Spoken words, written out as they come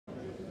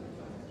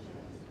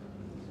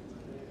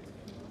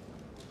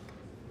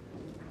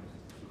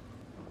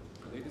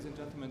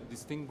gentlemen,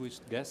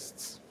 distinguished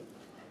guests,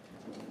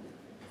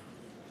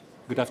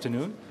 good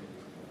afternoon.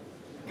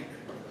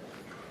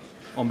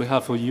 On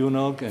behalf of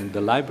UNOG and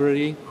the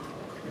library,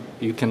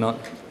 you cannot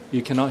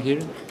hear?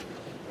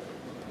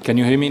 Can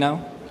you hear me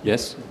now?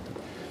 Yes?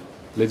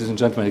 Ladies and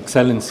gentlemen,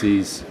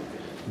 excellencies,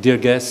 dear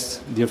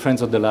guests, dear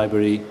friends of the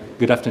library,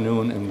 good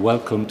afternoon and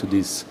welcome to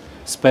this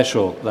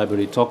special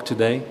library talk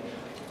today.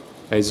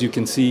 As you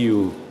can see,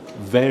 you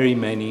very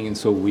many, and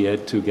so we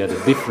had to get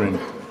a different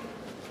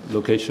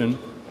location.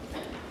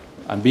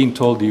 I'm being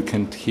told you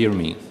can't hear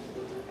me.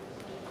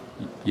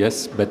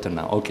 Yes, better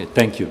now. Okay,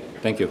 thank you.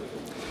 Thank you.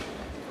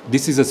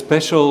 This is a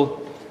special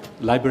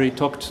library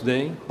talk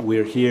today.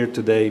 We're here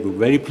today. We're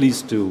very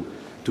pleased to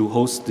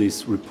host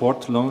this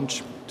report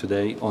launch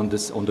today on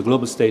the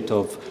global state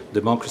of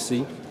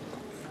democracy,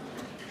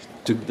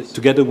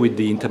 together with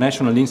the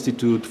International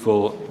Institute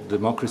for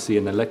Democracy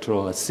and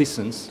Electoral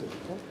Assistance.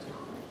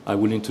 I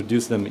will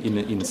introduce them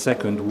in a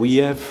second. We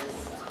have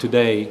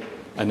today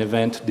an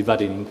event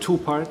divided in two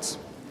parts.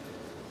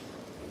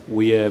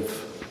 We have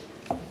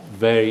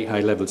very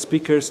high-level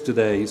speakers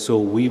today, so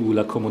we will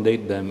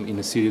accommodate them in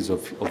a series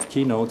of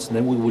keynotes.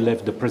 Then we will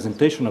have the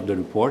presentation of the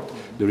report,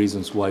 the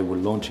reasons why we're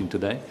launching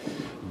today,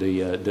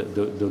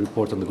 the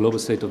report on the global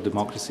state of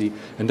democracy,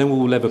 and then we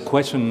will have a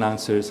question and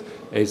answers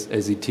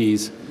as it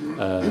is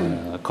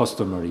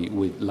customary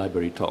with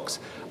library talks.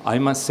 I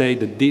must say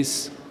that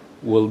this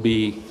will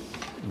be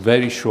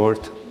very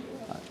short.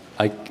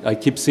 I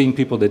keep seeing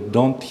people that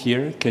don't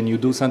hear. Can you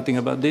do something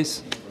about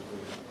this?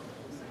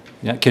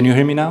 Yeah, can you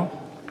hear me now?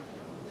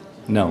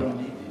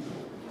 No.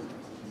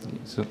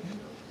 So,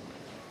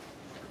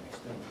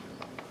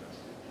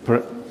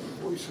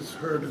 voice is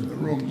heard in the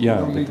room. Yeah,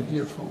 you don't need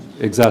earphones.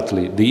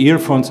 Exactly. The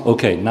earphones.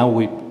 Okay, now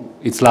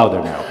it's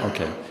louder now.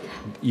 Okay,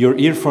 your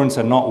earphones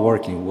are not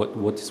working.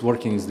 What is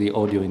working is the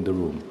audio in the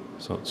room.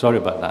 So sorry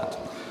about that.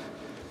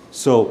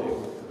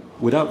 So,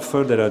 without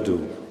further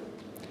ado,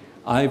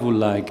 I would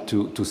like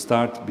to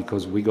start,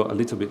 because we got a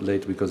little bit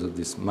late because of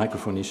this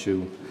microphone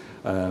issue,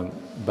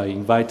 by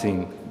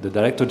inviting the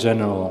Director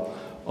General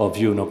of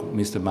UNOG,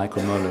 Mr.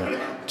 Michael Muller,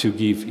 to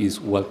give his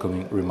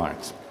welcoming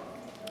remarks.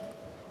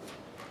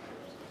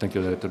 Thank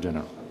you, Director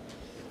General.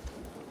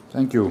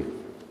 Thank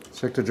you.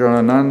 Secretary General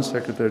Annan,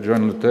 Secretary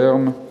General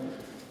Leterme,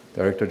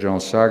 Director General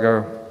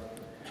Sagar,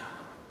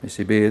 Ms.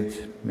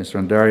 Ibid,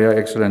 Mr. Andaria,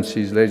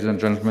 Excellencies, ladies and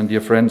gentlemen,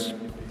 dear friends.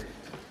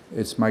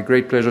 It's my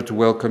great pleasure to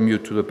welcome you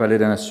to the Palais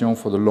des Nations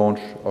for the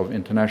launch of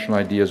International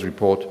Ideas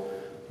Report,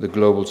 The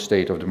Global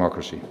State of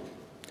Democracy.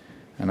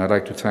 And I'd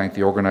like to thank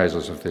the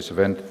organizers of this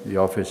event, the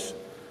Office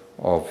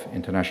of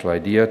International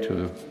Idea, to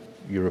the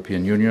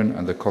European Union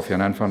and the Kofi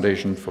Annan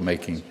Foundation for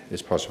making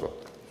this possible.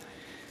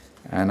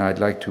 And I'd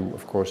like to,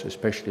 of course,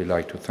 especially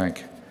like to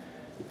thank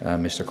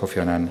Mr. Kofi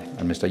Annan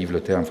and Mr. Yves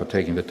Leterme for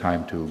taking the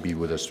time to be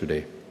with us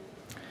today.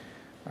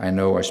 I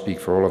know I speak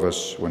for all of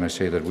us when I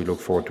say that we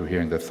look forward to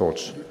hearing their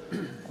thoughts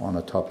on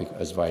a topic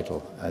as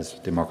vital as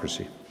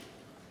democracy.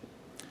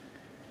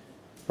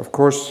 Of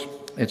course,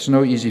 it's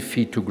no easy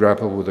feat to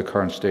grapple with the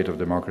current state of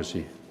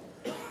democracy,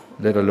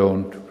 let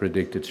alone to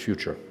predict its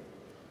future.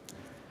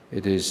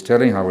 It is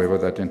telling, however,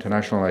 that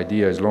International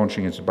Idea is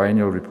launching its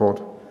biennial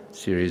report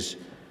series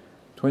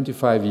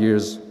 25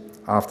 years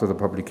after the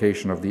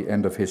publication of The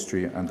End of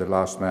History and the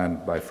Last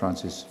Man by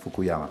Francis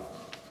Fukuyama.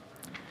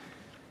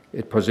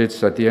 It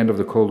posits that the end of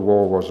the Cold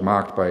War was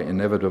marked by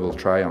inevitable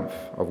triumph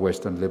of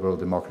Western liberal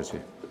democracy.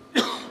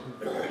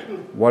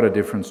 What a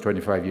difference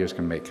 25 years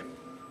can make.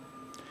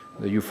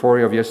 The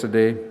euphoria of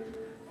yesterday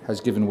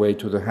has given way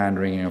to the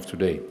hand-wringing of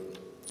today,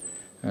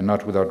 and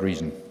not without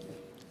reason.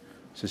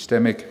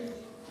 Systemic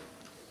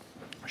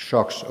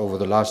shocks over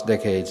the last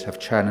decades have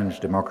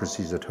challenged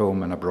democracies at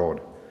home and abroad.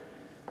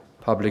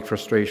 Public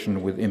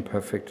frustration with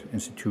imperfect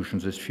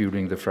institutions is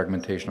fueling the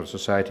fragmentation of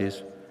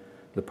societies,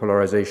 the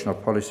polarization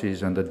of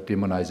policies, and the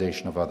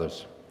demonization of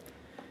others.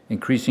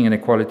 Increasing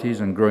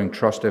inequalities and growing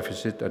trust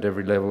deficit at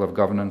every level of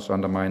governance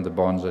undermine the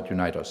bonds that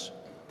unite us.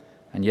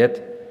 And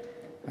yet,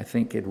 I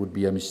think it would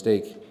be a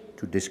mistake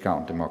to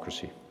discount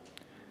democracy,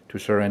 to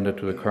surrender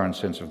to the current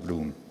sense of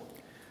gloom.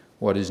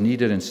 What is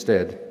needed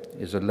instead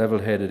is a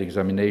level-headed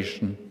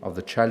examination of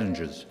the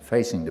challenges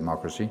facing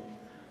democracy,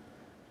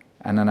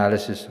 an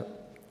analysis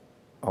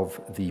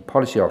of the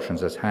policy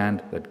options at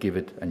hand that give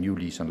it a new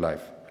lease on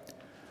life.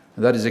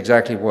 And that is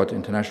exactly what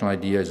International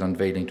Idea is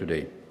unveiling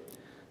today.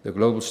 The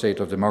global state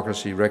of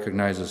democracy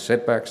recognizes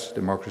setbacks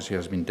democracy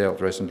has been dealt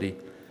recently,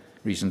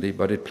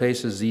 but it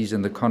places these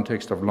in the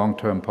context of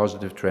long-term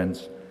positive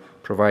trends,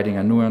 providing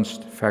a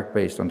nuanced,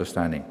 fact-based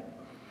understanding.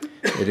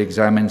 It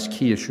examines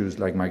key issues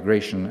like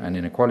migration and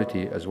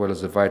inequality, as well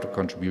as the vital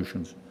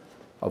contributions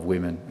of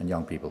women and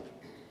young people.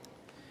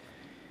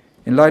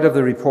 In light of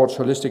the report's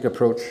holistic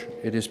approach,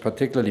 it is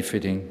particularly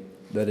fitting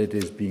that it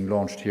is being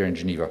launched here in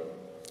Geneva,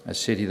 a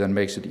city that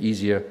makes it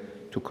easier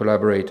to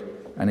collaborate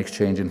and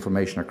exchange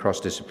information across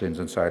disciplines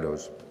and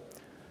silos.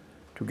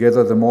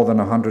 Together, the more than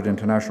 100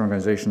 international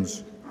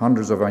organizations,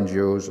 hundreds of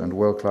NGOs, and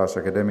world-class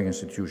academic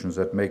institutions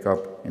that make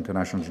up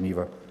International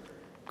Geneva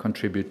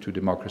contribute to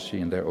democracy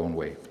in their own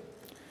way.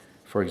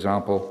 For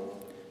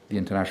example, the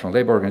International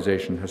Labour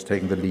Organization has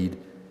taken the lead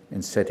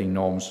in setting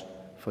norms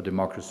for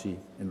democracy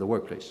in the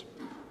workplace.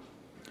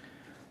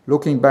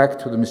 Looking back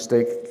to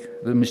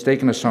the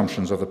mistaken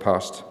assumptions of the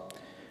past,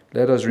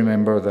 let us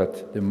remember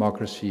that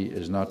democracy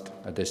is not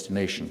a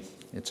destination,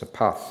 it's a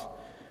path,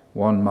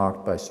 one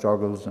marked by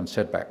struggles and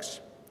setbacks,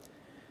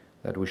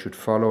 that we should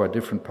follow a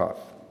different path.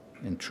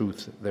 In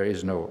truth, there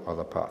is no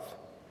other path.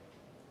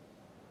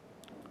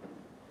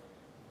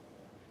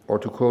 Or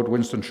to quote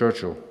Winston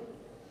Churchill,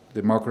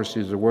 democracy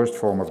is the worst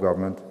form of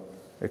government,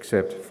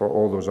 except for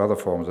all those other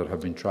forms that have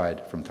been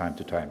tried from time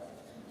to time.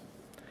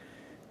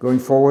 Going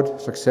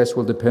forward, success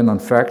will depend on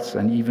facts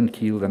and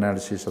even-keeled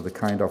analysis of the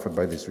kind offered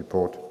by this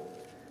report,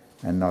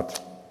 and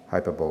not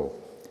hyperbole.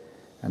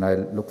 And I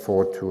look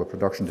forward to a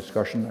production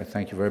discussion. I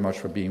thank you very much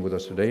for being with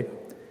us today,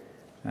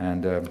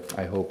 and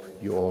I hope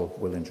you all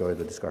will enjoy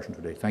the discussion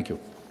today. Thank you.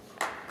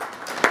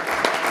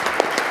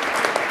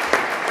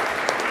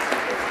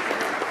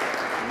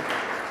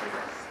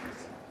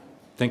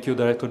 Thank you,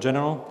 Director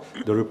General.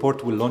 The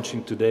report we're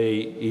launching today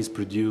is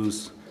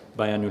produced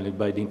biannually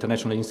by the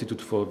International Institute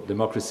for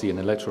Democracy and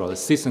Electoral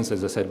Assistance,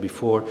 as I said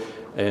before,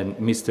 and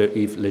Mr.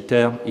 Yves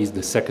Leterme is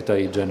the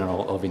Secretary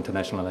General of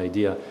International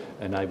IDEA,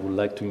 and I would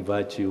like to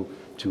invite you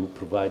to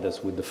provide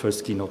us with the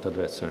first keynote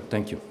address, sir.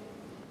 Thank you.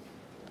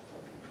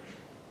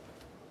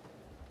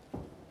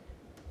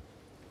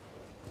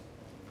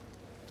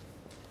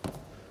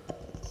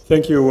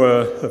 Thank you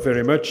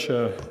very much,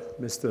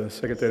 Mr.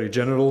 Secretary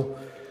General,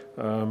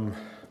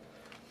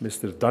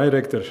 Mr.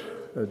 Director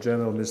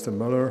General, Mr.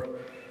 Muller,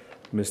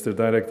 Mr.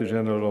 Director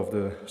General of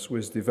the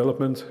Swiss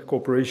Development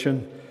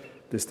Corporation,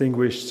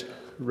 distinguished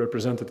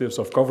representatives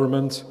of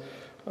government,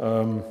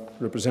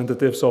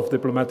 representatives of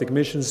diplomatic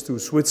missions to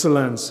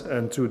Switzerland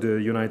and to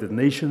the United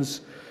Nations,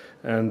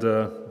 and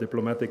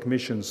diplomatic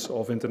missions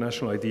of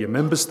International IDEA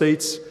member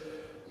states,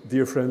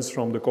 dear friends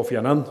from the Kofi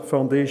Annan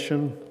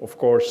Foundation, of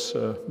course,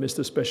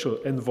 Mr. Special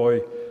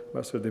Envoy,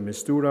 Ambassador de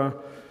Mistura,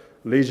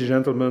 ladies and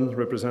gentlemen,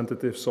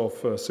 representatives of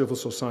civil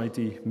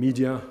society,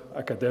 media,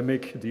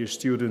 academic, dear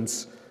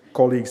students,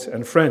 colleagues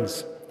and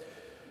friends.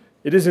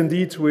 It is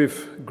indeed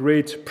with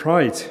great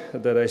pride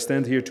that I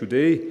stand here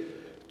today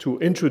to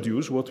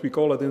introduce what we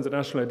call at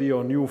International IDEA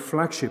our new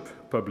flagship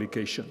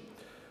publication,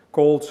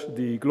 called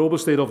The Global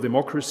State of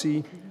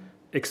Democracy,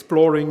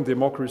 Exploring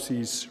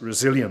Democracy's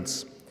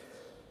Resilience.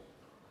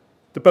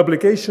 The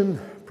publication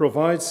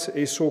provides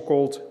a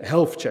so-called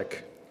health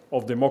check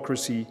of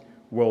democracy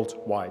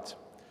worldwide.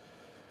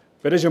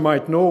 But as you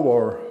might know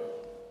or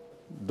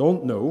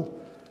don't know,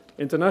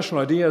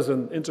 International IDEA as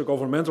an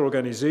intergovernmental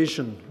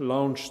organization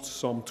launched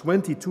some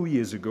 22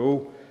 years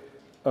ago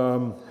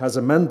has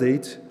a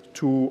mandate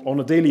to,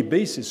 on a daily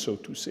basis, so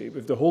to say,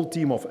 with the whole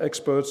team of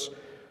experts,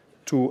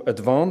 to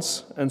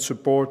advance and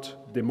support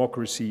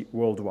democracy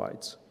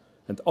worldwide.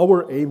 And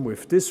our aim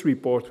with this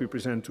report we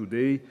present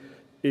today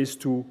is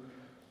to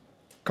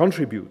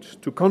contribute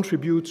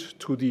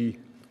to the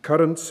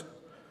current,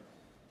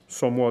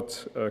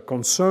 somewhat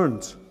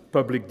concerned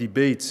public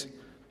debate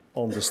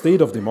on the state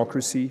of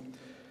democracy,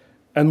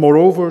 and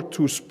moreover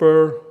to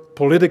spur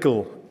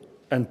political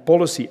and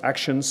policy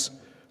actions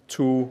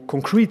to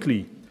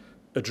concretely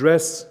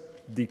address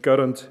the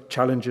current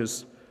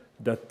challenges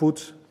that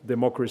put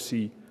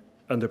democracy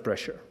under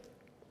pressure.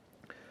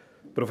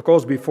 But of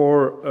course,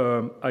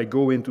 before I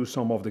go into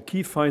some of the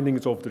key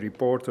findings of the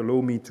report,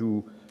 allow me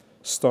to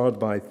start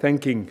by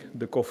thanking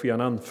the Kofi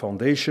Annan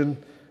Foundation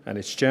and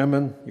its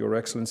chairman, Your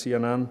Excellency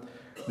Annan,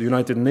 the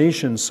United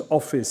Nations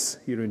office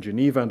here in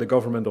Geneva, and the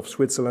government of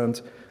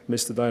Switzerland,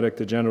 Mr.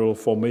 Director General,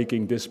 for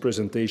making this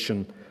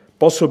presentation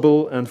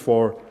possible and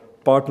for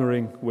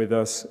partnering with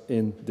us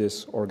in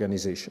this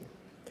organization.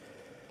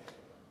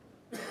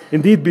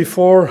 Indeed,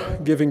 before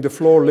giving the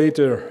floor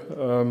later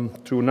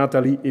to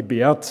Nathalie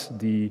Ebeat,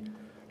 the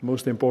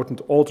most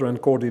important author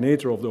and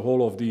coordinator of the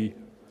whole of the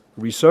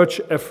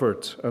research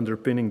effort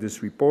underpinning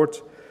this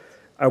report,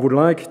 I would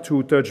like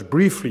to touch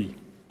briefly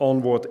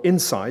on what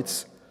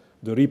insights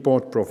the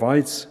report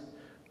provides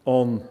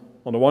on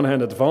the one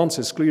hand,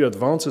 clear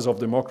advances of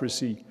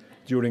democracy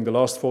during the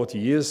last 40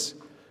 years,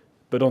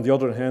 but on the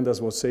other hand,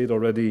 as was said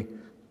already,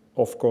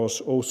 of course,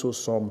 also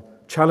some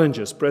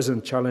challenges,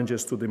 present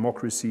challenges to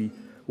democracy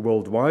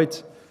worldwide,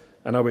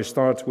 and I will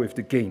start with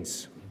the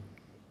gains.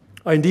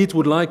 I indeed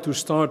would like to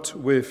start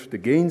with the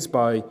gains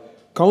by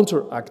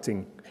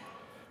counteracting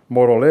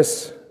more or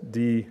less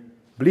the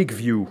bleak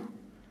view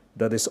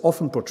that is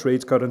often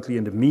portrayed currently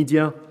in the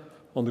media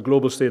on the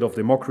global state of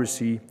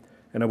democracy,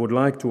 and I would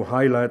like to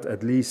highlight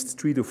at least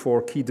 3 to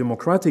 4 key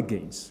democratic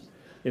gains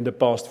in the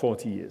past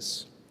 40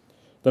 years.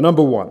 The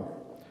number one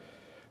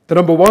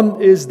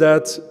is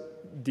that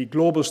the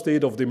Global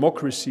State of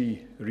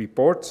Democracy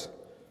report,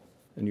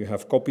 and you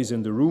have copies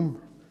in the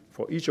room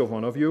for each of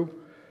one of you,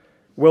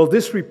 well,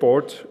 this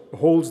report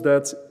holds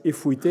that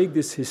if we take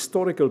this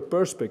historical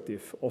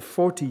perspective of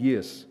 40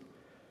 years,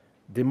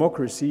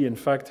 democracy, in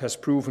fact, has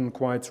proven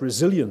quite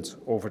resilient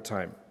over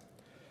time.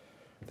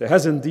 There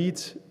has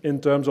indeed, in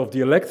terms of the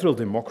electoral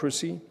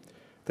democracy,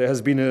 there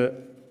has been a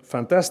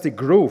fantastic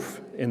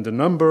growth in the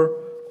number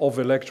of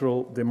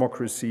electoral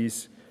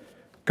democracies,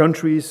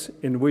 countries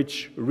in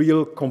which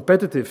real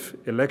competitive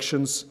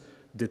elections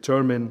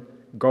determine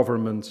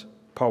government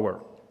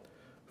power.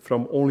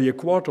 From only a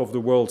quarter of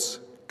the world's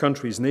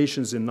countries,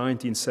 nations in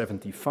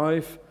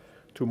 1975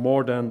 to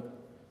more than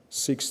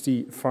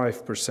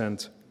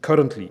 65%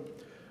 currently.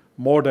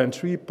 More than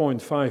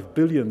 3.5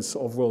 billion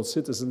of world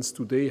citizens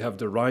today have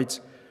the right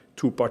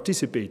to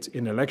participate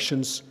in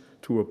elections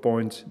to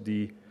appoint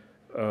the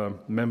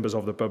members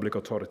of the public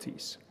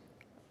authorities.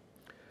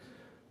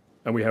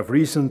 And we have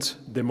recent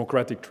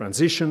democratic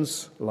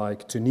transitions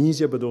like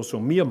Tunisia, but also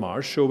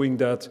Myanmar, showing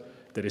that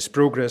there is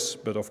progress,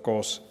 but of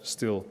course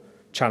still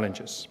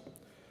challenges.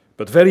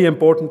 But very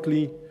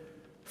importantly,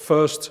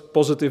 first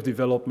positive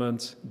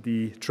development,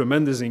 the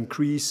tremendous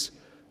increase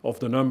of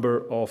the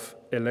number of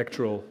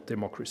electoral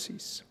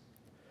democracies.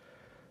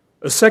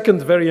 A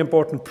second very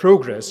important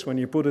progress, when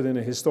you put it in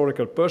a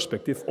historical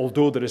perspective,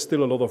 although there is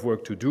still a lot of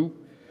work to do,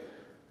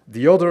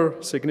 the other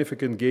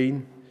significant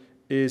gain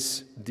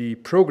is the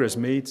progress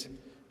made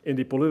in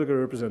the political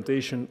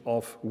representation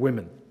of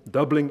women,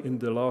 doubling in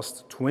the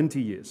last 20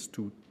 years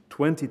to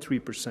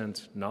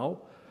 23% now.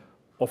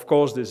 Of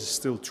course, this is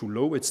still too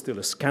low. It's still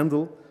a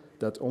scandal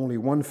that only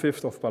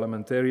 1/5 of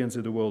parliamentarians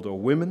in the world are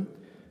women.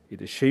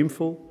 It is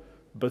shameful,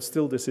 but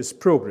still this is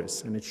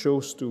progress, and it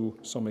shows to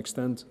some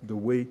extent the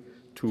way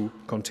to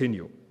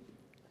continue.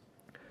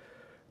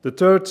 The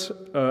third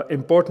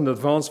important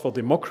advance for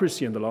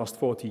democracy in the last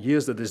 40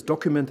 years that is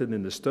documented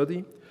in the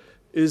study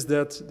is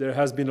that there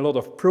has been a lot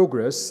of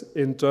progress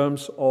in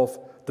terms of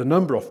the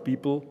number of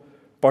people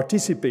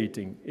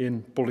participating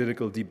in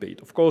political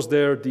debate. Of course,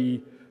 there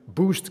the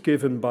boost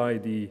given by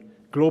the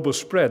global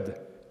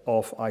spread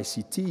of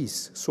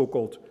ICTs,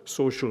 so-called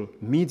social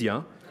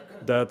media,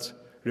 that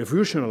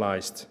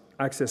revolutionized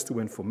access to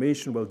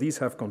information, well, these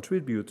have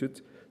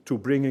contributed to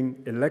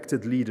bringing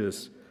elected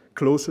leaders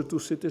closer to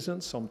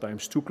citizens,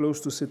 sometimes too close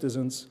to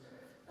citizens,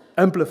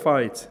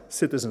 amplified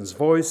citizens'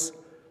 voice,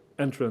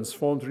 and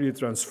really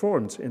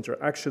transformed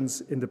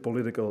interactions in the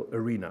political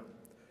arena.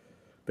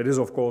 There is,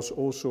 of course,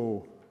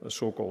 also a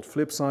so-called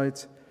flip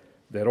side.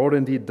 There are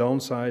indeed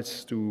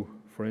downsides to,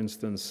 for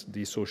instance,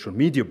 the social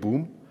media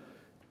boom.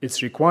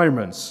 Its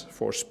requirements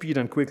for speed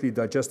and quickly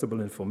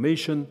digestible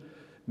information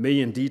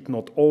may indeed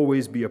not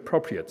always be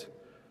appropriate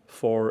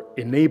for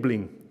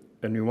enabling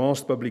a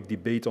nuanced public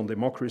debate on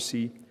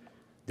democracy.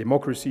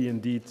 Democracy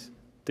indeed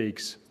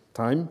takes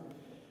time,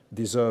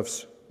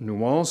 deserves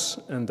nuance,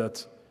 and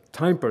that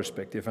time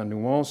perspective and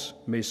nuance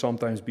may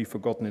sometimes be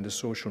forgotten in the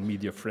social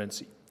media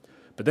frenzy.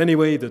 But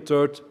anyway, the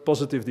third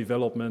positive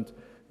development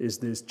is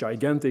this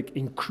gigantic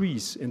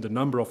increase in the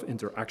number of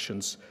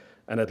interactions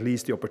and at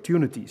least the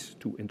opportunities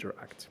to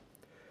interact.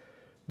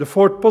 The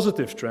fourth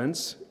positive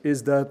trend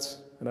is that,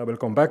 and I will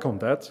come back on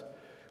that,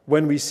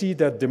 when we see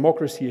that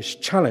democracy is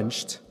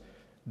challenged,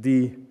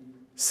 the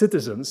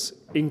citizens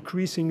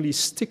increasingly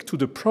stick to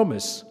the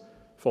promise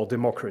for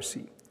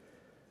democracy.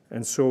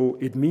 And so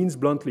it means,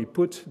 bluntly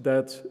put,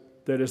 that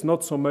there is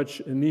not so much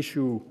an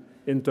issue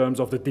in terms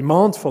of the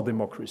demand for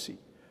democracy.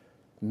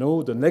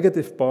 No, the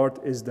negative part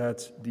is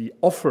that the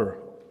offer,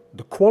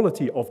 the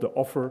quality of the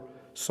offer,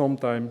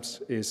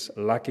 sometimes is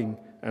lacking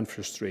and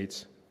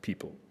frustrates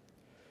people.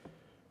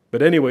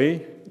 But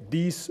anyway,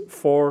 these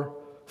four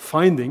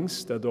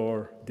findings that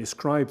are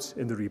described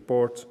in the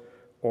report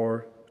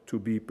are to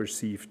be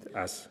perceived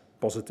as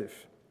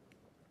positive.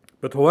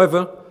 But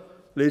however,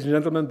 ladies and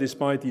gentlemen,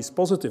 despite these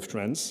positive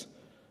trends,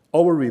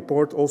 our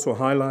report also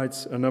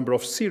highlights a number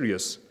of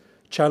serious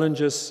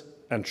challenges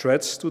and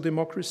threats to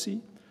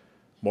democracy,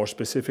 more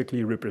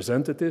specifically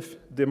representative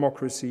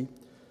democracy,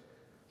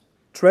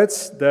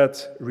 threats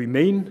that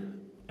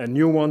remain and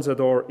new ones that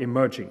are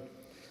emerging.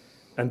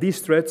 And these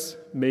threats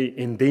may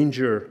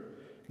endanger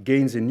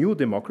gains in new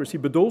democracy,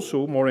 but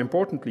also, more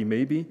importantly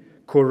maybe,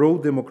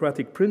 corrode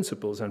democratic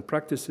principles and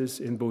practices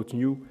in both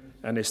new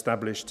and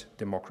established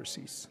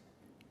democracies.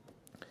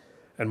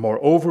 And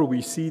moreover,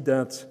 we see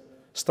that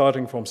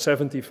starting from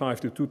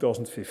 1975 to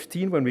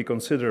 2015, when we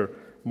consider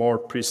more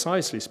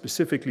precisely,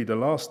 specifically the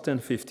last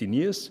 10-15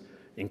 years,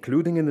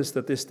 including in the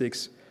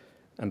statistics,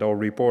 and our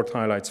report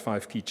highlights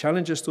 5 key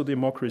challenges to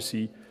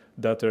democracy,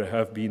 that there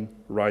have been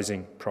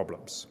rising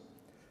problems,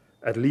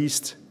 at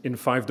least in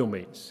 5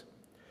 domains.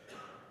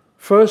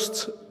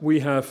 First,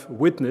 we have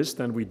witnessed,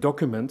 and we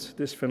document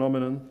this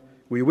phenomenon,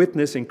 we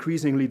witness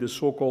increasingly the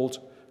so-called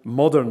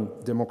modern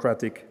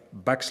democratic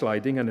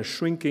backsliding and a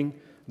shrinking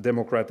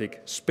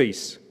democratic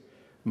space.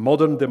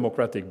 Modern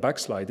democratic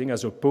backsliding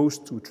as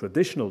opposed to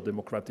traditional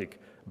democratic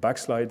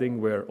backsliding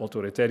where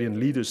authoritarian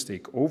leaders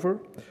take over.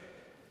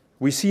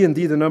 We see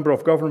indeed a number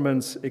of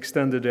governments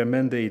extended their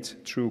mandate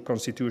through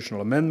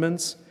constitutional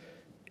amendments,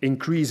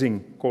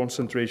 increasing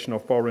concentration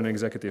of power in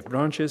executive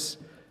branches,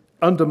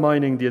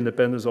 undermining the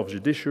independence of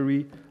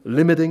judiciary,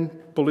 limiting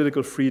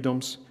political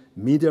freedoms,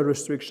 media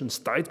restrictions,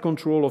 tight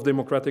control of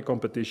democratic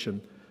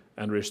competition,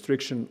 and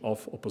restriction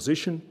of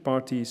opposition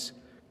parties,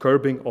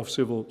 curbing of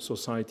civil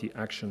society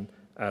action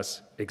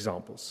as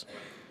examples.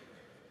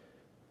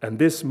 And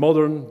this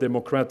modern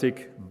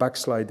democratic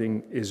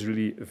backsliding is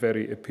really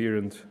very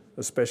apparent,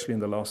 especially in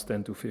the last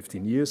 10 to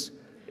 15 years,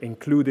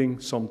 including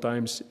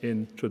sometimes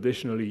in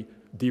traditionally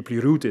deeply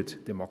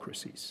rooted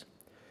democracies.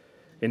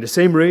 In the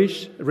same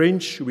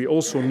range, we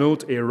also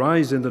note a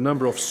rise in the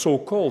number of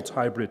so-called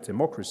hybrid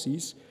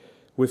democracies,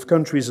 with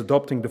countries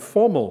adopting the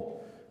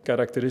formal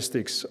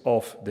characteristics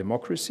of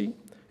democracy,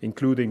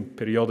 including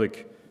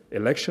periodic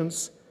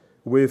elections,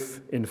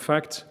 with, in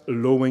fact,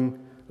 allowing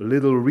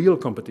little real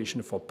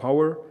competition for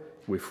power,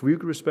 with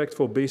weak respect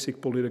for basic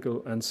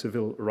political and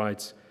civil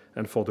rights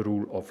and for the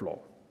rule of law.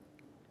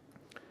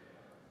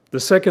 The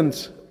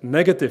second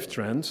negative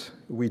trend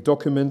we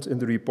document in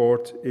the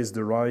report is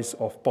the rise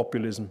of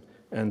populism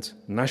and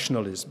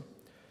nationalism.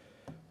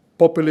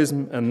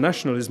 Populism and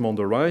nationalism on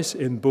the rise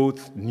in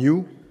both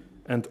new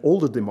and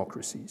older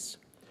democracies.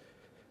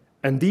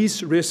 And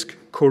these risk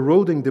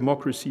corroding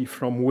democracy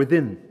from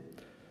within.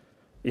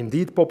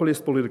 Indeed,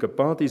 populist political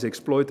parties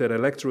exploit their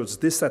electorates'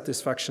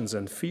 dissatisfactions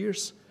and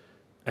fears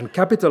and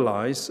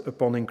capitalize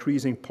upon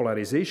increasing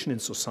polarization in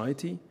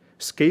society,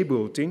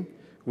 scapegoating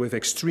with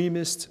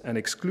extremist and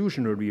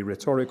exclusionary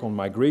rhetoric on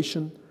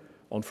migration,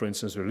 on, for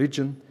instance,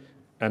 religion,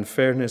 and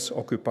fairness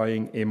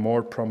occupying a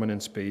more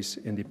prominent space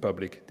in the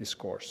public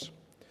discourse.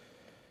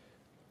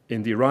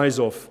 In the rise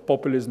of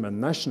populism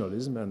and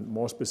nationalism, and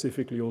more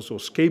specifically also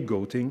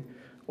scapegoating,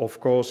 of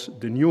course,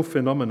 the new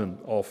phenomenon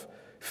of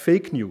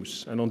fake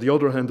news, and on the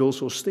other hand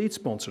also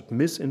state-sponsored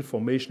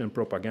misinformation and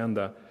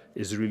propaganda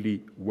is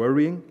really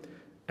worrying,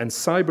 and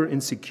cyber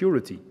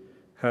insecurity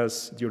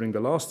has, during the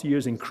last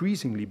years,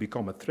 increasingly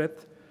become a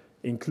threat,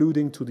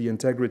 including to the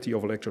integrity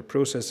of electoral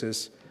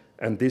processes,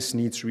 and this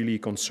needs really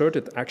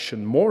concerted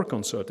action, more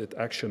concerted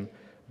action,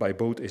 by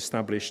both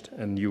established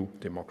and new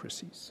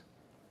democracies.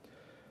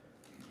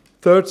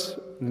 Third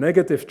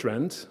negative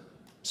trend,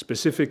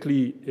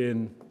 specifically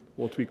in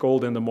what we call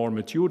then the more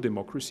mature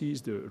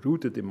democracies, the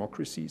rooted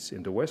democracies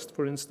in the West,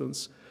 for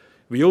instance,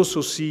 we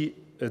also see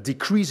a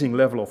decreasing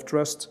level of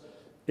trust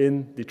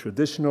in the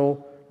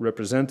traditional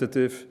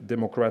representative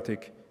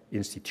democratic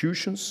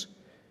institutions,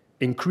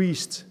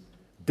 increased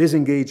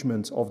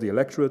disengagement of the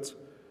electorate,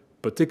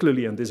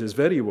 particularly, and this is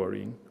very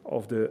worrying,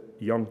 of the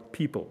young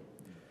people.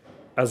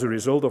 As a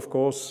result, of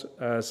course,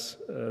 as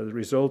a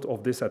result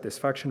of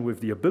dissatisfaction with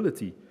the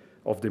ability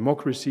of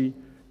democracy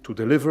to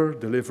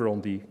deliver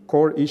on the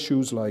core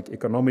issues like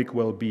economic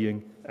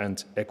well-being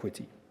and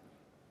equity.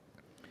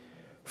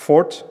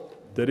 Fourth,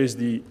 there is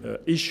the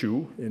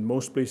issue in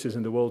most places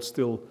in the world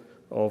still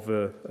of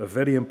a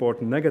very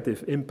important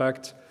negative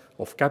impact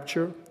of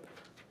capture,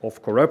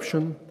 of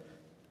corruption,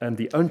 and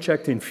the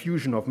unchecked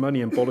infusion of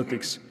money in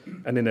politics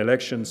and in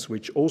elections,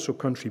 which also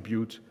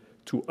contribute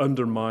to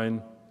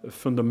undermine a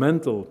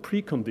fundamental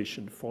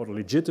precondition for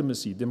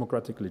legitimacy,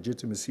 democratic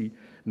legitimacy,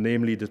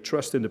 namely the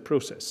trust in the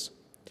process.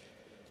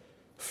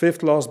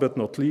 Fifth, last but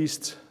not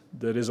least,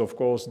 there is of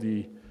course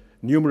the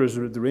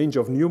range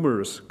of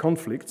numerous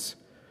conflicts,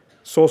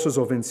 sources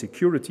of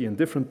insecurity in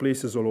different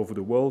places all over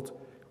the world,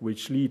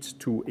 which leads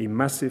to a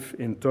massive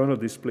internal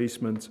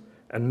displacement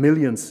and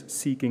millions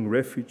seeking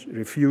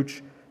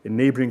refuge in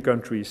neighboring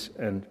countries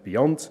and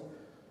beyond.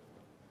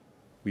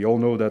 We all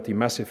know that the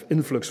massive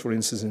influx, for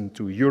instance,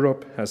 into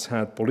Europe has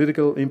had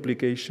political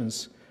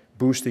implications,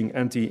 boosting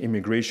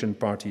anti-immigration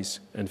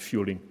parties and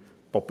fueling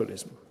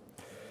populism.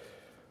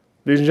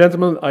 Ladies and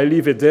gentlemen, I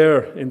leave it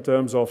there in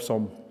terms of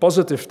some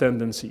positive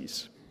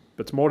tendencies,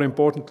 but more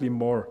importantly,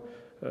 more,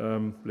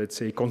 let's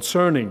say,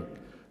 concerning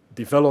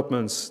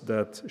developments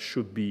that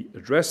should be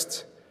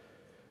addressed.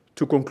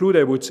 To conclude,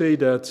 I would say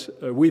that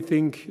we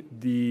think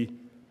the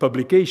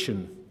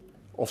publication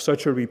of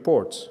such a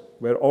report,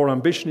 where our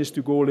ambition is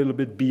to go a little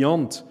bit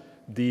beyond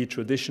the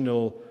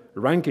traditional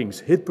rankings,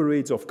 hit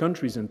parades of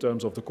countries in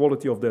terms of the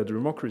quality of their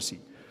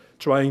democracy,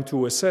 trying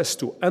to assess,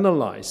 to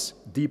analyze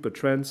deeper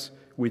trends,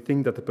 we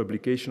think that the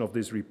publication of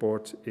this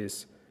report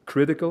is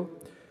critical.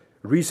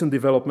 Recent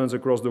developments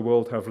across the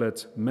world have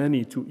led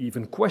many to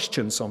even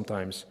question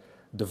sometimes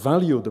the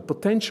value, the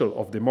potential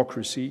of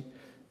democracy,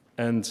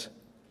 and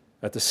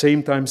at the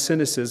same time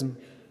cynicism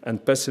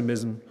and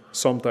pessimism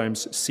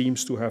sometimes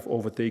seems to have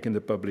overtaken the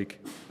public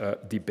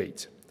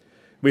debate.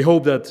 We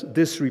hope that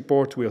this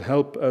report will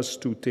help us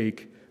to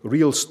take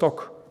real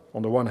stock,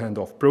 on the one hand,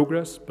 of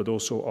progress, but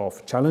also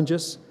of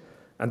challenges.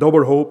 And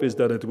our hope is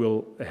that it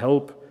will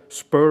help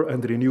spur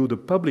and renew the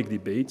public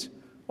debate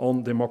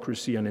on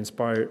democracy and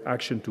inspire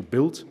action to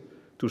build,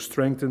 to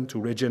strengthen, to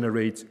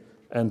regenerate,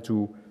 and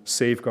to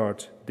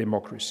safeguard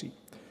democracy.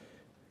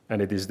 And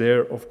it is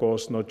there, of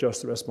course, not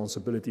just the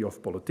responsibility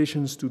of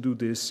politicians to do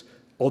this.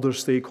 Other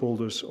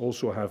stakeholders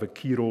also have a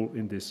key role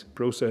in this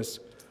process: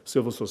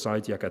 civil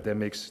society,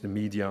 academics, the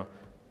media,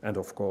 and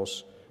of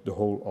course, the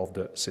whole of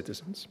the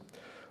citizens.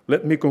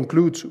 Let me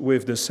conclude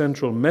with the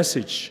central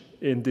message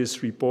in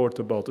this report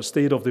about the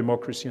state of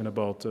democracy and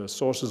about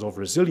sources of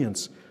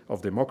resilience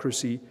of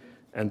democracy.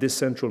 And this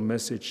central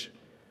message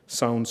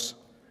sounds,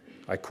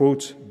 I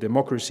quote,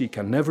 "Democracy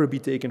can never be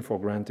taken for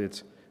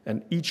granted,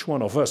 and each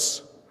one of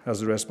us has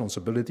the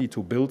responsibility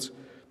to build,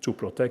 to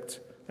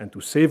protect, and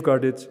to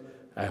safeguard it,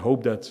 I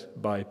hope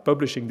that by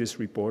publishing this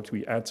report,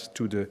 we add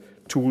to the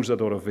tools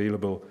that are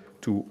available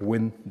to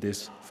win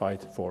this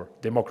fight for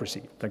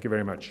democracy. Thank you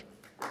very much.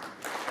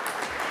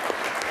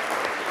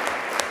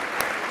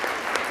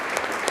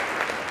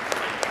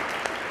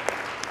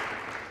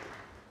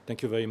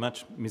 Thank you very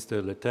much,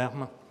 Mr.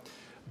 Leterme.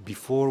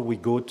 Before we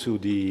go to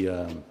the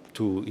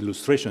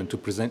illustration, to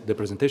present the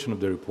presentation of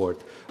the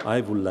report,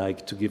 I would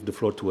like to give the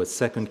floor to a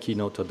second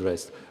keynote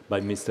address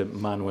by Mr.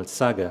 Manuel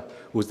Saga,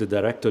 who is the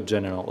Director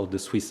General of the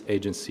Swiss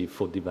Agency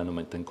for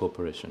Development and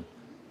Cooperation.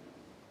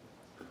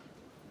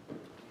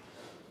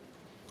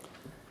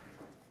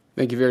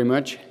 Thank you very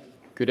much.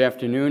 Good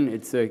afternoon.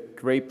 It's a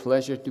great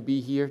pleasure to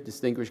be here,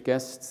 distinguished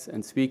guests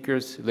and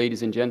speakers,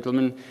 ladies and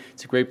gentlemen.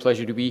 It's a great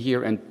pleasure to be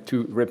here and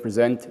to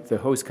represent the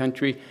host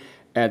country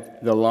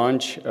at the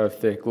launch of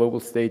the Global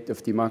State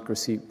of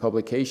Democracy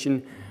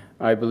publication.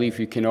 I believe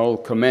you can all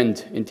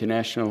commend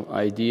International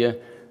IDEA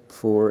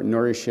for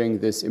nourishing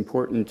this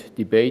important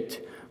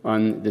debate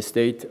on the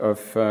state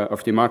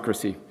of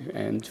democracy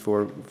and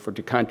for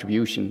the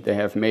contribution they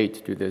have made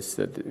to this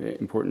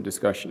important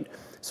discussion.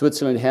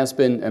 Switzerland has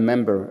been a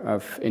member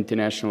of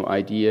International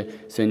IDEA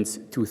since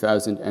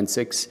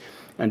 2006,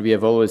 and we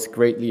have always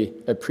greatly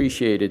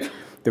appreciated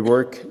the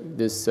work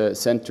this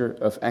Center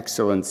of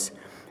Excellence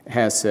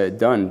has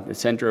done, the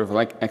Center of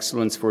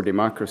Excellence for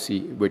Democracy,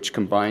 which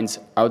combines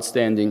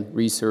outstanding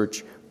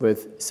research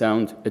with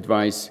sound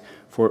advice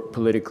for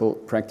political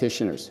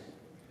practitioners.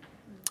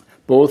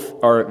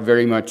 Both are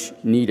very much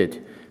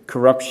needed.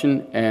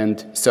 Corruption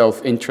and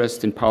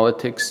self-interest in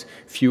politics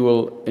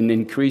fuel an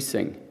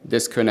increasing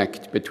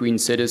disconnect between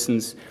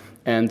citizens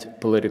and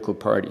political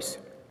parties.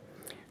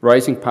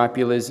 Rising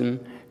populism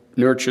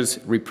nurtures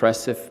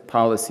repressive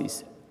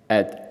policies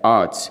at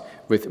odds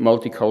with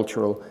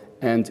multicultural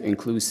and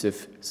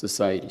inclusive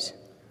societies.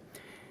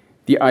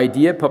 The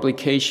IDEA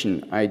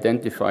publication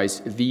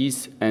identifies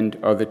these and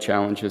other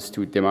challenges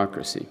to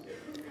democracy,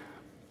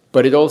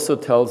 but it also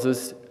tells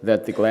us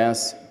that the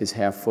glass is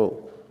half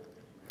full.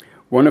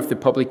 One of the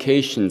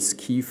publication's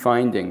key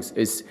findings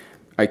is,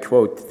 I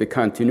quote, "the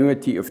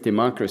continuity of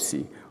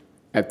democracy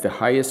at the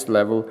highest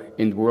level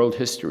in world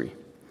history,"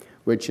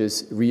 which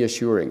is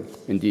reassuring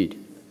indeed.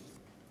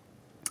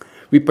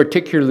 We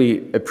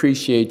particularly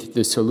appreciate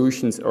the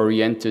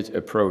solutions-oriented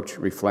approach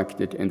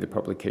reflected in the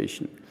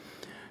publication.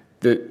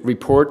 The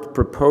report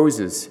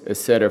proposes a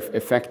set of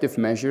effective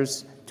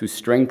measures to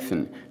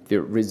strengthen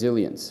the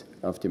resilience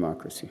of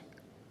democracy.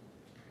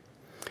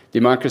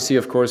 Democracy,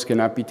 of course,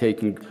 cannot be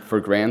taken for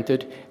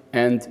granted,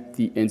 and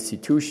the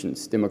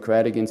institutions,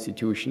 democratic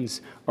institutions,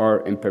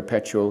 are in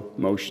perpetual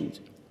motion,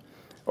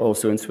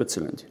 also in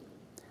Switzerland.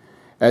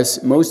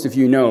 As most of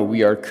you know,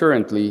 we are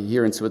currently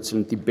here in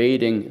Switzerland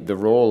debating the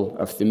role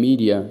of the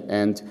media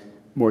and,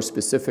 more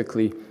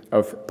specifically,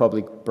 of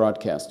public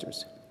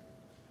broadcasters.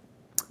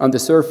 On the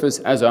surface,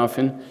 as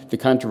often, the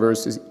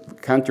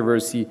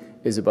controversy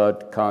is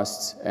about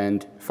costs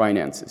and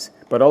finances,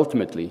 but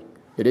ultimately,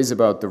 it is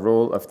about the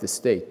role of the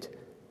state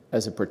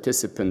as a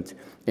participant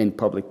in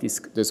public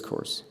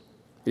discourse.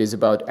 It is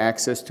about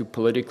access to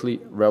politically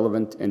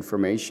relevant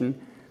information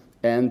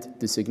and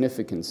the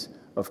significance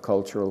of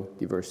cultural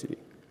diversity.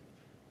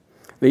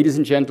 Ladies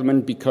and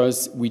gentlemen,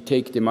 because we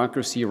take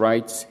democracy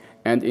rights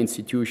and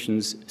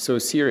institutions so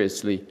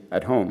seriously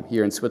at home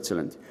here in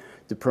Switzerland,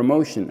 the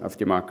promotion of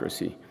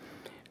democracy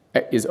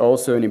is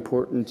also an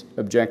important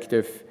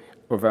objective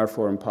of our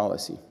foreign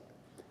policy,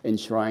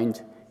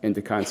 enshrined in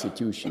the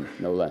Constitution,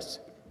 no less.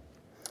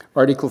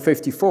 Article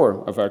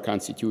 54 of our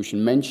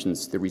Constitution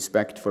mentions the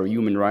respect for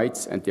human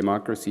rights and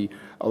democracy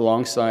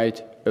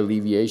alongside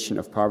alleviation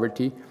of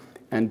poverty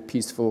and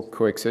peaceful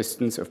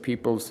coexistence of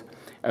peoples,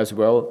 as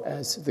well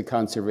as the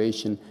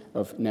conservation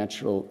of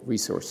natural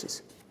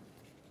resources.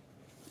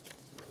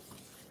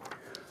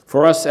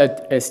 For us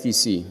at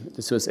SDC,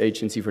 the Swiss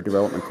Agency for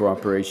Development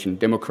Cooperation,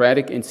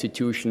 democratic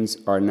institutions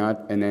are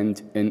not an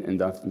end in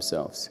and of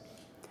themselves.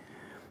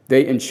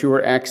 They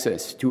ensure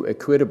access to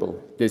equitable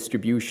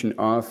distribution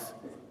of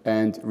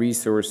and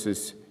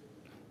resources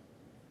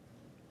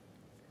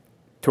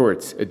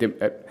towards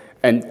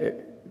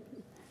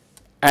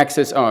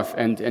access of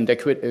and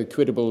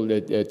equitable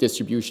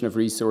distribution of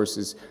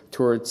resources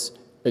towards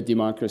a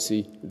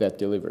democracy that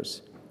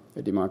delivers.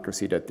 A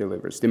democracy that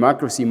delivers.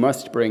 Democracy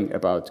must bring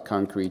about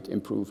concrete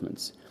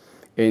improvements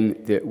in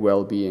the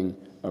well-being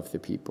of the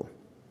people.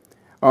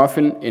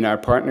 Often in our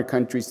partner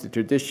countries, the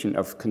tradition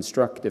of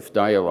constructive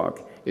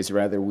dialogue is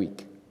rather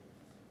weak.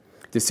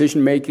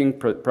 Decision-making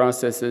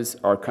processes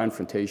are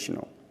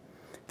confrontational.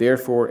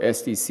 Therefore,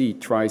 SDC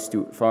tries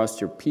to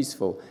foster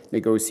peaceful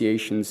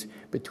negotiations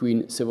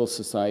between civil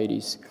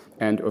societies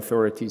and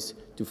authorities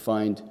to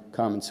find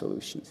common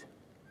solutions.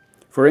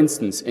 For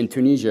instance, in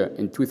Tunisia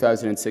in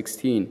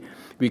 2016,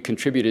 we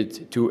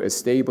contributed to a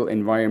stable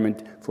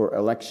environment for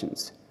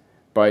elections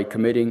by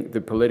committing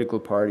the political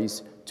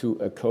parties to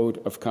a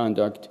code of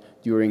conduct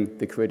during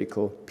the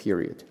critical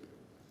period.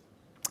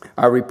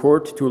 Our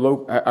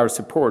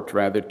support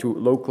to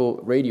local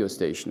radio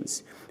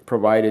stations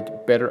provided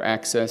better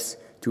access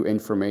to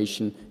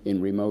information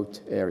in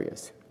remote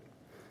areas.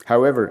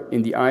 However,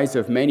 in the eyes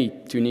of many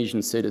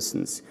Tunisian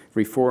citizens,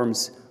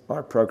 reforms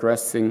are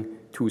progressing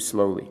too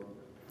slowly.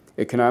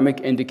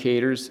 Economic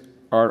indicators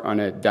are on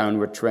a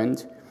downward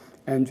trend,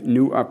 and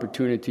new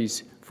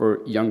opportunities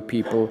for young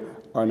people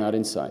are not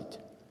in sight.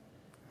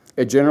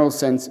 A general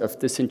sense of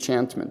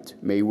disenchantment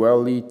may well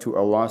lead to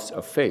a loss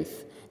of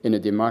faith in a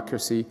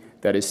democracy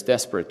that is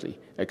desperately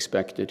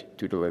expected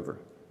to deliver.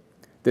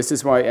 This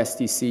is why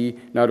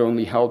SDC not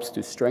only helps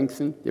to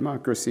strengthen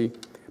democracy,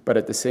 but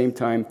at the same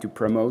time to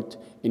promote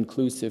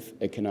inclusive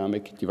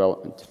economic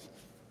development.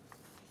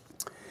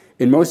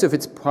 In most of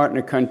its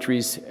partner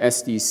countries,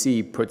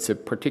 SDC puts a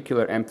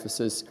particular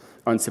emphasis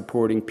on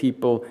supporting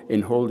people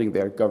in holding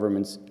their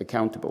governments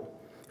accountable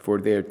for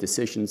their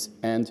decisions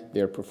and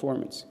their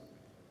performance.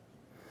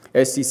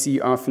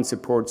 SDC often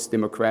supports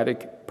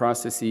democratic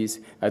processes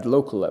at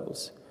local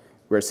levels,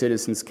 where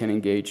citizens can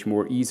engage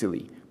more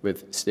easily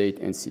with state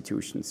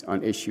institutions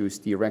on issues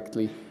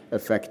directly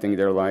affecting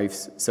their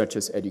lives, such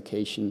as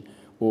education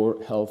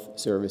or health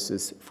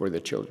services for their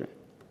children.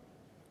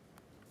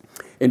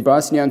 In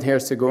Bosnia and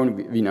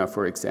Herzegovina,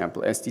 for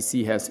example,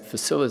 SDC has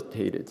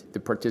facilitated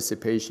the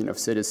participation of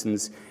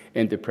citizens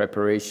in the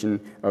preparation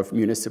of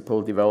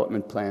municipal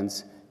development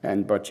plans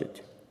and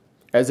budget.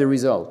 As a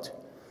result,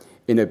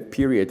 in a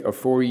period of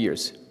 4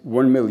 years,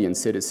 1 million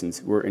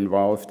citizens were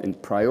involved in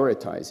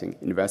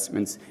prioritizing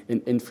investments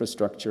in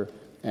infrastructure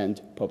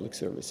and public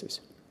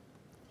services.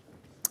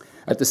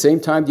 At the same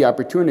time, the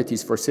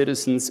opportunities for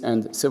citizens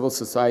and civil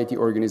society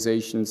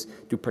organizations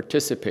to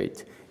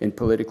participate in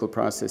political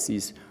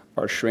processes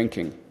are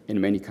shrinking in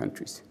many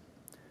countries.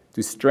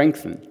 To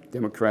strengthen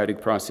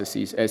democratic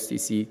processes,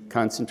 SDC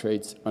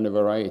concentrates on a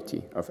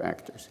variety of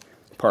actors: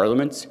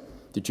 parliaments,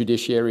 the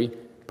judiciary,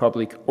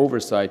 public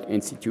oversight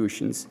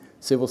institutions,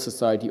 civil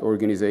society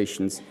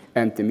organizations,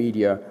 and the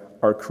media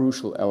are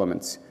crucial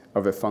elements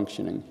of a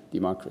functioning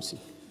democracy.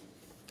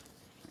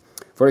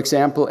 For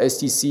example,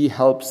 SDC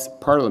helps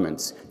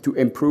parliaments to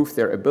improve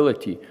their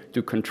ability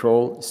to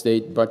control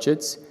state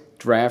budgets,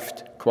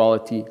 draft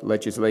quality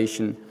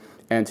legislation,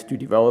 and to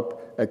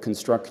develop a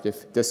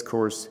constructive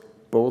discourse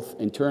both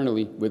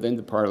internally within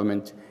the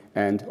parliament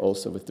and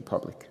also with the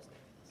public.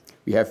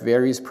 We have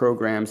various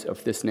programs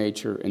of this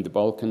nature in the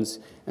Balkans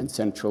and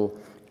Central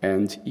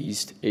and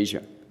East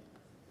Asia.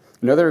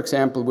 Another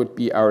example would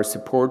be our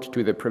support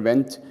to the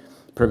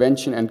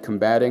Prevention and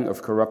Combating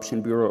of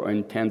Corruption Bureau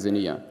in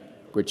Tanzania,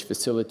 which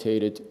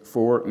facilitated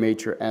 4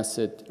 major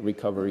asset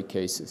recovery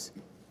cases.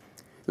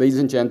 Ladies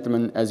and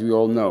gentlemen, as we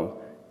all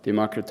know,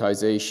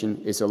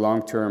 democratization is a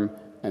long-term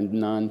and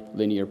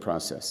non-linear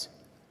process.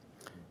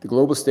 The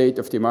Global State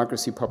of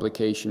Democracy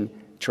publication,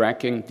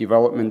 tracking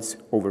developments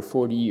over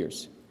 40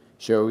 years,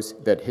 shows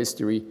that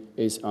history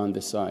is on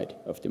the side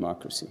of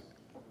democracy.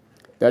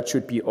 That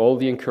should be all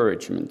the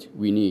encouragement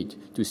we need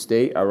to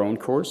stay our own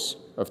course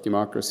of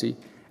democracy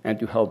and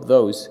to help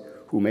those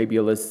who may be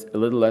a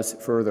little less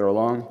further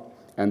along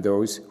and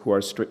those who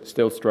are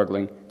still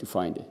struggling to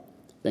find it.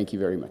 Thank you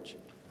very much.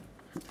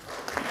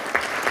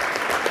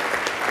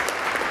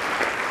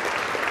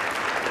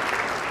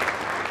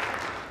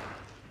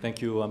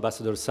 Thank you,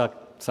 Ambassador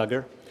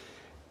Sager.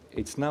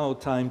 It's now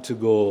time to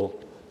go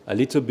a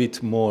little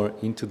bit more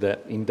in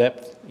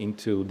depth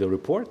into the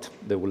report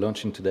that we're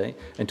launching today.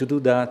 And to do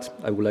that,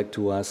 I would like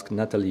to ask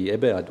Nathalie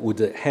Eberhard, who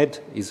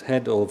is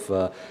head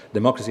of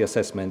Democracy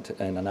Assessment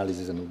and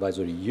Analysis and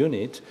Advisory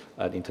Unit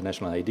at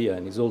International IDEA,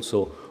 and is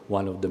also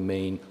one of the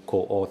main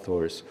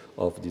co-authors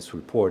of this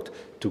report,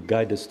 to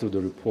guide us through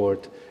the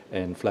report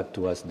and flag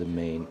to us the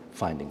main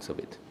findings of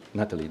it.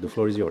 Nathalie, the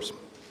floor is yours.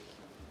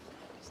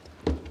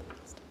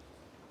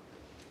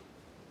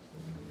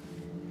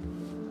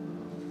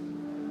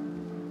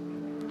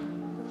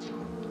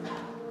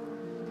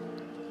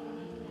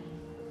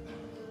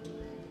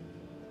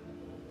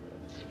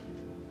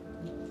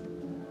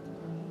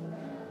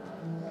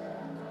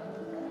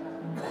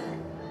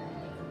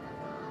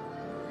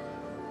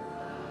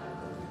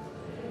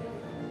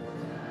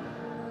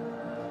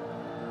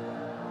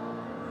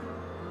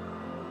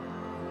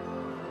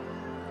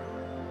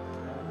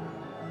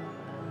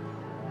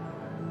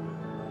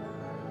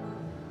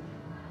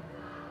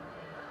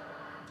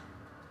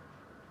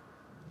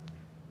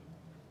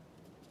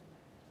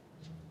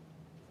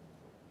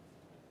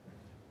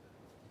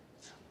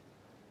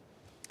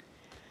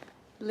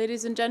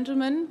 Ladies and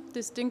gentlemen,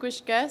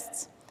 distinguished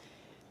guests,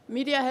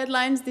 media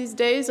headlines these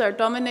days are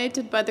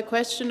dominated by the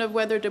question of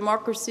whether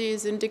democracy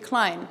is in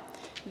decline,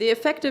 the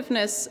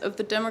effectiveness of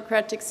the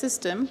democratic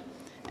system,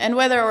 and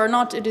whether or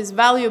not it is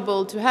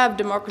valuable to have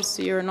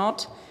democracy or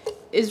not,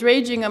 is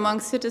raging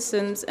among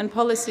citizens and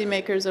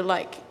policymakers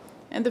alike.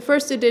 And the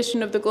first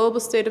edition of the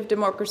Global State of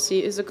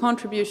Democracy is a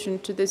contribution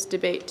to this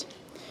debate.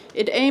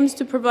 It aims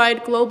to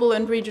provide global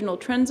and regional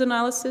trends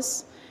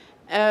analysis,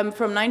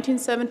 from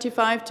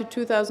 1975 to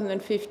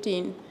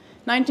 2015.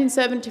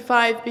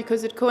 1975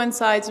 because it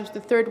coincides with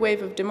the third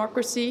wave of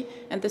democracy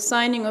and the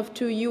signing of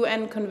 2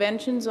 UN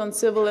conventions on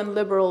civil and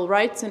liberal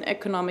rights and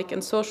economic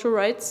and social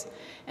rights,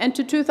 and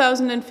to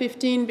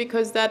 2015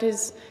 because that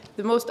is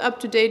the most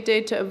up-to-date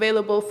data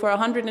available for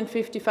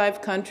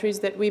 155 countries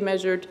that we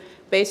measured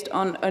based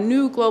on a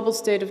new Global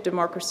State of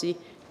Democracy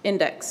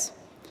Index.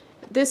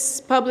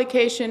 This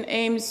publication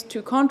aims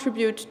to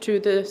contribute to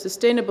the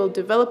Sustainable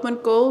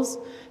Development Goals,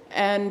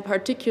 and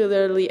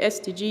particularly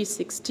SDG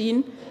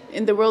 16,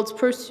 in the world's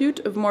pursuit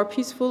of more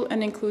peaceful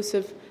and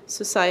inclusive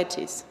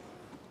societies.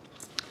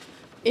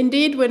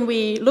 Indeed, when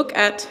we look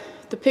at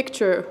the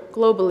picture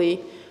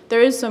globally,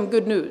 there is some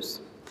good news.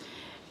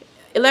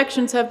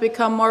 Elections have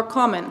become more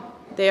common.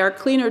 They are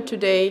cleaner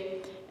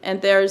today,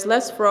 and there is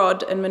less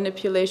fraud and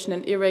manipulation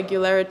and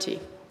irregularity.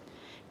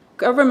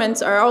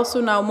 Governments are also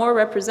now more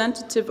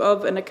representative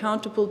of and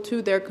accountable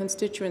to their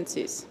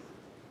constituencies.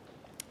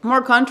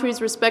 More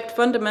countries respect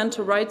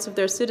fundamental rights of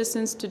their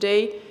citizens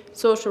today.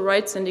 Social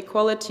rights and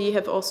equality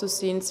have also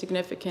seen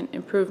significant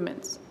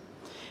improvements.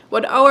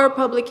 What our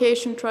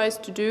publication tries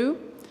to do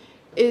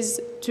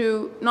is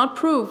to not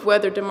prove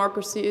whether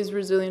democracy is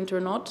resilient or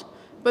not,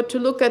 but to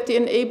look at the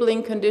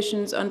enabling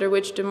conditions under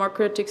which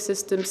democratic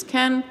systems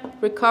can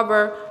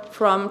recover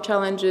from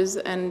challenges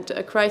and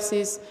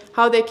crises,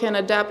 how they can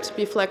adapt,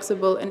 be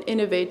flexible, and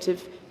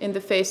innovative in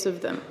the face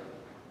of them.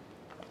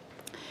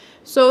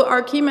 So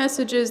our key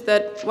message is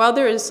that while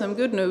there is some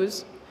good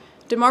news,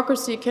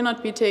 democracy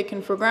cannot be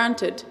taken for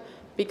granted,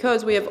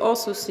 because we have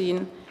also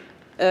seen,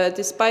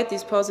 despite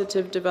these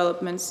positive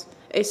developments,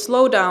 a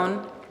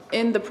slowdown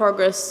in the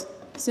progress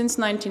since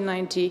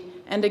 1990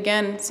 and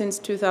again since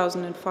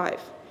 2005.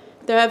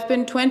 There have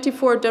been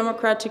 24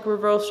 democratic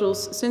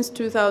reversals since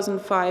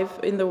 2005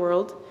 in the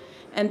world,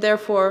 and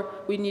therefore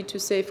we need to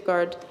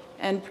safeguard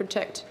and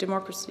protect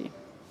democracy.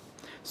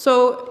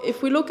 So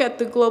if we look at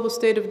the global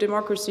state of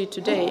democracy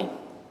today,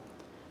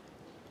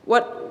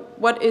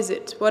 what is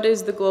it? What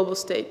is the global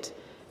state?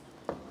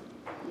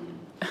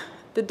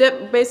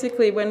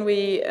 Basically, when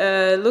we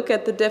look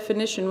at the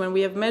definition, when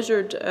we have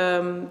measured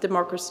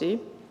democracy,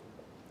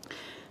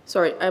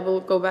 sorry, I will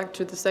go back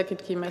to the second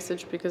key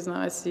message because now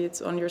I see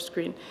it's on your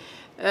screen.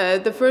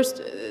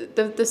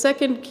 The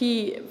second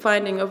key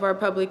finding of our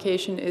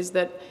publication is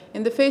that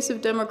in the face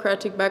of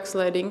democratic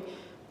backsliding,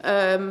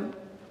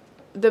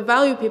 the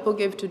value people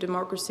give to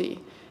democracy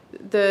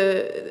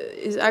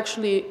is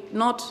actually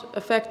not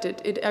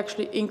affected, it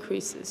actually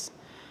increases.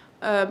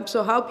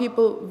 So how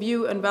people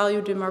view and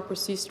value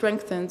democracy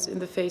strengthens in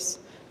the face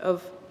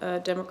of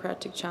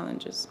democratic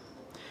challenges.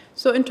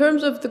 So in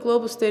terms of the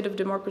global state of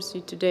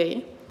democracy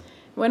today,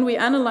 when we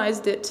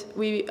analyzed it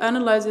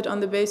on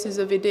the basis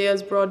of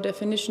IDEA's broad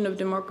definition of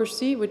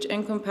democracy, which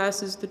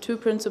encompasses the two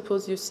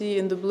principles you see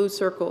in the blue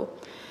circle,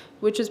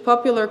 which is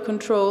popular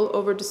control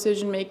over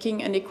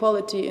decision-making and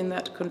equality in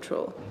that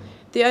control.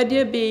 The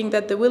idea being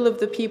that the will of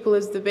the people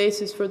is the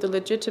basis for the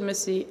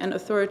legitimacy and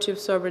authority of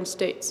sovereign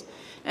states.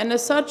 And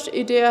as such,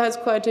 IDEA has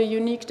quite a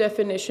unique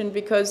definition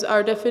because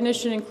our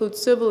definition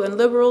includes civil and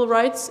liberal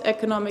rights,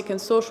 economic and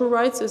social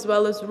rights, as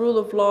well as rule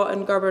of law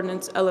and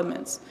governance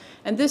elements.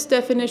 And this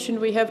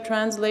definition we have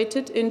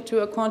translated into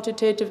a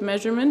quantitative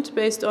measurement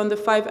based on the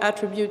 5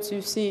 attributes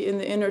you see in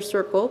the inner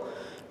circle: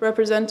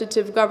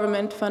 representative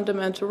government,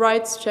 fundamental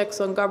rights, checks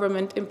on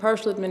government,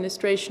 impartial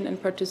administration,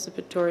 and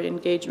participatory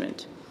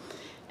engagement.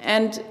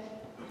 And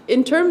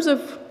in terms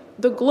of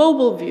the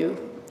global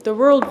view, the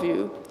world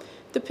view,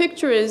 the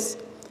picture is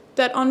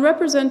that on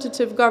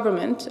representative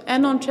government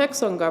and on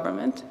checks on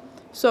government,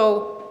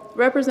 so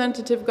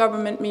representative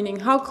government meaning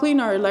how clean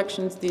are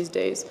elections these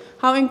days,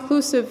 how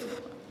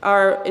inclusive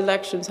are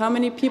elections, how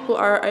many people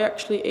are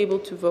actually able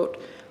to vote,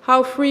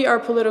 how free are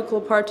political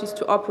parties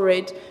to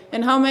operate,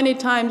 and how many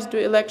times do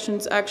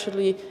elections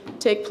actually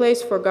take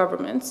place for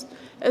governments,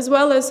 as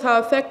well as how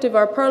effective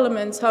are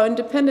parliaments, how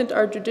independent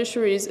are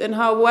judiciaries, and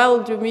how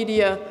well do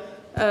media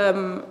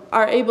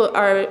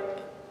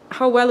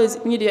how well is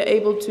media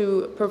able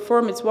to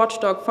perform its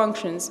watchdog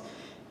functions.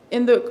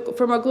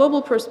 From a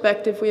global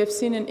perspective, we have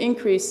seen an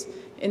increase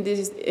in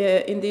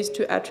these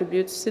two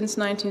attributes since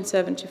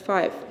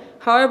 1975.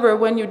 However,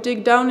 when you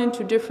dig down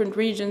into different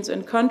regions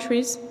and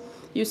countries,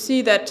 you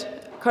see that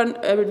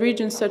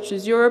regions such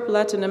as Europe,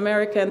 Latin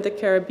America, and the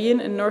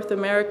Caribbean and North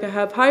America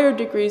have higher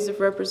degrees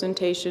of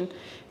representation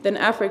than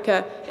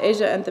Africa,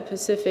 Asia and the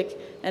Pacific,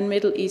 and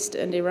Middle East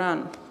and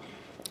Iran.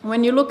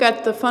 When you look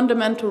at the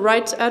fundamental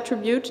rights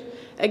attribute,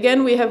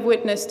 again we have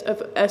witnessed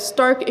a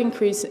stark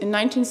increase in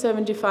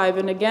 1975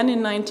 and again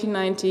in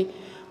 1990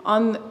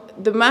 on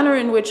the manner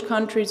in which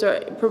countries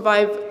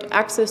provide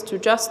access to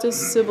justice,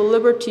 civil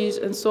liberties,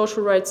 and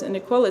social rights and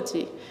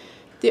equality.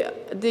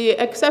 The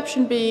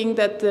exception being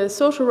that the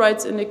social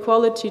rights and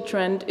equality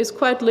trend is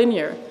quite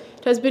linear.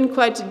 It has been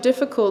quite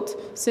difficult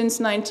since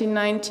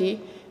 1990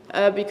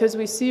 because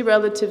we see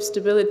relative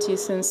stability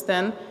since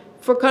then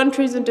for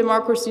countries and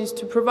democracies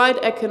to provide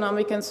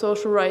economic and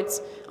social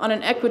rights on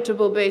an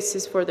equitable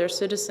basis for their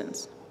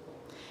citizens.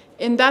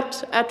 In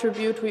that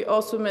attribute, we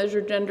also measure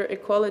gender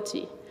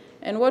equality.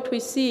 And what we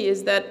see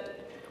is that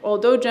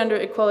although gender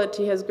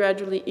equality has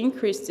gradually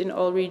increased in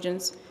all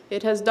regions,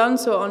 it has done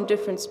so on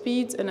different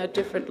speeds and at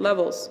different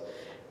levels.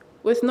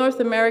 With North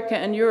America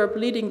and Europe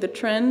leading the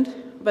trend,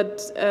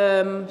 but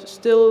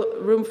still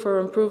room for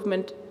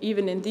improvement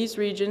even in these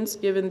regions,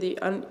 given the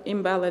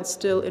imbalance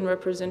still in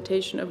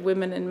representation of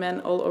women and men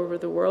all over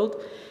the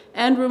world,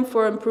 and room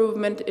for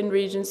improvement in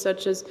regions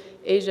such as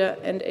Asia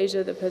and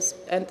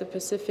the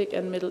Pacific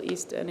and Middle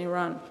East and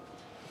Iran.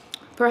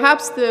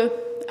 Perhaps the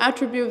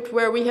attribute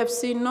where we have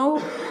seen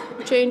no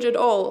change at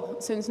all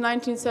since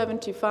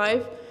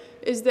 1975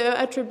 is the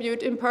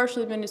attribute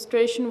impartial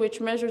administration, which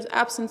measures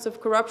absence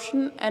of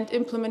corruption and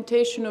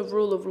implementation of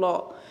rule of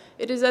law.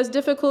 It is as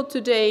difficult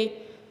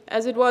today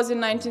as it was in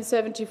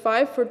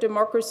 1975 for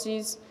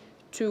democracies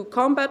to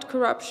combat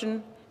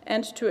corruption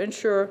and to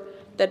ensure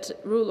that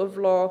rule of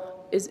law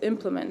is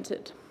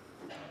implemented.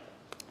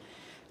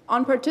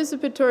 On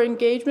participatory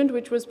engagement,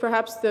 which was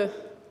perhaps the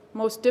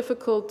most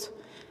difficult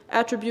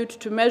attribute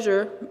to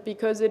measure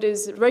because it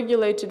is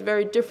regulated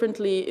very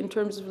differently in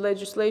terms of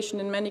legislation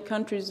in many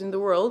countries in the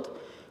world,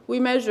 we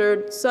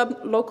measured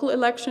sub-local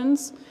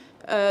elections,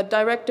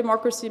 direct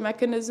democracy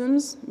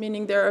mechanisms,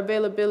 meaning their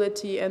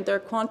availability and their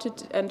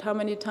quantity and how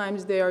many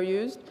times they are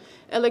used,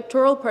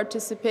 electoral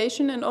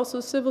participation, and also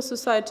civil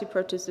society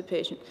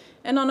participation.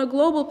 And on a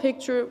global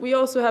picture, we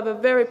also have a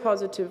very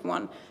positive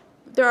one.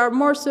 There are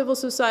more civil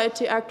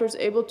society actors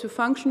able to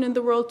function in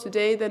the world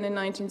today than in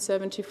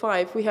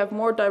 1975. We have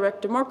more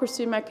direct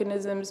democracy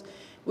mechanisms.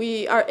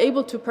 We are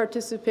able to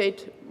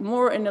participate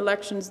more in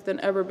elections than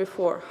ever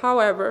before.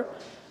 However,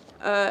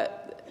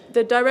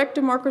 the direct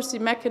democracy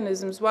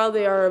mechanisms, while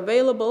they are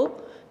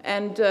available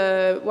and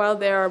while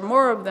there are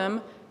more of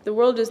them, the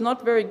world is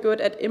not very good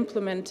at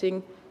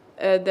implementing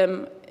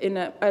them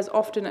as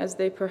often as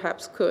they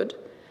perhaps could.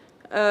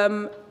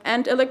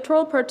 And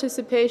electoral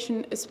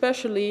participation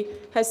especially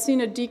has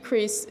seen a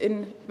decrease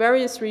in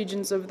various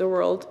regions of the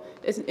world,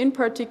 in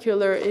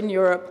particular in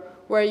Europe,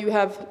 where you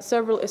have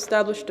several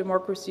established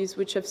democracies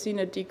which have seen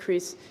a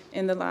decrease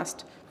in the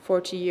last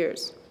 40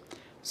 years.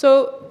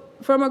 So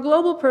from a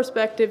global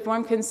perspective,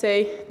 one can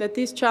say that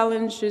these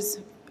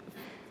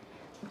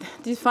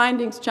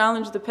findings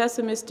challenge the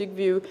pessimistic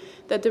view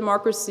that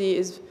democracy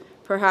is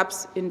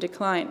perhaps in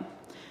decline.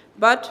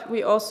 But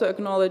we also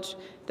acknowledge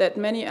that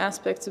many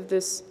aspects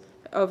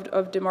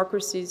of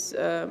democracy's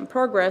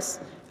progress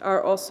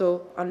are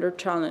also under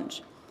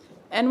challenge.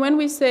 And when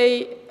we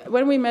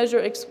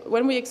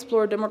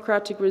explore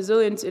democratic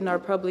resilience in our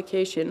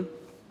publication,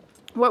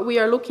 what we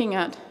are looking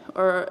at,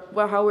 or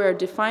how we are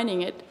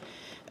defining it,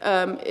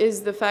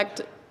 is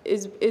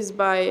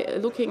by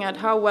looking at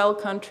how well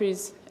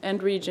countries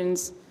and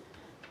regions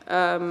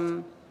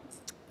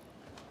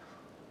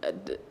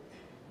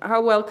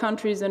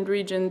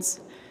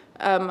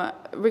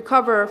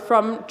recover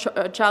from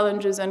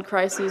challenges and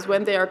crises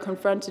when they are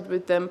confronted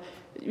with them,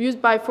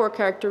 used by four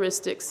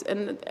characteristics.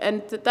 And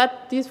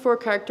these four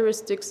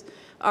characteristics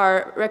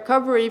are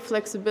recovery,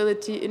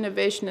 flexibility,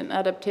 innovation, and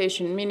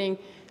adaptation, meaning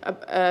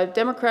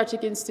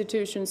democratic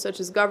institutions such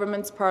as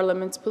governments,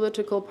 parliaments,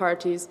 political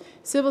parties,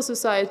 civil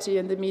society,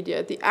 and the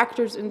media, the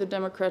actors in the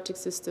democratic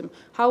system,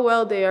 how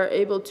well they are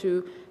able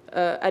to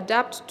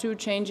adapt to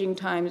changing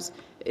times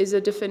is a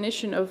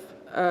definition of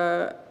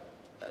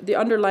the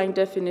underlying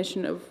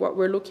definition of what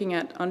we're looking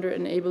at under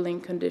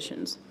enabling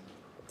conditions.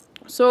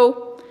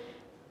 So,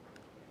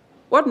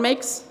 what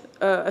makes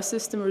a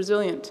system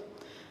resilient?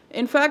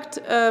 In fact,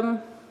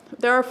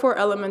 there are four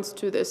elements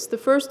to this. The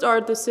first are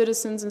the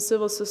citizens and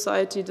civil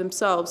society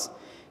themselves.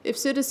 If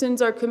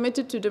citizens are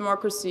committed to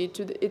democracy,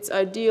 to its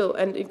ideal,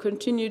 and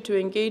continue to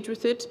engage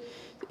with it,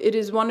 it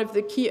is one of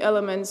the key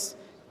elements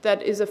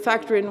that is a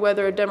factor in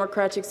whether a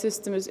democratic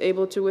system is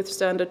able to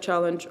withstand a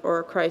challenge or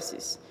a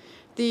crisis.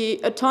 The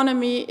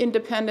autonomy,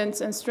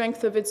 independence, and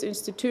strength of its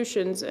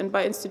institutions, and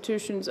by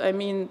institutions I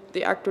mean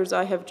the actors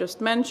I have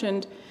just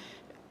mentioned,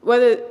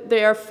 whether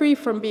they are free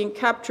from being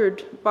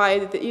captured by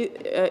the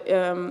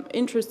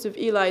interests of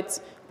elites,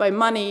 by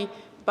money,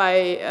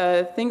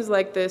 by things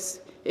like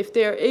this, if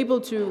they are able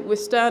to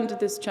withstand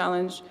this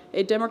challenge,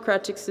 a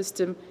democratic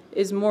system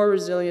is more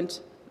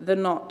resilient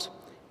than not.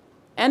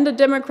 And a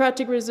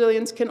democratic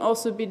resilience can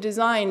also be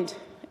designed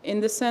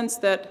in the sense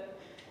that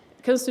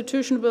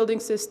constitution building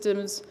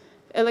systems,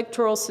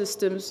 electoral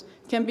systems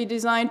can be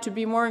designed to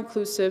be more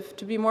inclusive,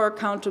 to be more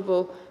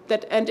accountable,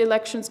 and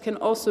elections can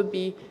also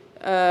be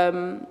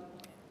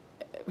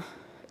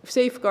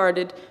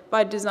safeguarded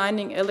by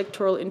designing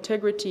electoral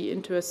integrity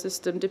into a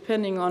system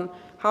depending on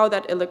how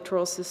that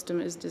electoral system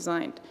is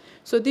designed.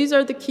 So these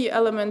are the key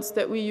elements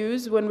that we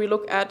use when we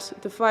look at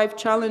the 5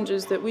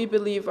 challenges that we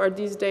believe are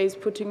these days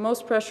putting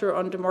most pressure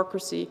on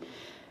democracy,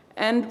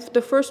 and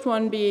the first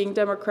one being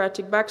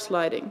democratic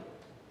backsliding.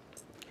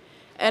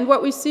 And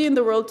what we see in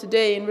the world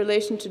today in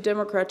relation to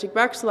democratic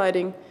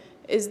backsliding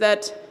is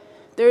that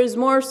there is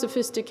more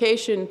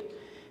sophistication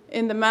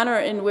in the manner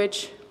in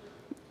which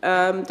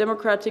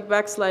democratic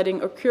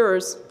backsliding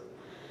occurs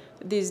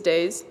these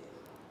days.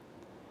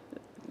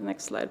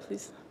 Next slide,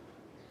 please.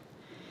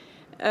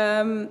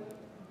 In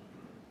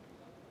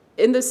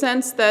the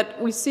sense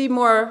that we see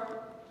more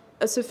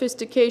a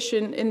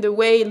sophistication in the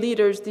way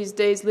leaders these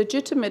days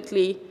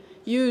legitimately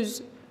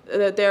use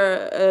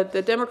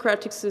the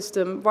democratic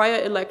system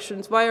via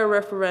elections, via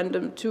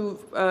referendum, to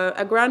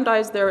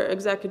aggrandize their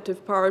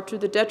executive power to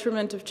the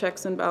detriment of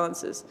checks and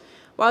balances.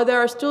 While there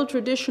are still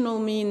traditional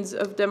means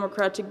of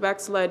democratic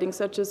backsliding,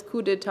 such as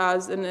coups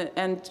d'etats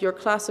and your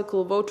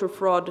classical voter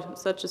fraud,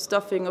 such as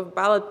stuffing of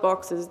ballot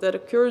boxes that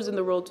occurs in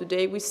the world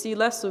today, we see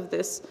less of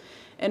this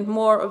and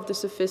more of the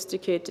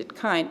sophisticated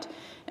kind.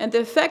 And the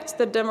effects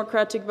that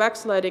democratic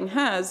backsliding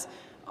has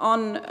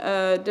on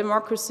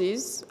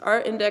democracies,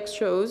 our index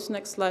shows,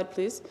 next slide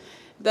please,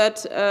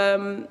 that,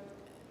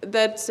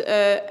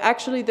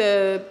 actually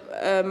the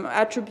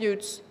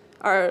attributes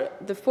are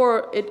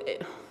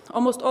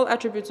almost all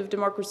attributes of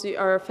democracy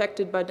are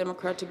affected by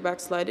democratic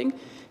backsliding,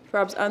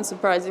 perhaps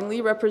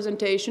unsurprisingly: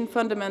 representation,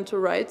 fundamental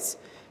rights,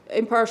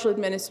 impartial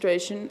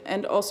administration,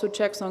 and also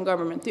checks on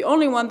government. The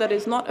only one that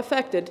is not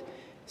affected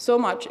so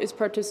much is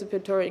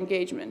participatory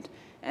engagement.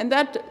 And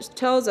that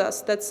tells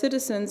us that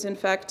citizens, in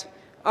fact,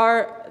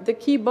 are the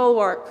key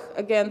bulwark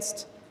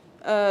against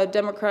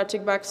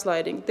democratic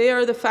backsliding. They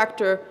are the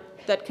factor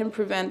that can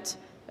prevent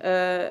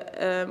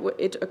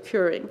it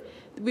occurring.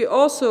 We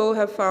also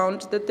have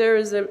found that there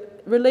is a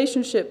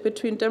relationship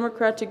between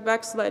democratic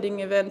backsliding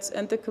events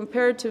and the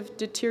comparative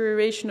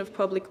deterioration of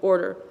public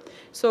order.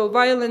 So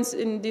violence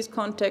in these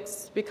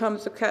contexts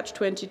becomes a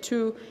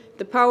catch-22.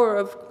 The power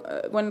of,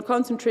 when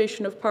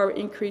concentration of power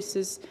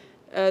increases,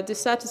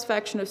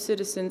 dissatisfaction of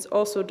citizens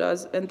also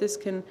does, and this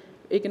can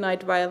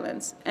ignite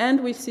violence.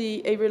 And we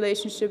see a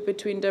relationship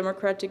between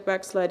democratic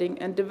backsliding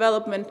and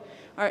development.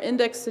 Our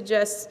index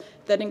suggests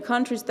that in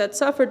countries that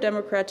suffer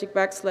democratic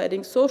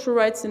backsliding, social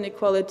rights and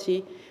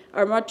equality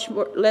are much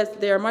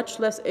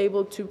less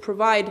able to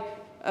provide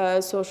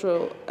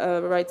social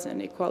rights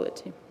and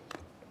equality.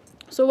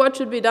 So what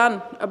should be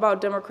done about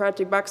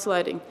democratic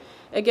backsliding?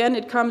 Again,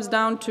 it comes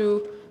down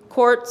to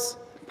courts,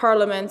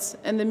 parliaments,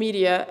 and the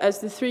media as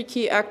the three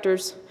key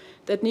actors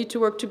that need to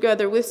work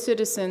together with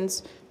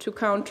citizens to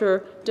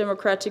counter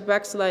democratic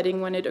backsliding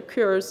when it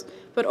occurs.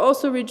 But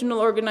also regional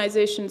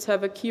organizations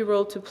have a key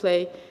role to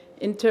play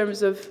in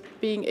terms of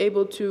being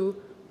able to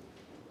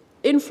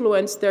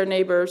influence their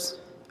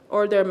neighbors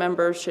or their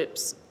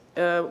memberships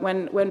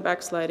when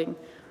backsliding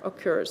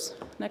occurs.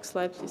 Next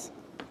slide, please.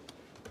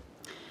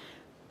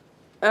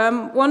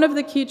 One of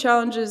the key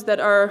challenges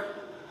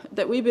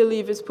that we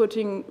believe is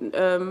putting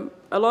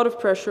a lot of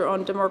pressure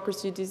on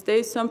democracy these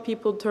days, some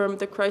people term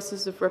the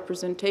crisis of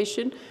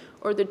representation,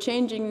 or the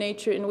changing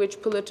nature in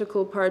which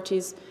political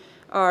parties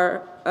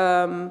are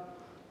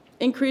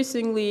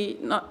increasingly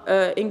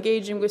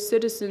engaging with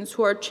citizens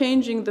who are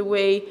changing the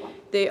way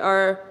they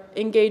are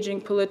engaging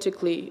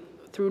politically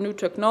through new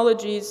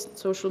technologies,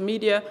 social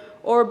media,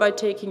 or by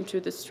taking to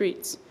the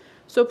streets.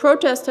 So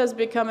protest has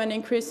become an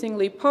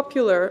increasingly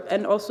popular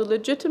and also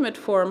legitimate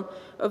form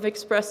of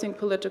expressing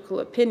political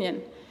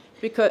opinion,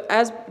 because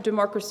as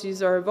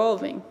democracies are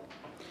evolving.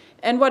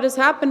 And what has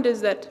happened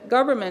is that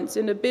governments,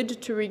 in a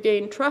bid to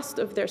regain trust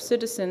of their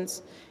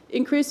citizens,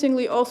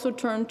 increasingly also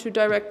turn to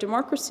direct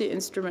democracy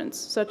instruments,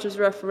 such as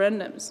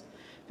referendums.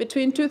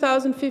 Between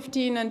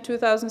 2015 and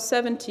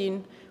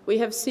 2017, we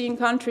have seen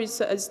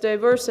countries as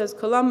diverse as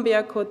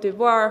Colombia, Cote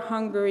d'Ivoire,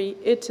 Hungary,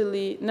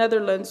 Italy,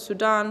 Netherlands,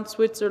 Sudan,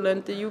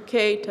 Switzerland, the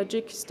UK,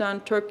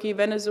 Tajikistan, Turkey,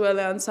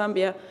 Venezuela, and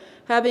Zambia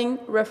having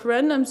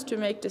referendums to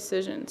make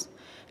decisions.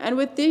 And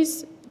with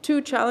these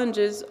two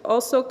challenges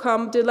also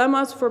come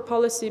dilemmas for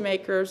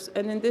policymakers,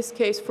 and in this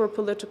case for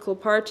political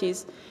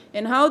parties,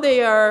 in how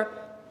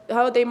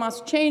they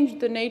must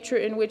change the nature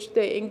in which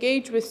they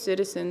engage with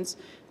citizens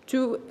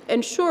to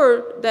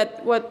ensure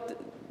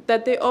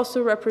that they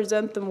also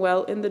represent them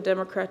well in the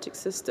democratic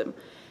system.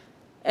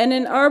 And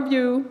in our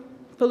view,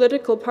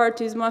 political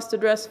parties must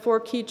address four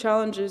key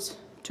challenges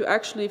to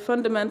actually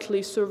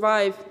fundamentally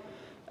survive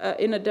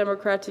in a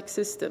democratic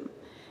system.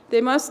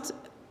 They must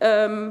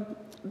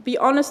be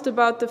honest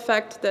about the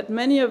fact that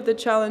many of the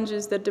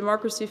challenges that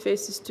democracy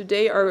faces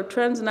today are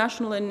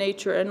transnational in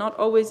nature and not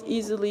always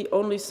easily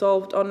only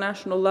solved on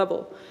national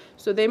level.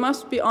 So they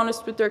must be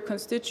honest with their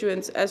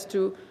constituents as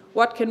to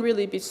what can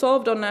really be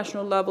solved on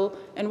national level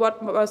and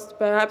what must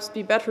perhaps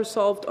be better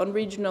solved on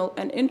regional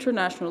and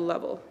international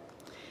level.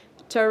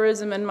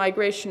 Terrorism and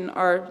migration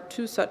are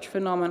two such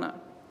phenomena.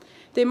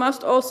 They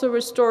must also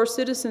restore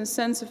citizens'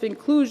 sense of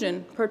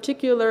inclusion,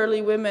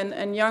 particularly women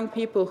and young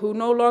people who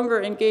no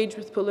longer engage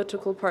with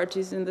political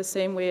parties in the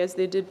same way as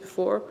they did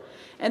before.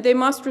 And they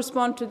must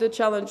respond to the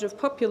challenge of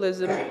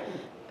populism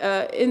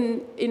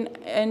in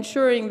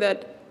ensuring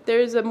that there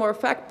is a more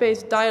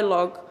fact-based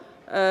dialogue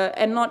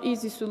and not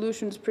easy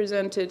solutions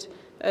presented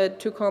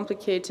to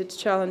complicated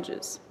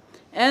challenges.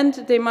 And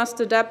they must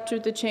adapt to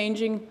the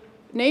changing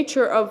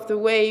nature of the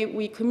way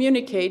we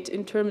communicate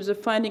in terms of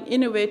finding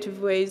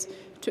innovative ways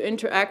to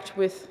interact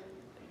with,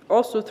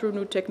 also through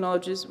new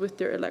technologies, with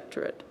their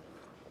electorate.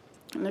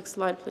 Next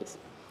slide, please.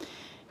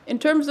 In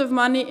terms of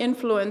money,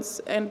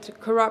 influence, and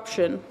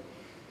corruption,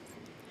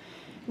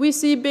 we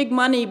see big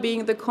money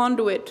being the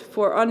conduit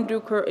for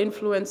undue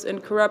influence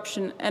and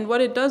corruption, and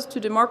what it does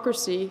to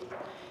democracy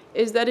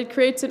is that it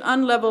creates an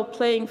unlevel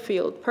playing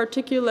field,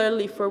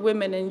 particularly for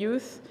women and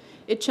youth.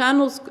 It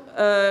channels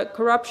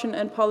corruption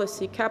and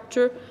policy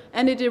capture,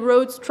 and it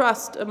erodes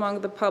trust among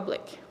the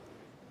public.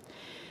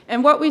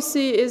 And what we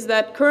see is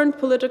that current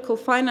political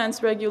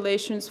finance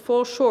regulations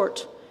fall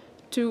short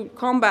to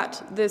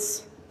combat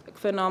this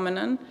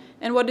phenomenon,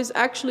 and what is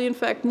actually in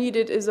fact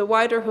needed is a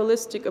wider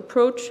holistic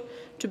approach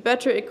to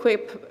better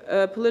equip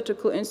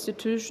political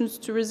institutions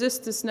to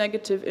resist this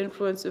negative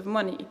influence of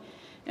money.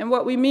 And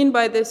what we mean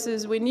by this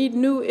is we need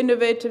new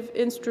innovative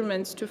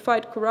instruments to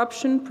fight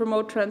corruption,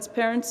 promote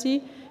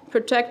transparency,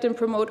 protect and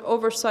promote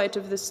oversight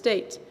of the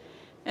state.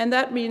 And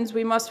that means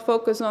we must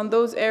focus on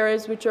those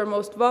areas which are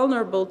most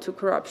vulnerable to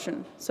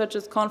corruption, such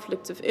as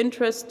conflicts of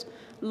interest,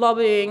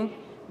 lobbying,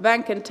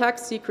 bank and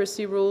tax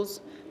secrecy rules,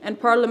 and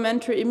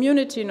parliamentary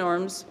immunity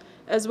norms,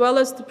 as well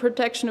as the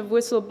protection of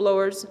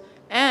whistleblowers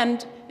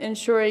and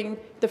ensuring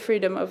the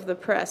freedom of the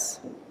press.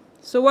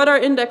 So what our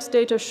index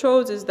data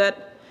shows is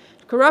that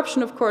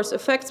corruption, of course,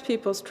 affects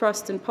people's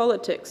trust in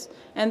politics,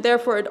 and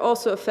therefore it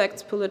also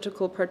affects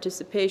political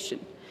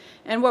participation.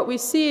 And what we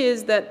see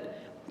is that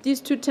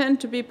these two tend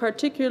to be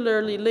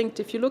particularly linked.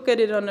 If you look at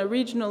it on a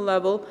regional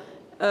level,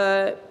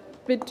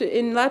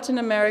 in Latin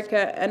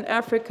America and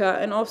Africa,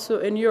 and also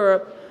in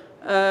Europe,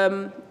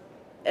 and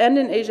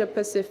in Asia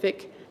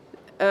Pacific,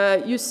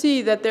 you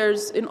see that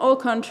there's, in all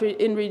countries,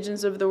 in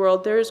regions of the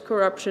world, there is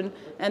corruption,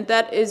 and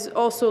that is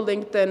also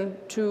linked then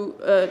to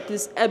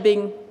this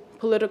ebbing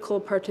political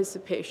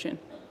participation.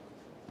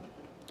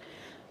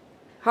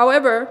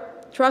 However,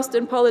 trust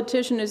in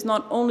politicians is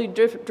not only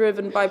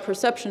driven by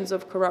perceptions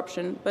of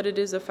corruption, but it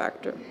is a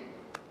factor.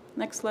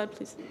 Next slide,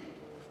 please.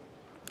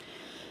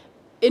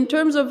 In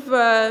terms of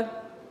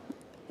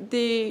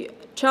the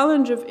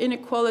challenge of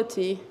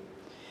inequality,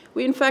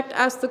 we in fact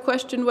ask the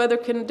question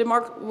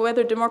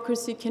whether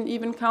democracy can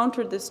even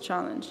counter this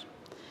challenge.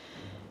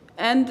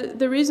 And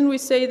the reason we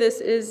say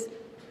this is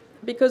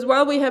because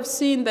while we have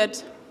seen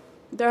that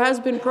there has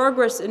been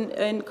progress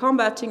in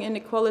combating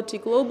inequality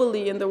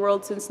globally in the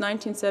world since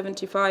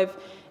 1975,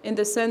 in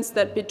the sense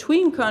that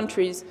between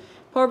countries,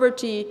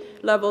 poverty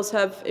levels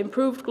have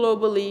improved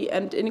globally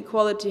and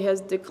inequality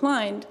has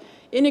declined,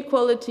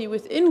 inequality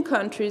within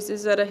countries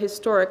is at a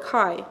historic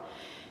high.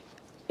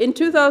 In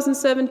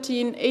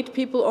 2017, 8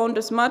 people owned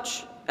as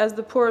much as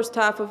the poorest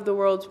half of the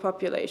world's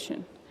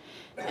population.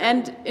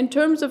 And in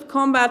terms of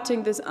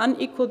combating this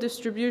unequal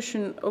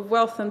distribution of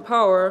wealth and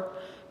power,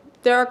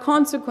 there are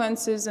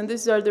consequences, and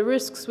these are the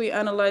risks we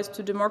analyze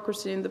to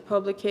democracy in the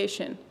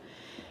publication.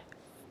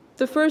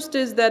 The first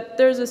is that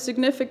there's a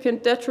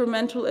significant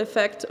detrimental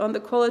effect on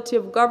the quality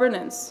of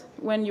governance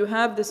when you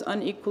have this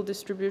unequal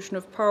distribution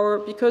of power,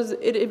 because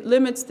it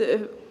limits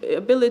the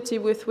ability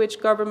with which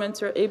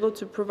governments are able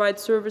to provide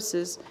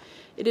services.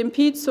 It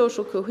impedes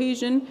social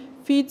cohesion,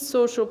 feeds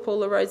social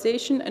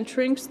polarization, and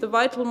shrinks the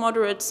vital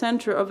moderate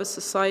center of a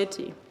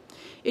society.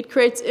 It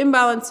creates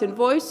imbalance in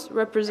voice,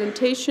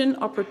 representation,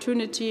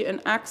 opportunity, and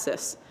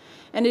access.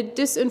 And it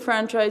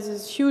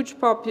disenfranchises huge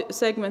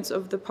segments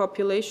of the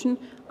population,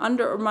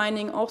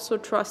 undermining also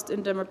trust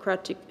in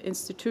democratic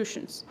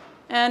institutions.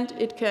 And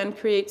it can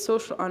create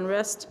social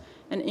unrest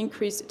and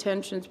increase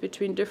tensions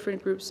between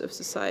different groups of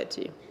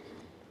society.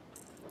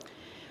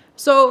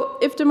 So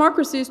if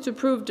democracy is to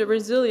prove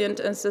resilient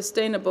and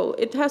sustainable,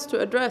 it has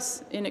to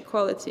address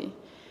inequality.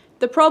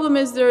 The problem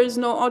is there is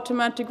no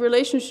automatic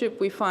relationship,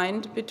 we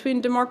find,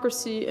 between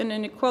democracy and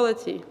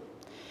inequality.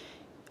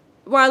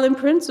 While in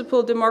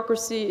principle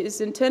democracy is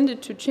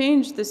intended to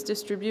change this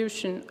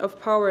distribution of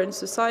power in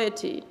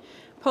society,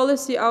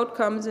 policy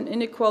outcomes and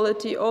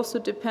inequality also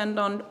depend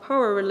on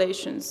power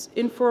relations,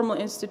 informal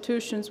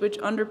institutions which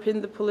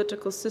underpin the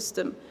political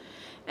system.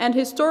 And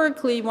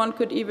historically, one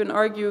could even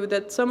argue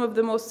that some of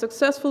the most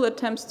successful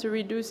attempts to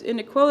reduce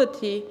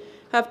inequality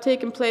have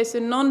taken place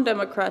in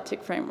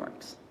non-democratic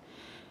frameworks.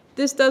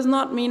 This does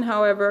not mean,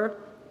 however,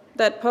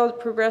 that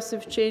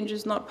progressive change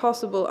is not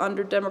possible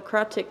under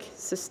democratic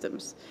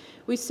systems.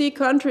 We see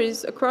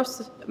countries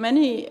across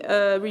many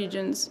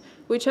regions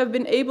which have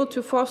been able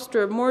to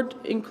foster more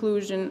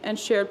inclusion and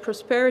shared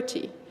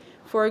prosperity.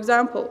 For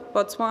example,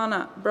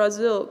 Botswana,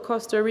 Brazil,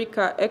 Costa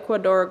Rica,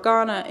 Ecuador,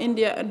 Ghana,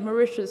 India, and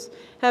Mauritius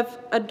have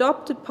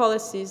adopted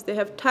policies. They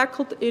have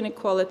tackled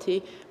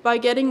inequality by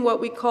getting what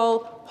we call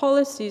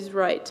policies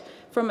right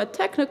from a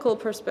technical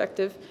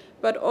perspective,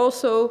 but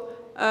also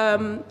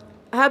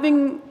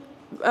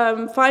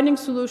finding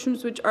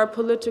solutions which are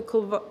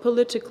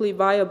politically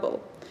viable.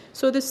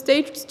 So the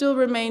state still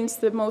remains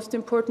the most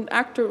important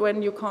actor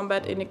when you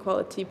combat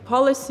inequality.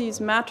 Policies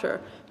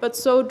matter, but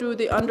so do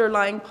the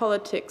underlying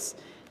politics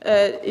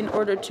in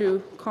order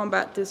to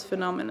combat this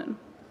phenomenon.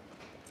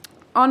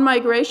 On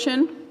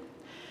migration,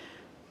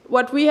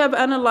 what we have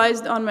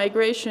analyzed on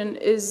migration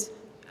is,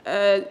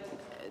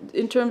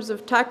 in terms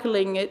of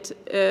tackling it,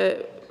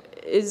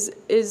 is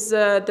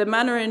the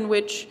manner in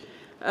which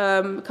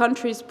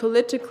countries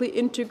politically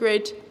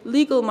integrate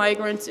legal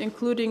migrants,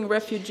 including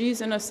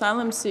refugees and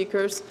asylum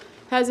seekers,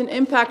 has an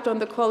impact on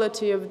the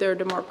quality of their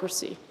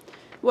democracy.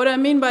 What I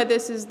mean by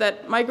this is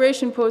that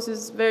migration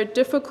poses very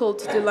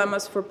difficult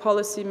dilemmas for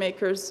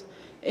policymakers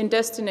in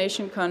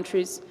destination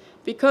countries,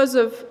 because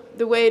of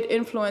the way it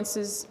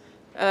influences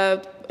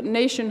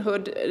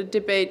nationhood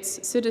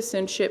debates,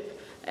 citizenship,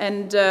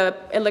 and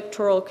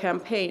electoral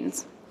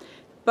campaigns.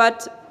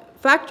 But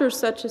factors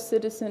such as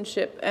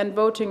citizenship and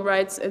voting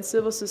rights and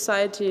civil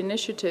society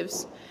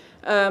initiatives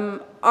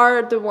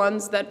are the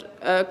ones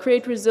that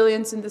create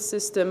resilience in the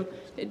system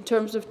in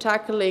terms of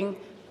tackling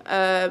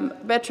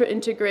better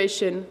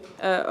integration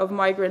of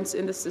migrants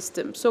in the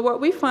system. So what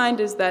we find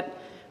is that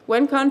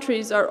when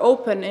countries are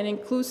open and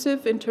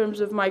inclusive in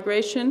terms of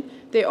migration,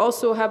 they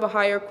also have a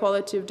higher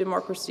quality of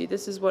democracy.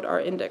 This is what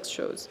our index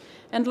shows.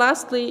 And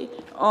lastly,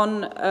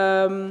 on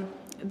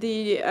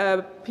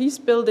the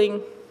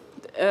peace-building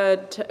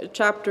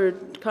chapter,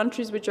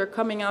 countries which are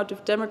coming out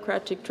of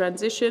democratic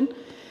transition,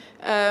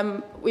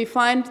 we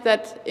find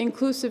that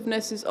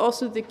inclusiveness is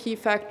also the key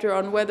factor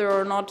on whether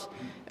or not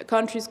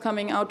countries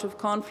coming out of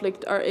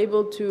conflict are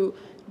able to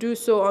do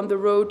so on the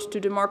road to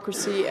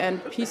democracy and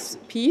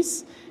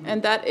peace.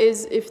 And that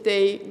is if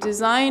they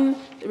design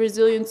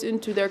resilience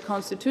into their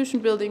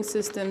constitution-building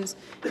systems,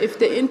 if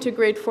they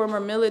integrate former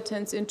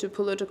militants into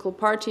political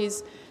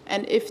parties,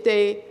 and if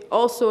they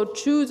also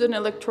choose an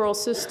electoral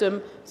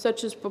system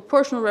such as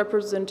proportional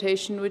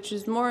representation, which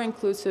is more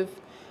inclusive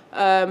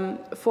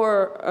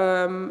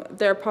for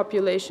their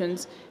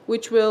populations,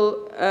 which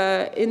will,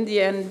 in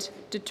the end,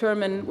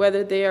 determine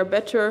whether they are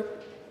better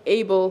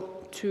able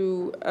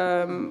to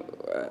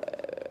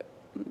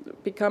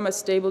become a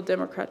stable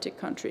democratic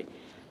country.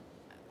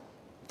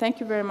 Thank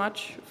you very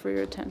much for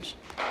your attention.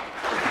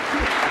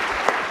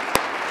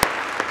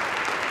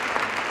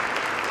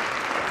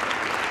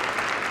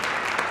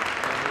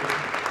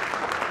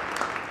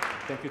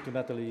 Thank you to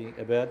Nathalie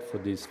Ebert for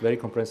this very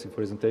comprehensive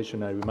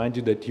presentation. I remind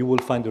you that you will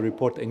find the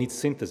report and its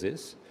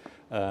synthesis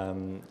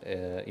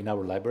in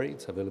our library.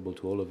 It's available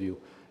to all of you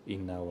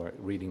in our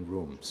reading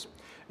rooms.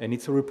 And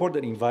it's a report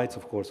that invites,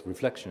 of course,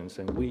 reflections.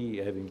 And we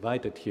have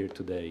invited here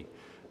today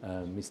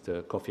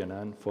Mr. Kofi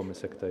Annan, former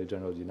Secretary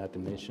General of the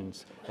United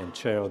Nations and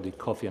chair of the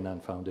Kofi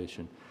Annan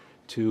Foundation,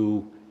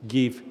 to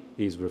give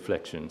his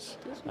reflections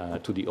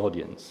to the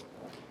audience.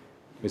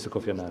 Mr.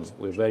 Kofi Annan,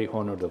 we're very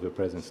honored of your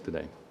presence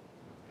today.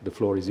 The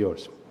floor is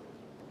yours.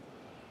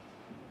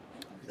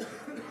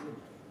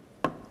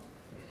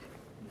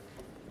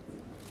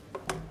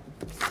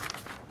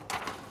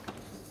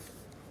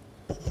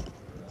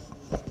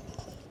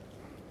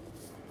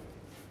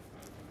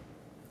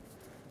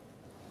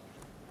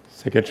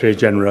 Secretary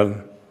General,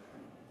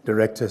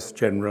 Directors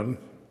General,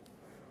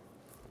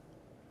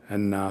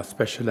 and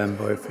Special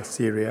Envoy for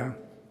Syria,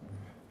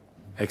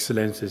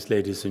 Excellencies,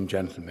 ladies and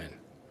gentlemen,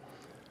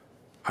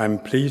 I'm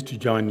pleased to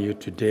join you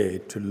today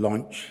to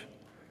launch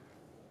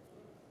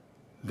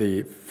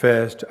the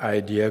first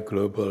IDEA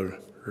Global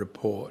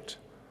Report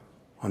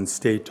on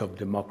State of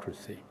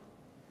Democracy,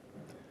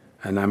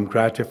 and I'm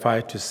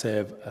gratified to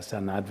serve as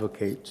an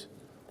advocate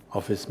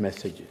of its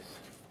messages.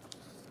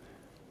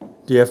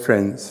 Dear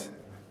friends,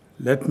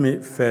 let me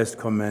first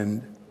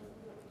commend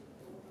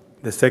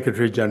the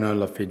Secretary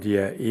General of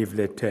IDEA, Yves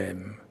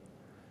Leterme,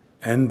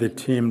 and the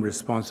team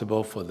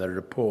responsible for the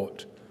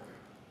report,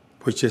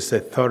 which is a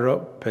thorough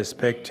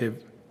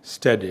perspective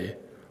study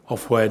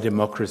of where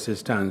democracy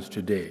stands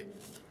today.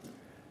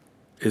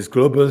 Its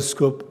global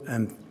scope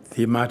and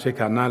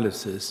thematic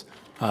analysis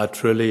are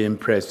truly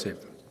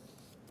impressive.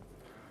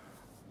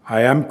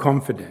 I am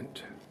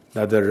confident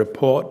that the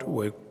report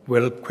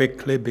will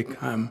quickly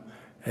become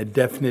a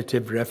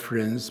definitive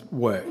reference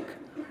work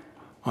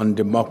on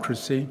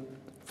democracy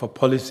for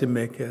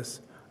policymakers,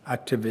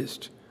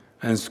 activists,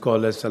 and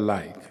scholars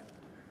alike.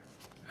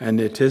 And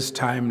it is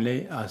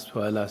timely as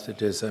well as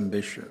it is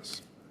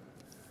ambitious.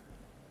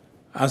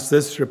 As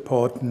this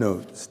report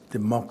notes,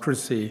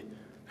 democracy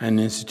and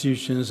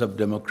institutions of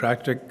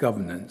democratic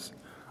governance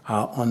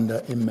are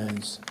under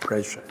immense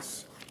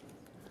pressures.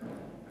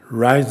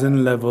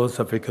 Rising levels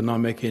of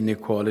economic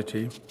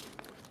inequality,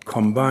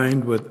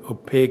 combined with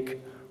opaque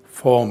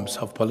forms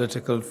of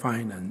political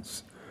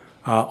finance,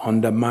 are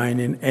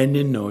undermining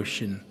any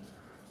notion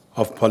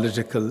of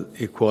political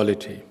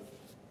equality.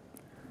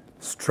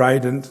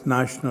 Strident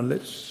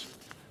nationalists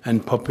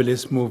and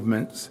populist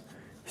movements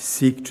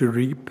seek to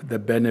reap the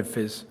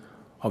benefits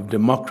of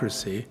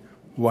democracy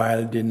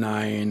while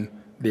denying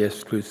the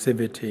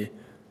inclusivity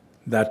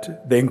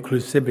that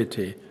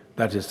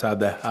is at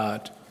the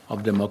heart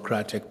of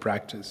democratic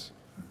practice.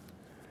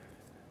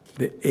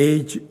 The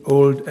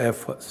age-old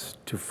efforts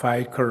to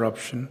fight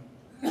corruption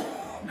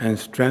and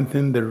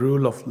strengthen the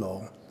rule of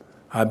law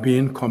are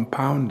being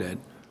compounded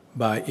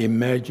by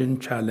emerging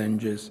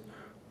challenges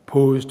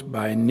posed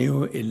by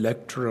new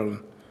electoral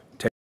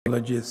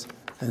technologies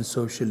and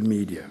social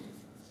media.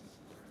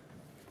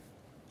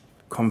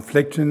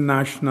 Conflicting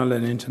national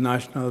and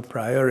international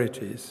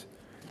priorities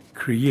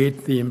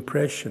create the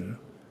impression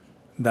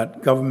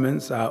that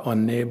governments are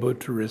unable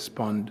to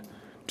respond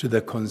to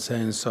the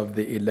concerns of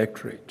the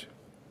electorate.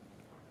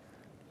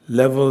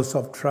 Levels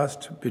of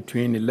trust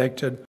between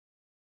elected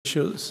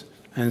officials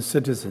and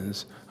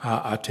citizens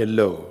are at a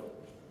low.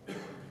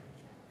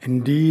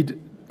 Indeed,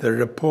 the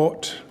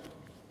report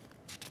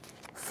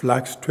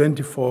flags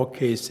 24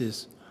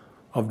 cases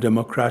of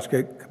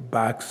democratic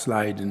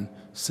backsliding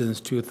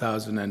since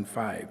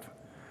 2005,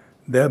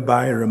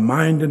 thereby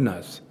reminding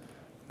us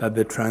that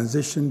the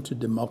transition to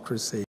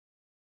democracy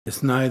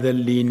is neither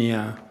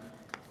linear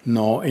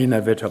nor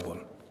inevitable.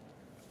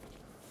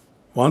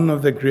 One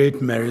of the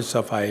great merits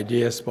of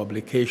Ideas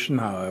publication,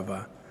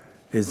 however,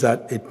 is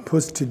that it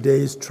puts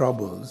today's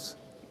troubles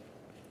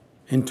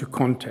into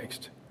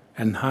context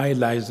and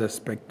highlights the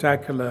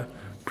spectacular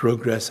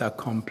progress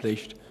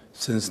accomplished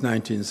since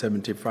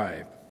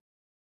 1975.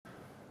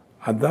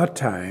 At that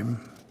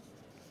time,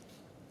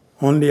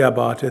 only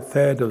about a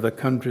third of the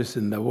countries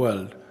in the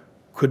world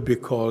could be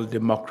called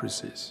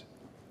democracies.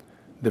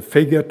 The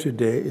figure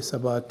today is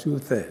about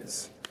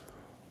 2/3,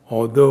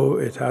 although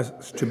it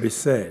has to be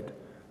said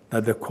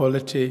that the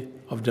quality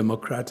of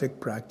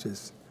democratic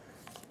practice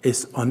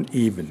is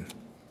uneven.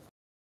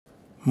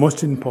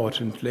 Most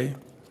importantly,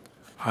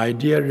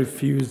 IDEA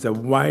refused the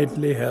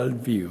widely held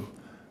view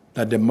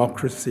that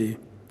democracy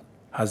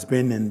has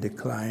been in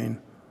decline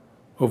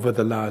over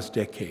the last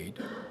decade.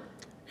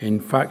 In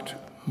fact,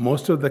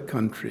 most of the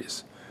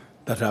countries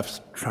that have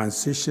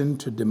transitioned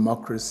to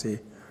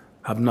democracy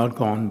have not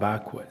gone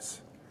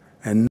backwards,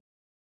 and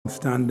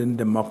long-standing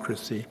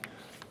democracy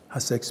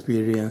has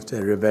experienced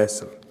a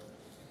reversal.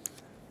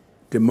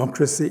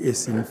 Democracy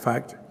is, in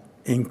fact,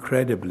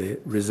 incredibly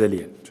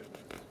resilient.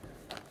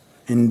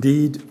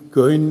 Indeed,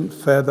 going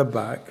further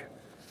back,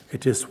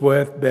 it is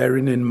worth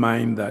bearing in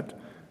mind that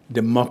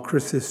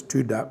democracy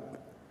stood up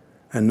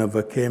and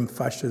overcame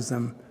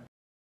fascism,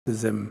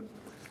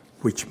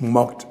 which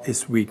mocked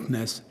its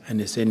weakness and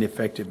its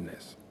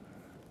ineffectiveness.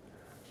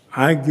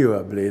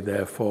 Arguably,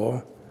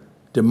 therefore,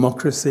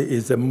 democracy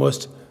is the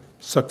most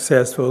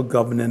successful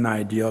governing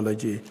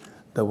ideology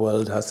the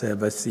world has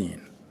ever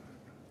seen.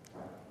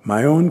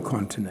 My own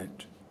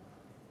continent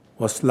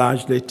was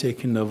largely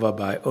taken over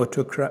by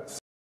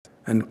autocrats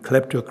and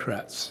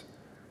kleptocrats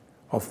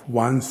of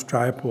one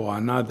stripe or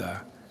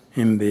another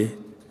in the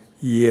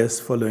years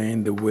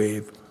following the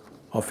wave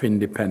of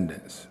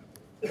independence.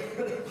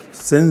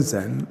 Since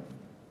then,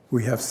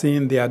 we have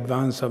seen the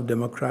advance of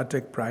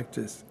democratic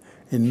practice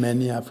in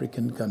many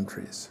African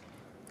countries.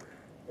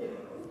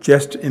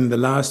 Just in the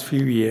last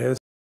few years,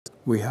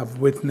 we have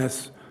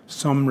witnessed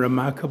some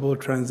remarkable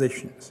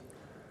transitions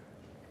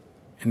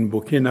in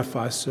Burkina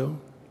Faso,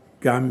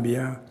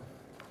 Gambia,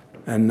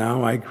 and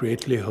now I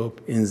greatly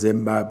hope in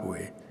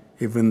Zimbabwe,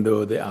 even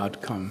though the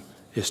outcome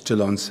is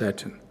still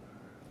uncertain.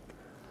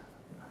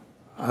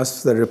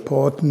 As the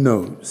report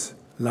notes,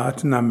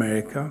 Latin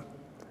America,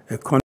 a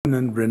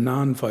continent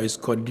renowned for its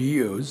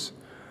caudillos,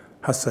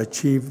 has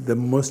achieved the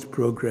most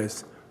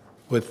progress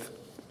with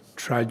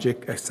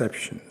tragic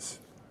exceptions.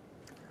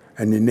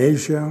 And in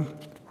Asia,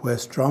 where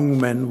strong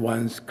men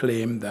once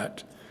claimed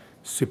that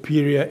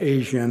superior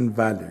Asian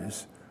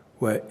values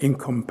were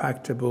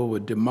incompatible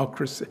with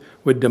democracy,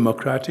 with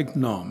democratic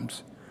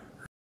norms,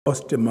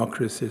 robust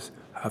democracies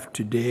have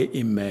today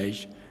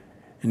emerged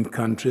in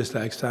countries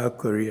like South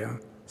Korea,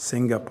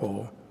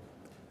 Singapore,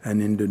 and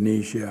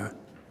Indonesia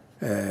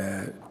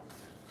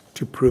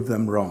to prove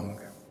them wrong.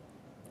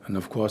 And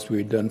of course,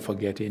 we don't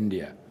forget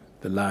India,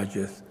 the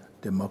largest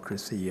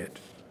democracy yet.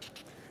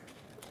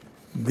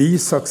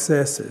 These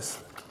successes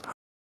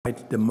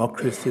highlight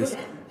democracy's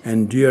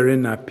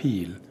enduring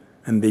appeal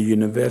and the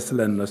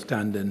universal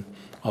understanding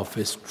of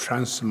its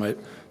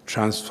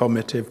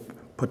transformative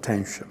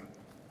potential.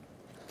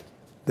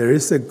 There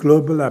is a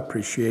global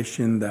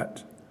appreciation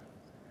that,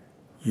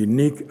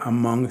 unique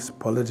amongst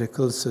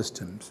political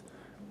systems,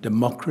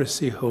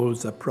 democracy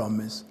holds a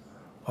promise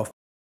of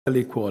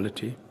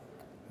equality,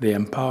 the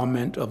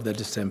empowerment of the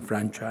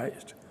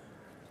disenfranchised,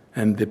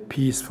 and the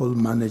peaceful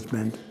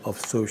management of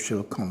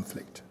social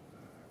conflict.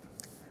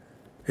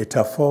 It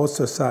affords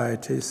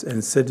societies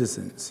and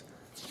citizens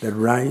the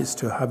right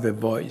to have a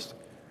voice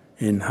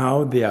in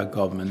how they are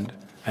governed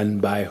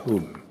and by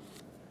whom.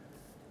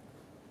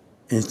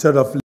 Instead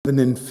of living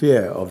in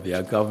fear of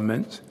their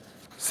government,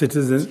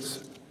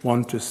 citizens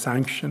want to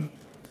sanction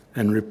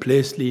and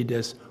replace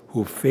leaders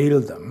who fail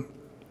them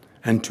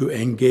and to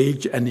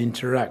engage and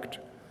interact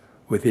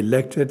with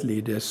elected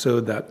leaders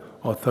so that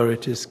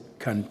authorities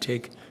can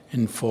take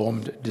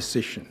informed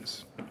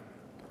decisions.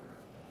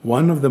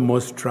 One of the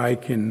most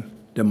striking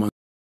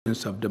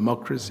demonstrations of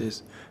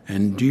democracy's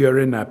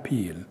enduring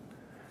appeal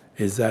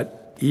is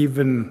that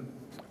even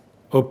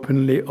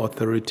openly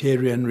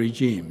authoritarian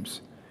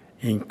regimes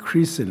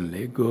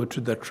increasingly go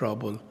to the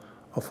trouble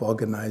of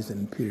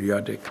organizing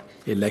periodic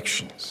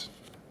elections.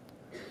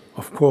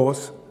 Of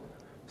course,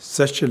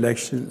 such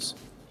elections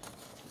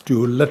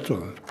do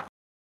little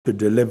to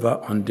deliver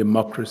on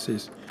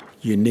democracy's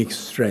unique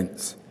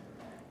strengths.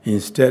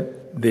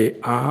 Instead, they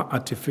are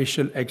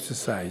artificial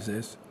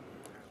exercises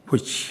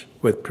which,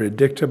 with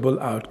predictable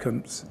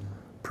outcomes,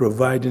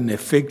 providing a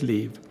fig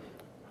leaf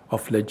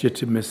of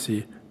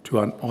legitimacy to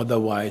an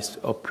otherwise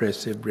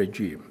oppressive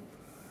regime.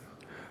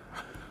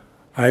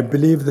 I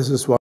believe this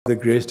is one of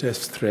the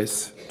greatest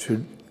threats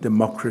to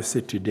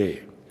democracy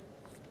today,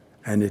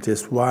 and it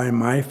is why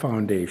my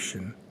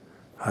foundation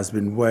has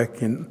been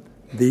working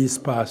these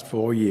past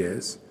 4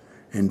 years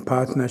in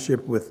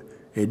partnership with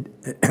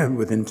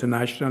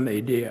international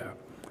IDEA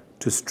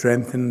to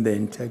strengthen the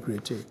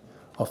integrity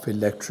of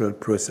electoral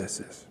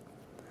processes.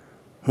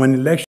 When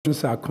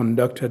elections are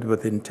conducted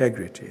with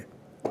integrity,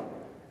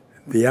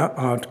 their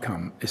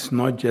outcome is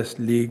not just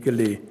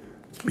legally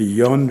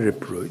beyond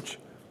reproach,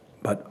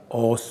 but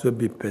also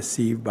be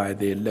perceived by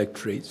the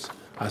electorates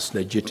as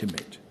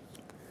legitimate.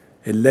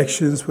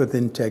 Elections with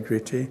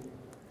integrity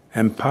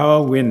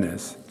empower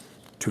winners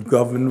to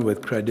govern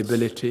with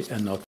credibility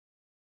and authority,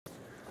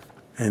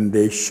 and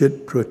they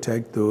should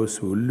protect those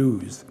who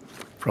lose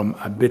from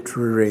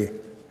arbitrary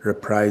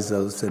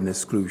reprisals and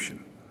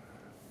exclusion.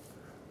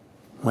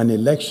 When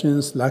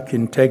elections lack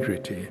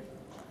integrity,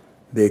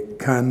 they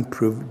can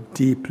prove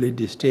deeply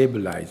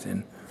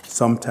destabilizing,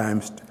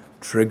 sometimes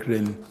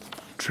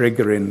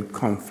triggering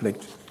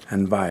conflict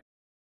and violence.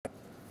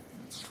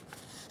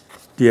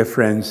 Dear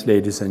friends,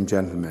 ladies and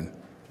gentlemen,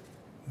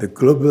 the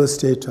global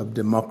state of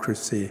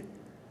democracy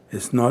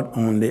is not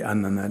only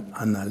an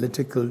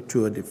analytical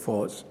tour de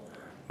force,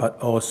 but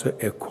also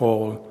a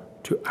call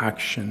to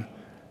action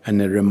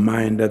and a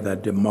reminder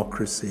that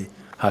democracy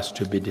has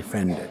to be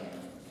defended.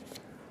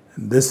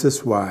 This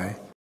is why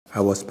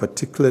I was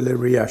particularly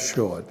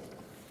reassured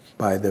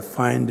by the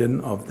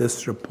finding of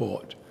this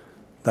report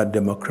that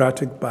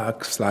democratic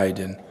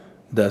backsliding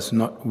does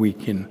not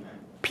weaken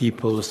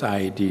people's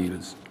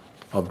ideals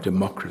of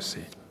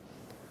democracy.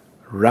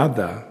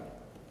 Rather,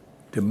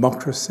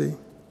 democracy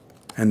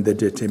and the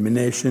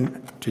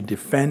determination to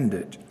defend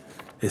it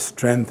is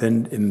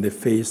strengthened in the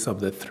face of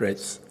the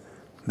threats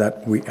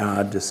that we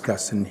are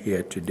discussing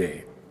here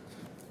today.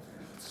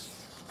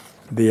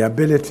 The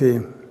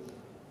ability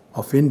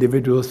of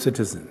individual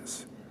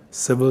citizens,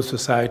 civil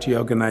society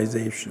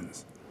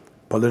organizations,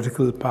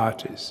 political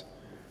parties,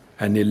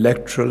 and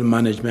electoral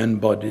management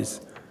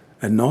bodies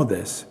and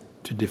others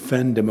to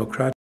defend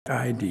democratic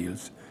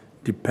ideals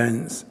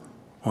depends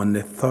on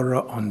a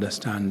thorough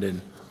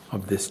understanding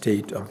of the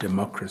state of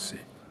democracy.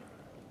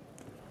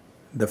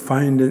 The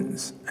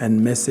findings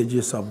and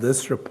messages of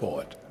this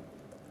report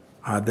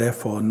are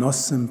therefore not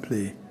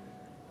simply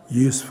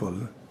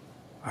useful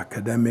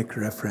academic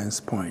reference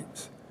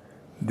points.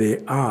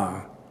 They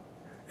are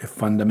a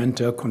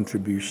fundamental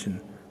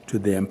contribution to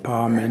the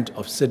empowerment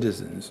of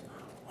citizens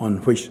on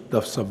which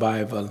the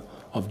survival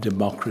of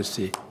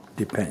democracy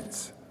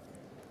depends.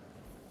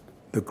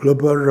 The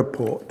global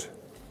report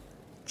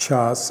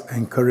charts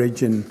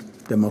encouraging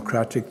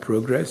democratic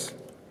progress.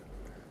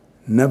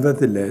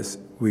 Nevertheless,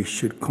 we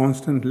should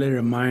constantly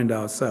remind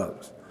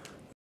ourselves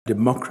that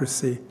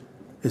democracy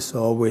is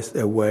always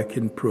a work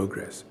in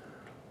progress.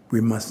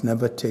 We must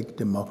never take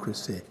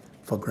democracy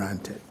for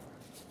granted.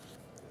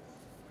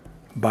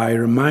 By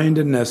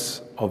reminding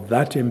us of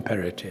that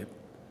imperative,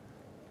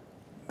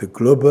 the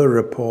global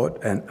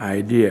report and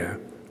IDEA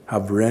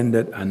have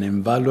rendered an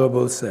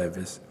invaluable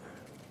service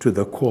to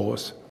the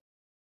cause of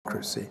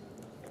democracy.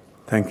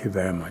 Thank you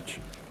very much.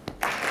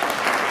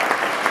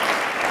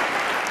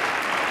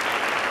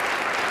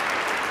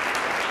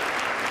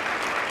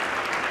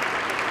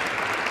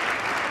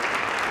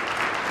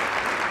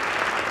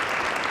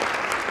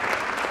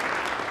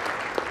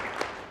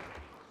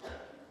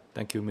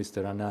 Thank you,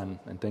 Mr. Anand,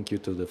 and thank you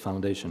to the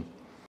Foundation.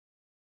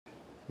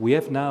 We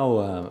have now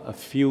a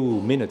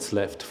few minutes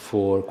left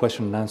for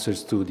question and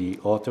answers to the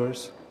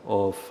authors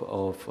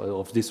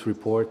of this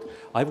report.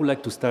 I would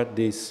like to start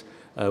this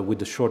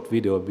with a short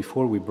video.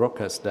 Before we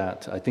broadcast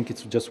that, I think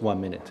it's just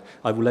 1 minute.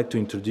 I would like to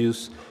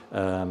introduce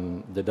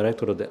the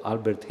director of the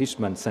Albert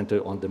Hirschman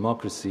Center on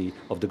Democracy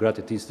of the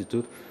Graduate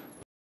Institute,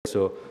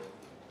 Professor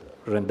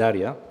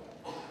Rendaria,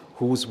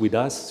 who's with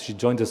us. She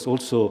joined us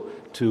also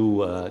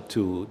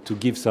to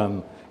give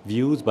some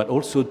views, but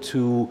also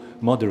to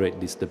moderate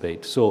this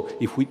debate. So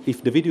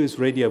if the video is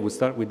ready, I will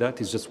start with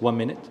that. It's just 1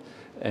 minute.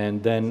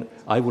 And then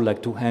I would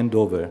like to hand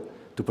over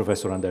to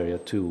Professor Rendaria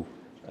to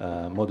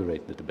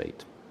moderate the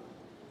debate.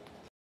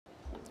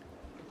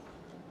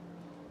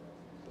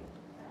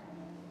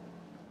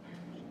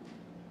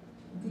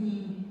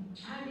 The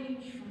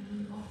challenge for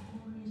me of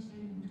always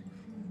having to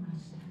prove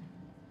myself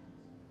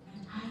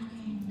that I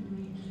can do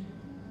it.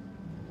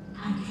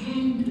 I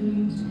can do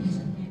it as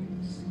a black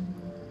person.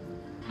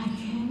 I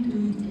can do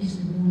it as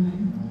a woman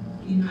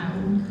in my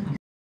own country.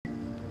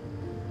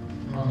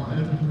 Aber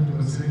Alter könnte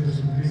erzählen, dass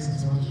in den nächsten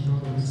 20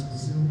 Jahren nichts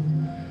passieren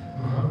wird.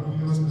 Wir haben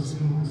nie was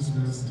passieren bis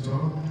zum letzten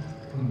Tag.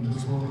 Und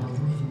das war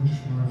natürlich für mich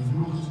meine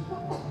Flucht.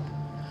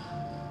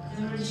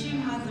 The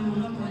regime had the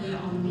monopoly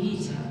on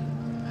media.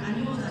 I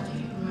knew that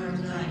people were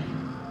dying.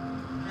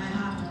 I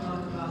have to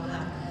talk about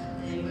that.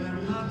 They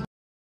were not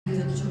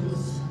the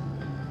truth.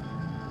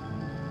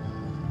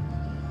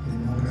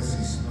 Democracy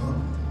is not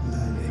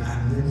like the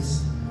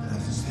ambulance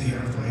that is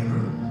there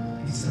forever.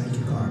 It's like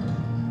a garden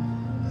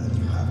that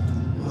you have to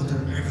water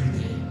every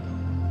day.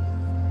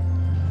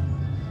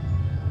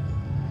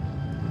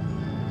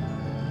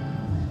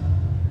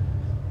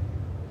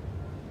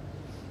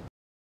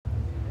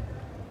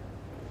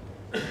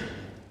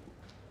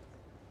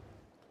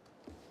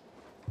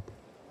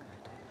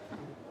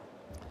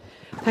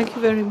 Thank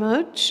you very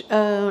much.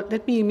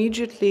 Let me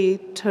immediately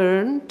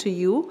turn to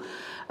you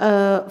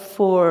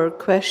for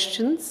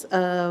questions.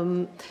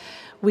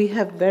 We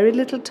have very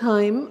little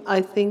time.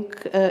 I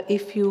think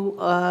if you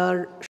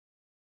are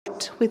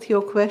short with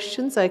your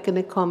questions, I can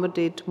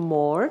accommodate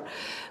more.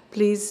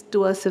 Please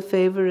do us a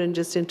favor and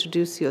just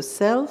introduce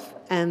yourself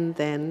and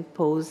then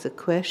pose a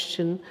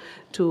question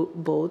to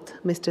both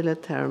Mr.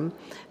 Leterme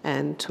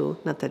and to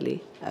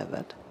Nathalie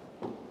Evert.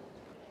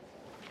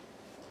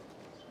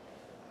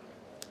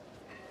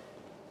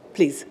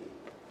 Please.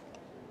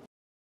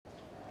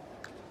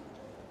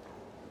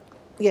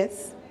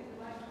 Yes.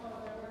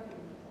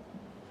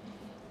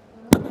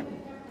 And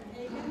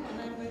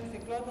I'm with the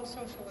Global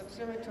Social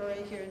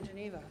Observatory here in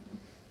Geneva.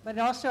 But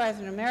also as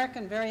an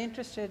American, very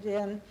interested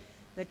in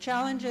the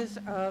challenges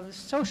of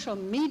social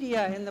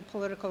media in the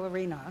political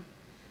arena,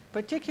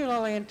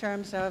 particularly in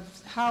terms of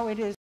how it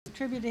is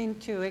contributing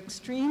to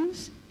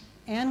extremes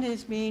and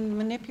is being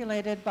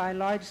manipulated by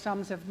large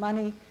sums of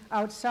money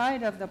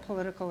outside of the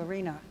political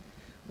arena.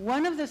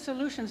 One of the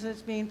solutions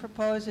that's being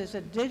proposed is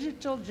a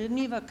digital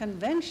Geneva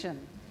Convention.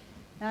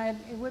 And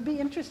it would be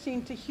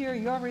interesting to hear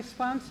your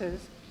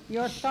responses,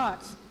 your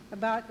thoughts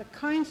about the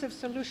kinds of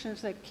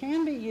solutions that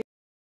can be used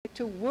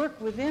to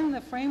work within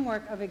the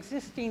framework of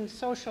existing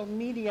social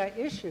media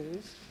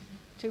issues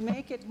to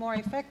make it more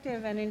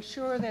effective and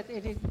ensure that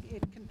it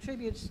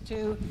contributes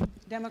to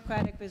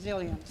democratic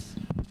resilience.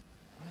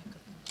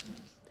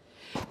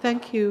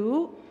 Thank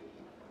you.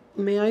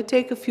 May I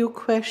take a few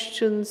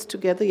questions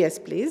together? Yes,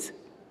 please.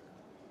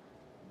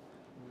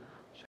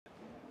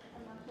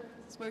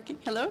 It's working.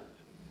 Hello?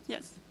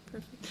 Yes,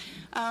 perfect.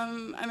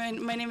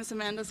 My name is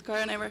Amanda Scar,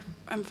 and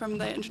I'm from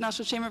the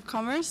International Chamber of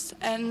Commerce.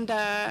 And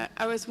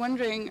I was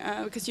wondering,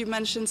 because you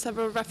mentioned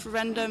several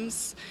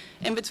referendums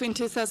in between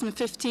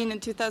 2015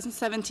 and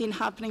 2017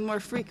 happening more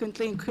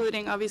frequently,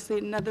 including obviously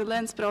in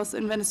Netherlands, but also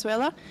in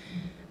Venezuela.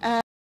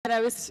 And I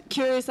was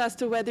curious as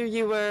to whether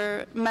you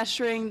were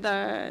measuring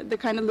the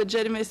kind of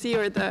legitimacy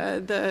or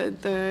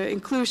the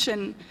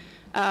inclusion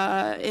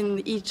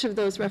in each of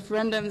those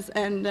referendums,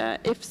 and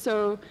if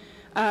so,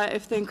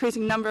 if the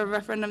increasing number of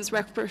referendums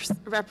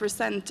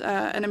represent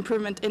an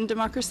improvement in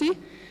democracy.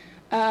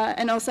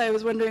 And also I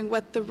was wondering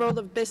what the role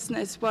of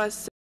business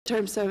was in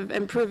terms of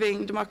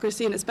improving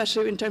democracy, and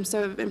especially in terms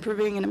of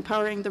improving and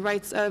empowering the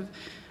rights of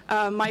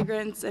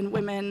migrants and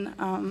women.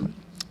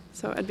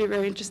 So I'd be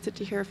very interested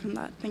to hear from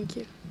that. Thank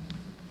you.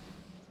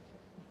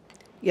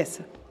 Yes,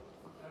 sir.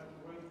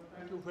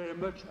 Thank you very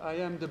much. I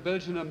am the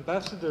Belgian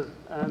ambassador,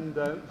 and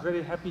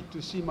very happy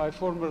to see my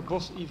former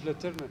boss, Yves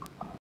Leterme,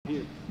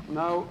 here.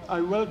 Now,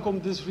 I welcome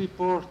this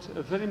report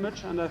very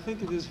much, and I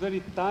think it is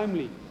very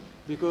timely,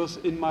 because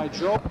in my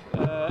job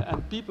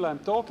and people I'm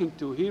talking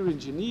to here in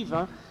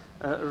Geneva,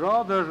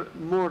 rather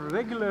more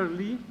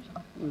regularly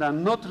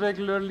than not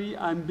regularly,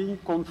 I'm being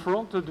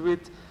confronted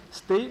with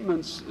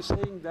statements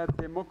saying that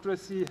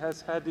democracy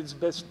has had its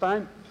best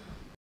time,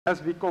 has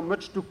become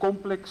much too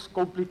complex,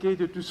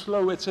 complicated, too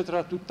slow,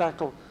 etc., to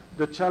tackle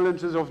the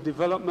challenges of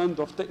development,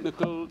 of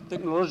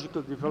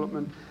technological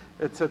development,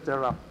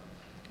 etc.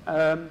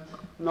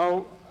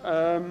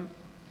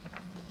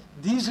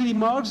 These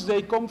remarks,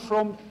 they come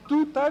from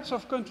two types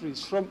of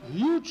countries, from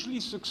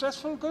hugely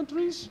successful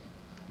countries,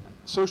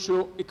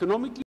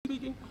 socio-economically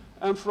speaking,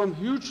 and from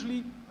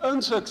hugely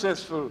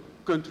unsuccessful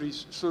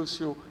countries,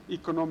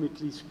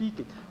 socio-economically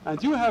speaking.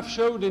 And you have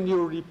showed in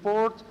your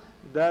report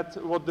that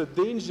what the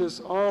dangers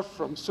are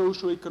from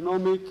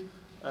socio-economic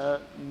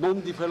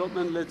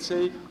non-development, let's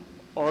say,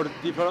 or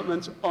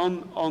developments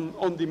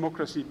on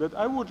democracy. But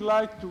I would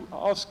like to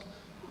ask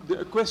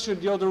the question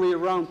the other way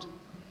around.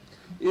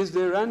 Is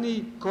there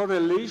any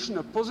correlation,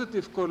 a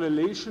positive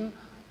correlation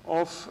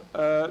of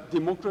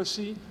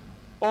democracy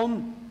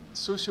on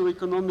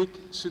socioeconomic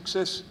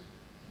success?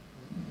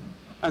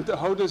 And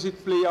how does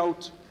it play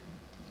out?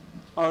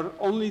 Are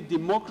only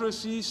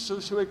democracies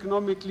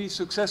socioeconomically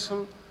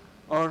successful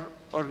or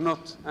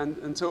not?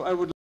 And so I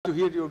would like to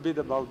hear you a bit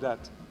about that.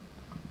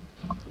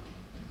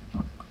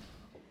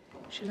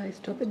 Shall I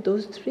stop at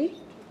those three?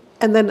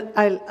 And then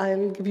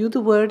I'll give you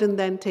the word and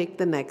then take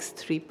the next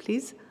three,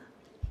 please.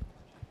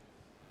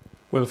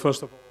 Well,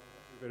 first of all,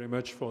 thank you very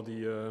much for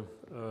the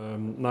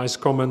nice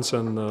comments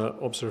and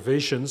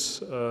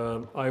observations.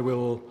 I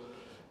will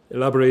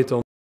elaborate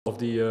on of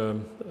the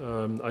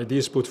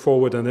ideas put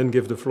forward and then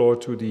give the floor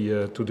to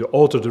the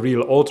author, the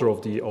real author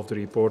of the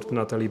report,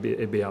 Nathalie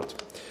Evert.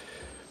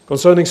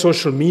 Concerning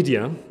social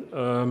media,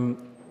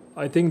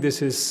 I think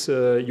this is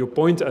you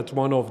point at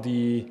one of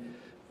the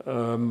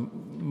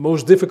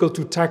most difficult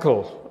to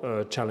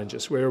tackle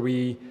challenges, where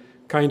we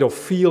kind of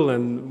feel,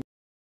 and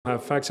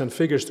have facts and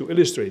figures to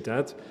illustrate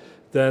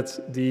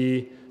that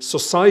the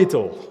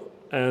societal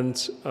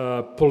and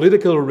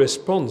political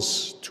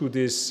response to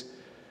this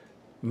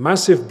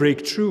massive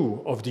breakthrough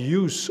of the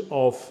use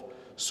of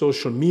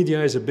social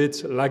media is a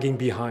bit lagging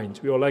behind.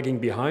 We are lagging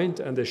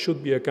behind, and there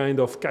should be a kind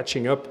of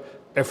catching up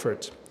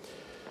effort.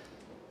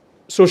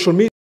 Social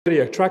media is very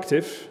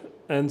attractive,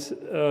 and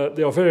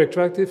they are very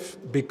attractive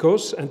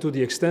because, and to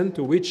the extent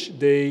to which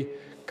they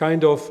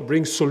kind of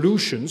brings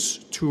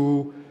solutions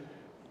to,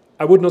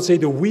 I would not say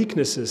the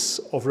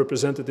weaknesses of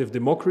representative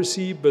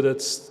democracy, but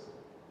it's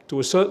to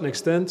a certain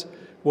extent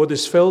what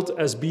is felt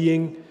as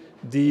being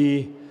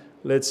the,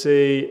 let's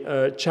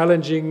say,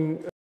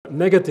 challenging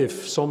negative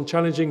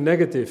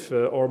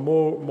or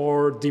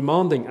more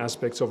demanding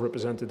aspects of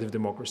representative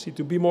democracy.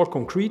 To be more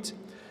concrete,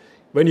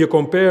 when you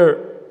compare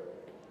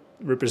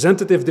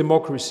representative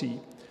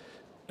democracy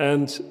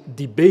and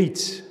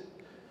debate,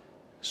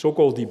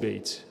 so-called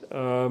debate,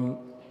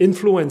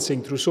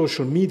 influencing through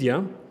social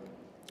media,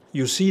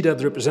 you see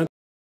that representative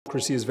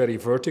democracy is very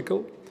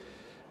vertical,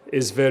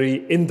 is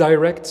very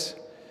indirect,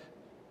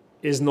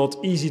 is not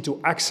easy to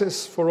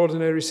access for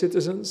ordinary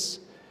citizens,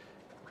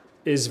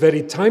 is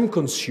very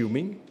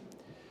time-consuming,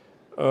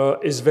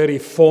 is very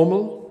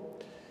formal.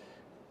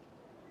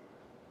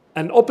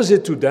 And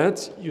opposite to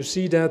that, you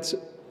see that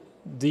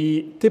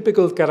the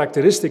typical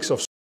characteristics of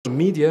social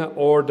media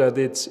are that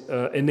it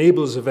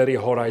enables a very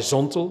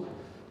horizontal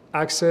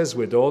access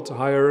without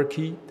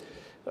hierarchy.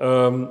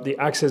 The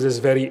access is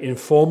very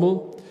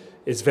informal,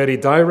 it's very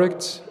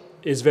direct,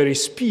 it's very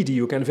speedy.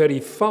 You can very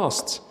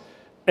fast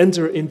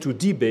enter into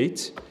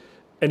debate,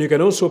 and you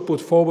can also put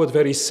forward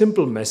very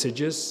simple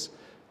messages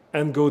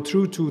and go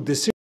through to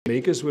decision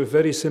makers with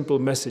very simple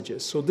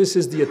messages. So this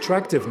is the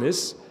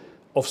attractiveness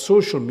of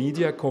social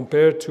media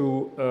compared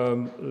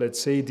to, let's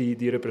say,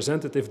 the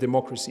representative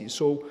democracy.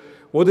 So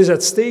what is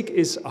at stake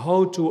is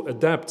how to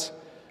adapt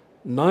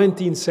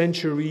 19th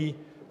century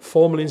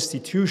formal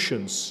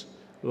institutions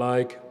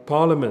like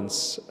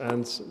parliaments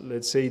and,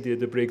 let's say,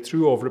 the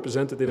breakthrough of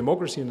representative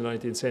democracy in the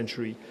 19th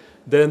century,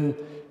 then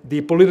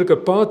the political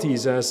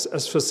parties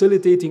as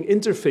facilitating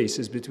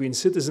interfaces between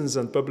citizens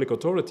and public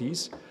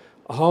authorities,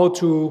 how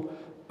to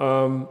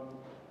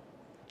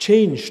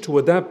change, to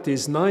adapt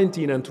these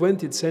 19th and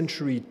 20th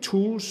century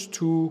tools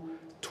to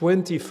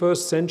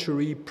 21st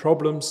century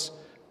problems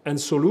and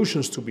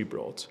solutions to be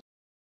brought.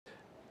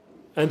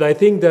 And I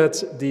think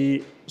that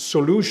the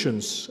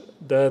solutions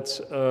that,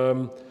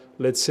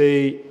 let's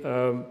say,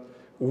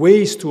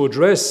 ways to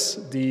address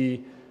the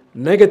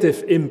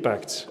negative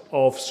impact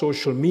of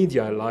social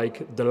media,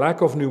 like the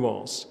lack of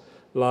nuance,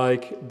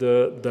 like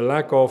the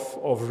lack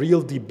of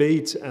real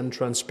debate and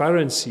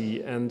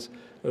transparency, and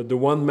the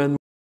one-man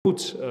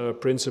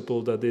vote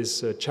principle that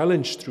is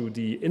challenged through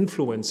the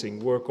influencing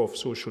work of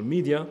social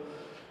media,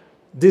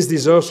 this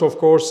deserves, of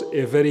course,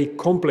 a very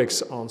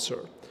complex answer.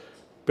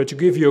 But to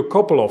give you a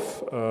couple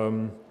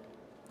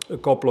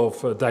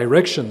of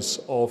directions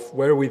of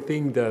where we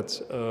think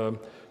that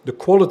the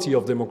quality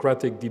of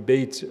democratic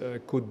debate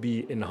could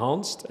be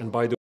enhanced, and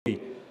by the way,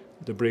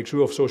 the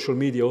breakthrough of social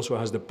media also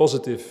has the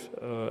positive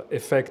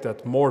effect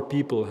that more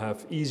people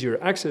have easier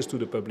access to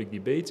the public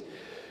debate.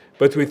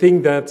 But we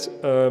think that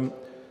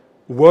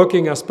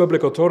working as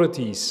public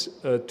authorities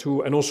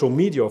and also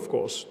media, of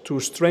course, to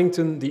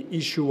strengthen the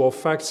issue of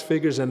facts,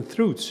 figures, and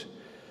truth,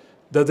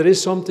 that there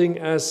is something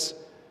as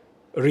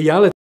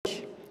reality,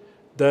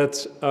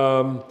 that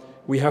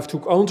we have to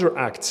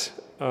counteract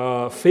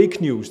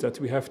fake news, that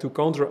we have to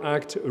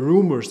counteract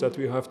rumors, that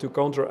we have to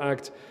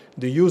counteract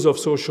the use of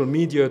social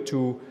media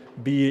to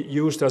be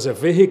used as a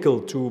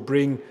vehicle to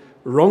bring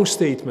wrong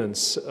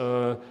statements,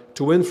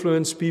 to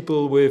influence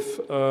people with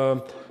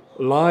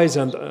lies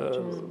and,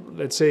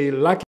 let's say,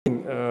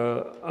 lacking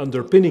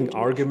underpinning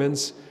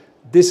arguments.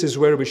 This is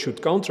where we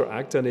should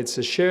counteract, and it's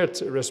a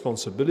shared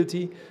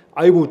responsibility.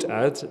 I would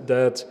add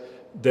that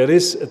there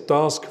is a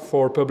task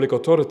for public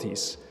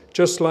authorities,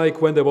 just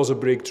like when there was a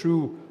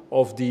breakthrough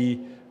of the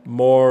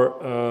more,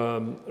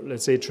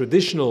 let's say,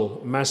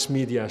 traditional mass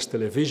media as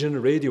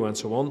television, radio, and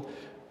so on.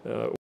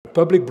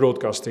 Public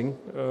broadcasting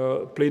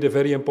played a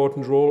very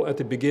important role at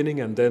the beginning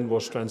and then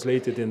was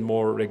translated in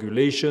more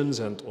regulations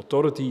and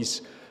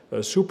authorities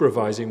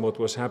supervising what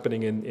was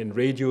happening in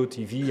radio,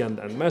 TV,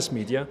 and mass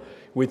media.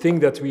 We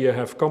think that we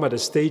have come at a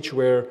stage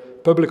where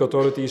public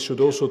authorities should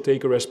also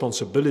take a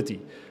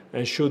responsibility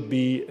and should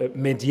be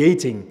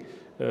mediating.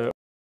 We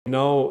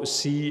now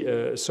see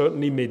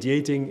certainly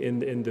mediating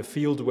in the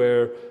field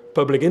where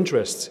public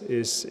interest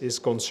is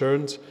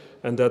concerned,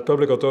 and that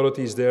public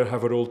authorities there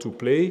have a role to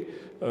play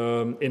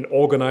in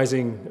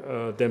organizing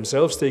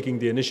themselves, taking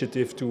the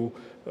initiative to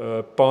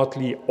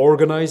partly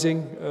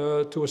organizing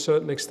to a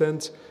certain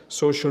extent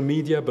social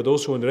media, but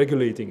also in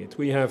regulating it.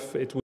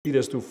 It would lead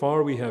us too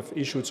far. We have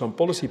issued some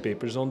policy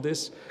papers on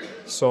this,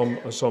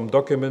 some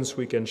documents.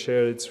 We can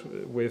share it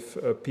with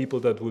people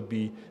that would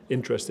be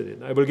interested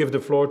in. I will give the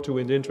floor to,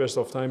 in the interest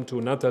of time,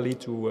 to Nathalie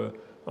to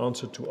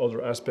answer to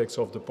other aspects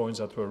of the points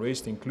that were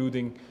raised,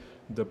 including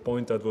the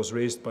point that was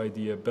raised by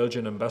the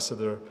Belgian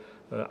ambassador.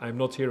 I'm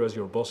not here as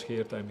your boss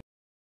here, I'm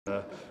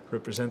here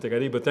representing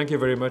Ali, but thank you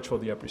very much for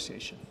the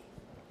appreciation.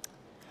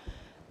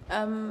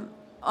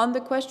 On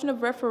the question of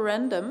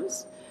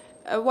referendums,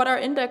 what our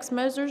index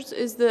measures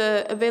is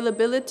the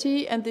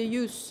availability and the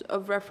use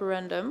of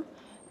referendum.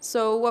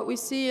 So what we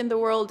see in the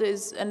world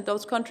is, and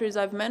those countries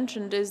I've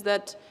mentioned, is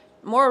that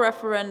more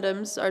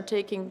referendums are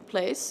taking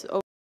place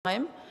over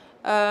time.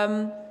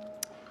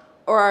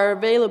 or are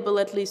available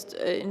at least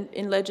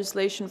in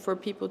legislation for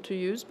people to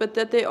use, but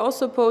that they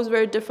also pose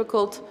very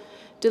difficult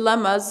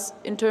dilemmas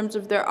in terms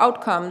of their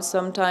outcomes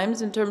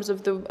sometimes, in terms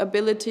of the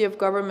ability of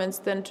governments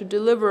then to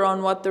deliver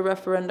on what the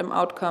referendum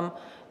outcome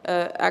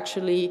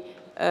actually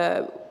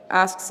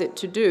asks it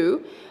to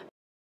do.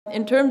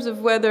 In terms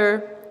of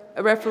whether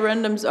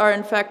referendums are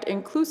in fact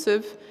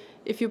inclusive,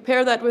 if you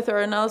pair that with our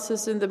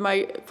analysis in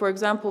for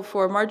example,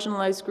 for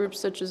marginalized groups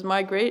such as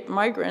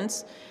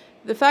migrants,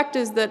 the fact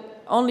is that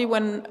only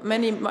when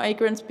many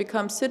migrants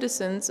become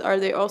citizens are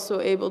they also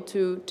able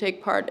to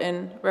take part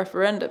in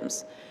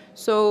referendums.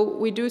 So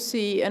we do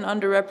see an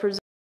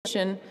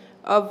underrepresentation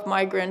of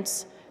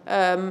migrants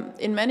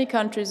in many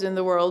countries in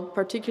the world,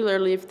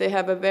 particularly if they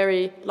have a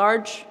very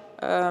large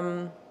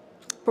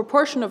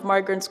proportion of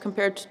migrants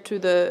compared to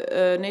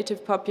the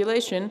native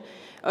population,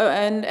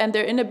 and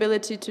their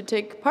inability to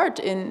take part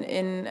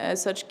in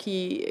such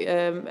key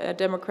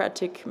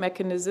democratic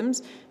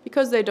mechanisms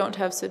because they don't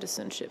have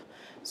citizenship.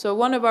 So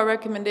one of our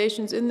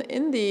recommendations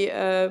in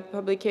the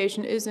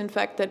publication is, in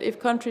fact, that if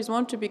countries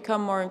want to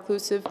become more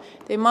inclusive,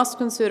 they must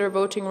consider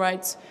voting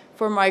rights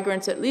for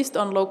migrants, at least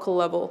on local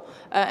level.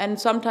 And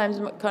sometimes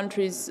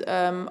countries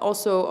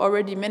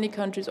many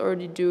countries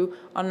already do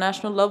on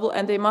national level,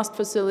 and they must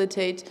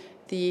facilitate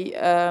the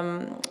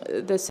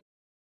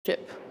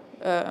citizenship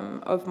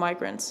of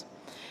migrants.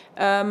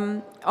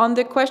 On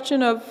the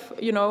question of,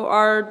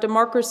 are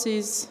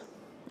democracies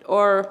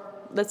or,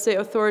 let's say,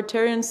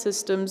 authoritarian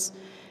systems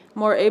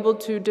more able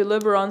to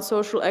deliver on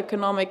social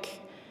economic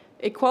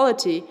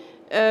equality,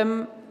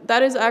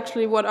 that is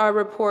actually what our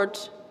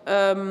report,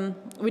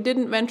 we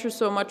didn't venture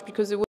so much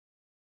because it was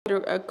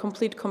a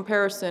complete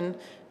comparison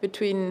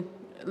between,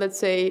 let's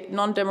say,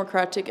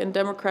 non-democratic and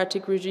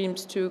democratic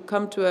regimes to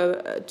come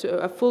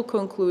to a full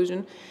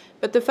conclusion.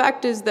 But the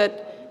fact is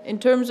that in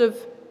terms of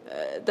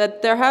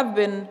that there have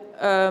been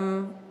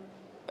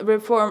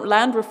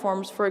land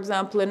reforms, for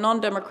example, in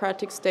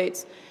non-democratic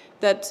states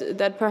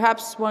that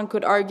perhaps one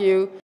could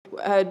argue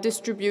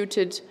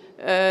distributed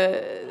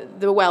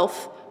the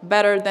wealth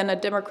better than a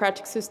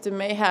democratic system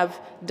may have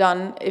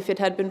done if it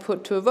had been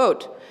put to a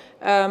vote.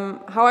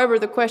 However,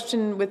 the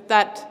question with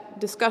that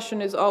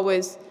discussion is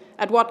always,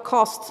 at what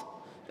cost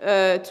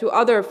to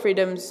other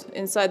freedoms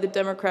inside the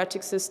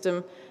democratic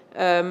system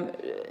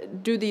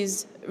do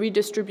these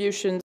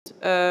redistributions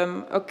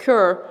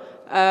occur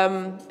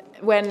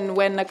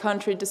when a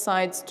country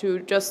decides to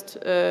just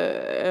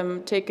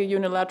take a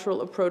unilateral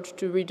approach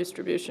to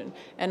redistribution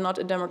and not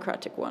a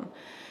democratic one?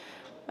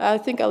 I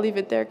think I'll leave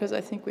it there because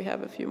I think we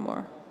have a few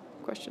more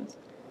questions.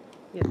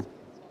 Yes.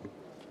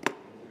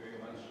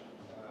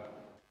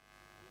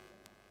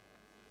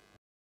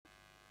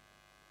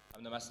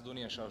 I'm the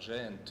Macedonian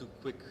chargé, and two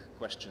quick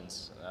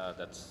questions.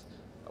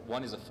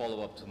 One is a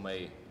follow-up to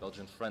my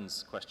Belgian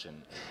friend's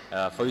question.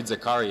 Farid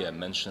Zakaria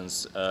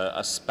mentions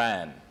a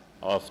span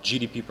of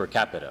GDP per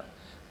capita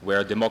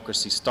where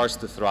democracy starts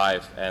to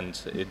thrive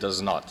and it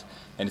does not.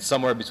 And it's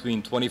somewhere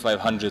between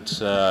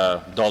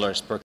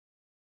 $2,500 per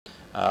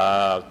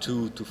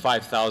 2,000 to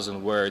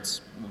 5,000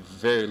 words,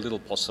 very little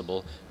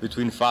possible,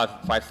 between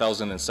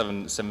 5,000 and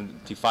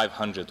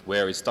 7,500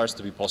 where it starts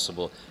to be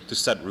possible to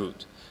set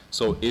root.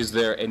 So is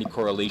there any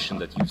correlation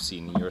that you've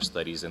seen in your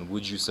studies, and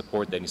would you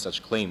support any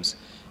such claims?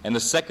 And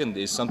the second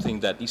is something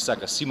that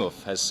Isaac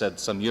Asimov has said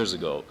some years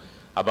ago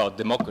about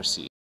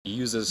democracy. He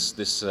uses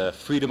this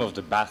freedom of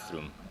the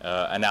bathroom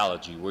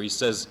analogy, where he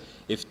says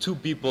if two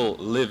people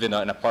live in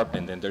an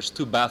apartment and there's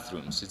two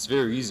bathrooms, it's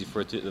very easy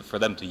for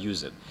them to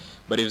use it.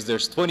 But if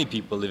there's 20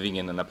 people living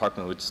in an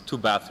apartment with two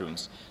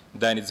bathrooms,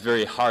 then it's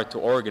very hard to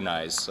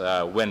organize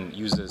when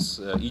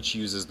each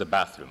uses the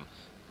bathroom.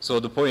 So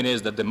the point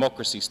is that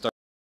democracy starts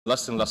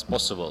less and less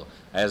possible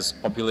as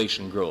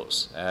population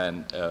grows.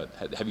 And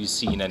have you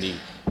seen any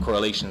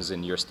correlations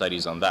in your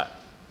studies on that?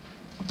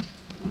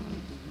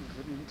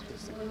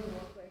 One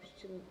more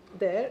question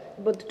there,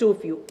 but the two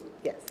of you,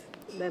 yes.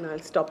 Then I'll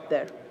stop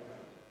there.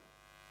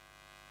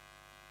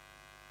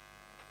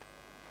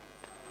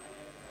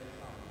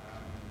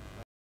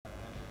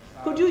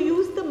 Could you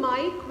use the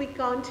mic? We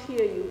can't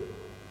hear you.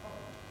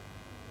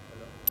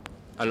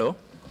 Hello?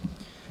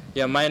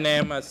 Yeah, my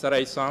name is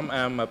Sarai Som.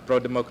 I'm a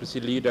pro-democracy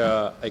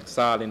leader,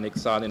 exiled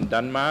in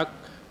Denmark,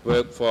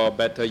 work for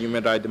better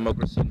human rights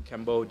democracy in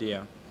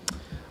Cambodia.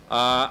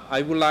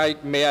 I would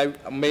like, may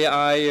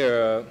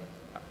I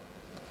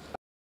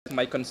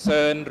my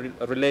concern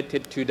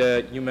related to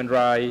the human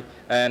rights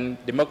and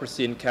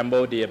democracy in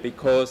Cambodia,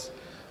 because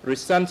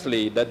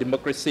recently the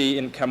democracy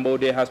in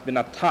Cambodia has been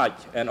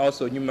attacked, and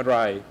also human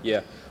rights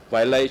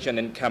violation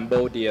in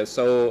Cambodia.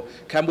 So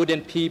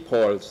Cambodian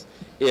peoples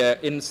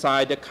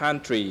inside the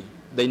country,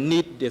 they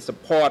need the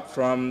support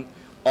from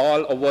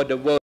all over the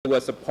world who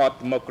support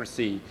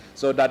democracy,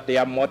 so that they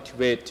are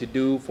motivated to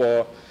do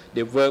for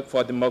the work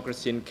for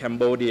democracy in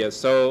Cambodia.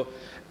 So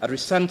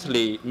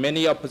recently,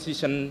 many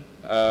opposition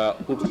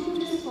Could you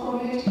just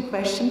formulate your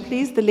question,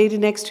 please? The lady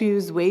next to you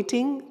is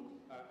waiting.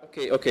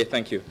 Okay,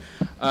 thank you.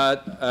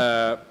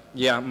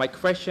 Yeah, my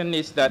question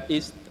is that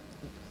is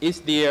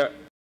there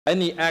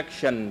any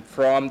action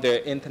from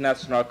the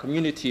international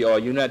community or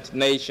United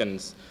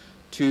Nations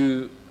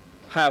to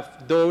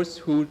have those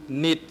who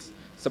need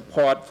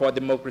support for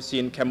democracy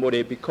in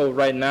Cambodia? Because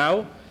right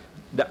now,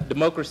 the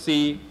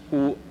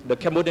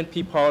Cambodian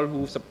people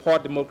who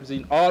support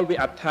democracy all be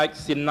attacked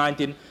since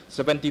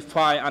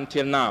 1975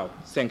 until now.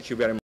 Thank you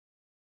very much.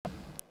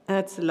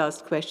 That's the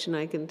last question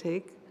I can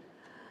take.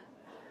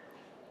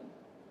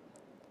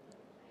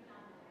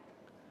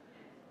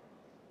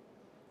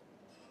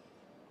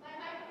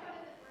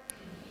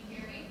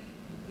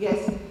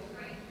 Yes.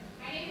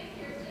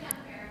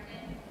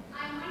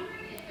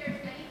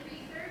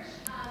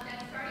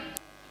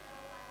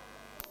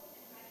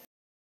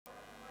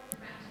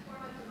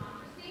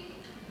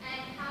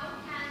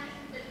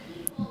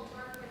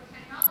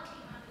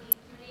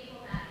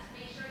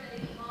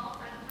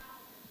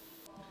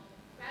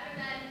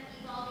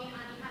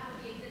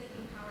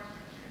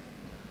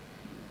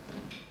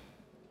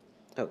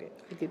 Okay,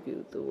 I'll give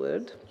you the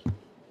word.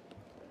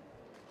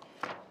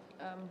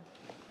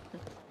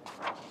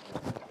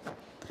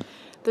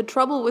 The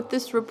trouble with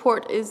this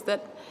report is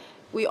that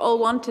we all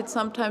want it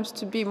sometimes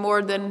to be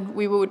more than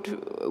we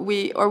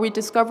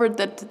discovered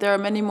that there are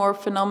many more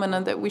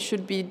phenomena that we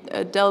should be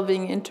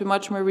delving into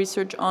much more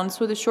research on.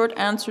 So the short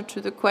answer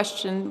to the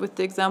question with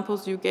the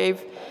examples you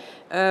gave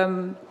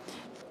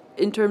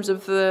in terms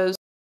of the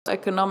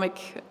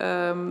economic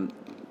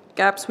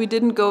gaps, we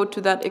didn't go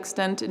to that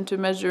extent into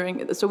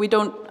measuring. So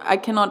I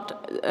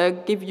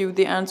cannot give you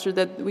the answer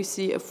that we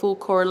see a full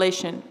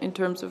correlation in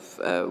terms of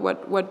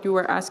what you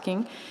were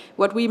asking.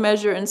 What we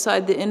measure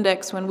inside the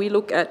index when we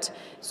look at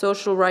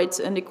social rights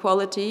and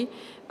equality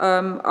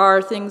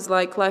are things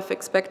like life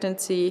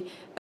expectancy,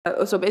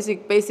 so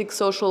basic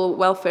social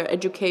welfare,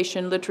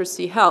 education,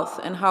 literacy, health,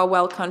 and how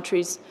well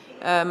countries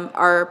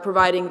are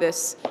providing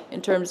this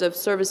in terms of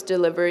service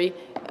delivery.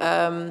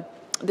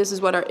 This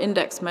is what our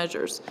index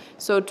measures.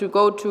 So to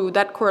go to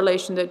that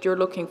correlation that you're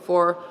looking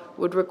for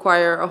would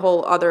require a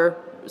whole other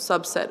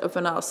subset of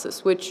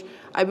analysis, which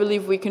I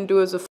believe we can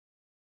do as a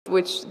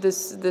which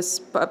this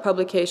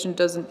publication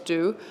doesn't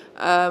do.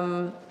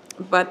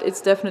 But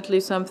it's definitely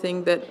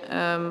something that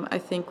I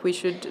think we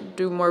should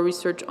do more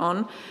research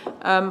on.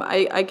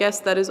 I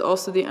guess that is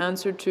also the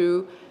answer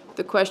to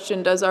the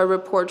question, does our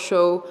report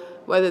show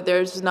whether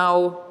there's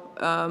now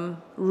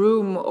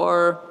room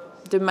or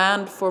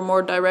demand for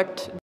more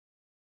direct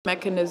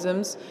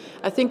mechanisms?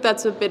 I think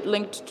that's a bit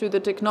linked to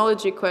the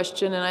technology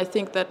question, and I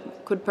think that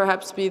could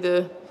perhaps be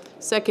the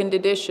second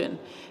edition,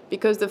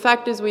 because the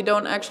fact is we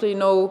don't actually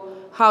know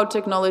how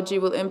technology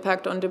will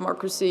impact on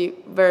democracy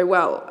very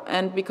well,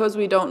 and because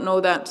we don't know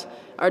that,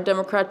 our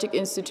democratic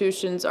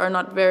institutions are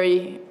not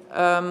very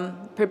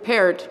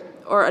prepared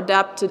or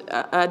adapt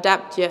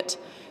yet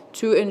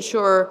to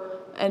ensure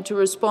and to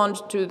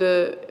respond to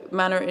the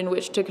manner in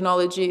which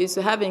technology is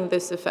having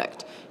this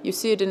effect. You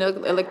see it in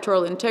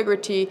electoral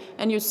integrity,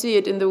 and you see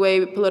it in the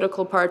way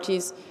political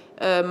parties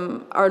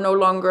are no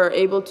longer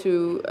able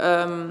to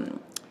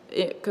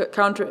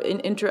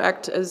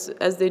interact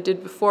as they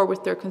did before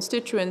with their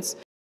constituents.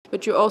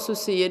 But you also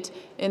see it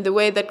in the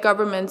way that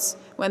governments,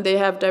 when they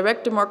have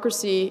direct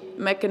democracy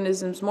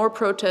mechanisms, more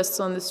protests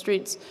on the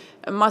streets,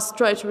 must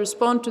try to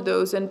respond to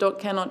those and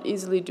cannot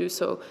easily do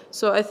so.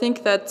 So I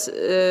think that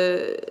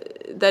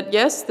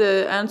yes,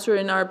 the answer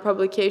in our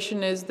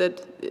publication is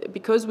that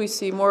because we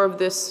see more of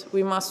this,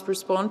 we must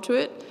respond to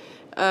it.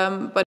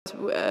 But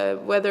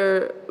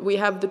whether we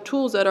have the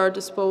tools at our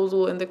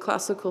disposal in the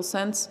classical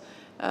sense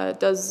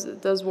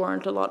does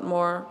warrant a lot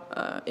more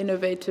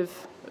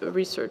innovative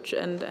research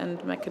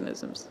and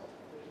mechanisms.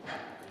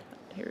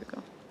 Here we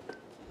go.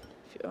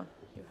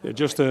 Yeah,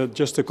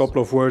 just a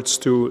couple of words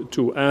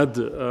to add.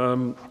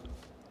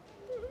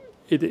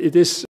 It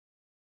is at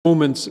the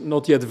moment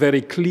not yet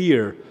very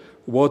clear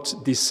what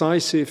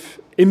decisive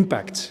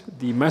impact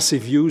the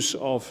massive use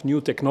of new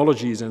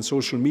technologies and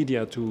social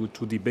media to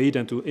debate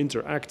and to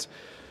interact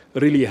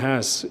really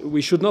has.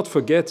 We should not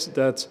forget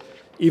that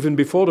even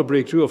before the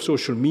breakthrough of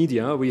social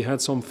media, we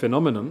had some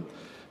phenomena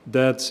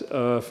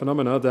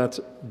that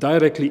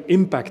directly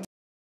impact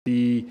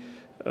the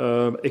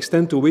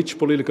extent to which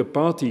political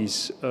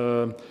parties,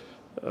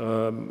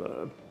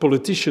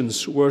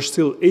 politicians were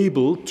still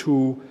able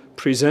to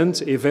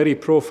present a very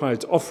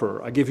profiled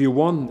offer. I give you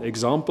one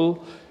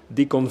example: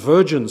 the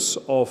convergence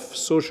of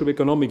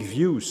socio-economic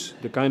views,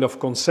 the kind of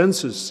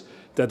consensus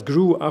that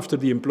grew after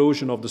the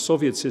implosion of the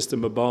Soviet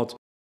system about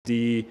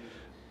the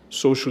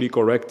socially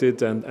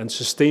corrected and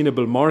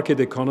sustainable market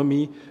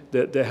economy.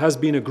 There has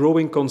been a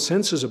growing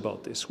consensus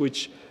about this,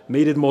 which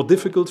made it more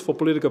difficult for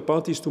political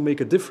parties to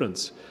make a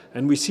difference.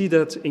 And we see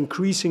that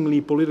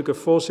increasingly political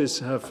forces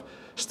have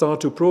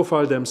started to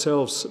profile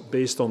themselves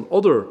based on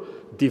other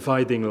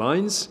dividing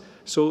lines.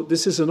 So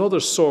this is another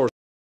source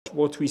of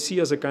what we see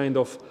as a kind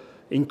of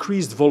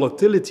increased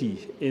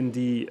volatility in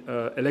the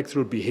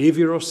electoral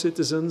behavior of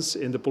citizens,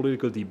 in the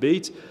political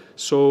debate.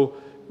 So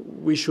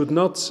we should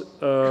not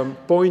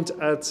point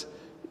at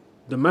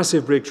the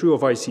massive breakthrough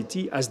of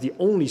ICT as the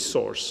only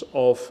source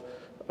of,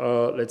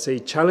 let's say,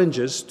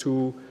 challenges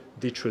to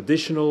the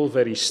traditional,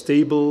 very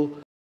stable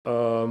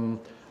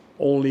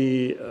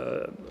only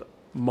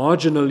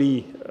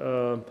marginally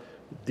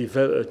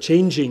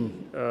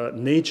changing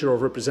nature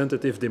of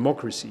representative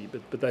democracy.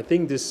 But I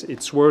think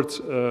it's worth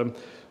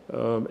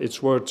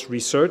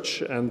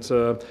research, and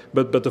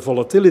but the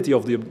volatility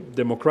of the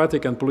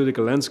democratic and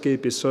political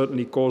landscape is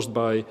certainly caused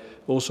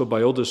also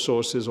by other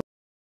sources.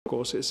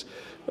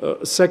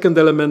 Second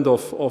element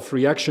of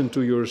reaction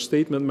to your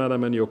statement,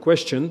 Madam, and your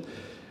question,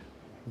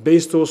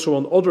 based also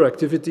on other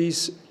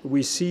activities,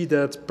 we see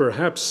that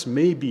perhaps,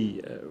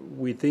 maybe,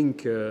 we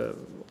think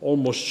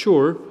almost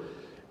sure,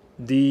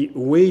 the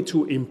way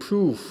to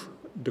improve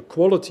the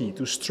quality,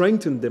 to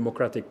strengthen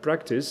democratic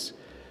practice,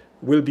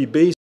 will be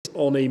based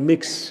on a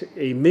mix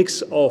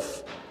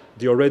of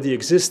the already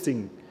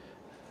existing,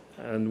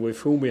 and with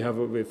whom we have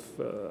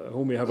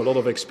a lot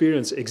of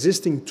experience,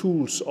 existing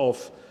tools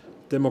of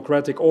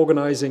democratic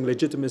organizing,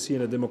 legitimacy,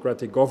 and a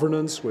democratic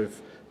governance,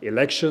 with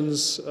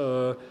elections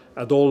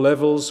at all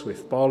levels,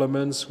 with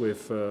parliaments,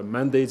 with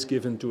mandates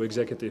given to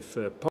executive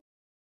power,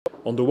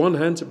 on the one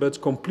hand, but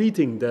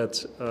completing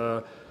that,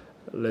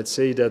 let's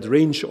say, that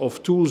range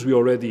of tools we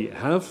already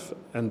have,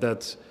 and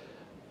that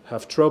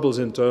have troubles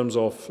in terms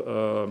of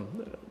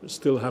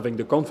still having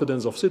the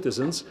confidence of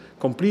citizens,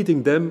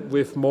 completing them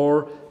with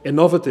more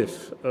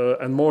innovative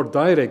and more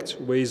direct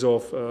ways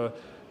of,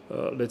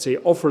 let's say,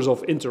 offers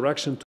of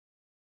interaction.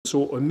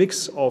 So a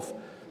mix of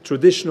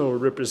traditional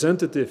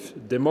representative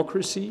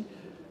democracy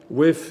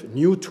with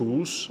new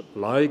tools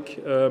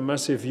like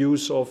massive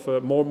use of,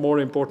 more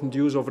important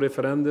use of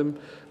referendum,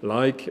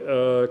 like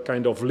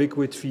kind of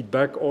liquid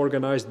feedback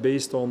organized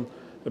based on,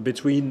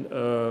 between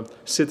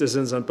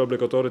citizens and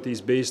public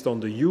authorities based on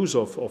the use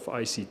of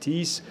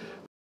ICTs,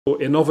 so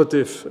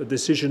innovative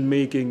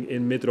decision-making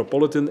in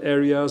metropolitan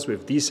areas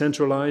with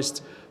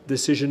decentralized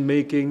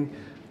decision-making,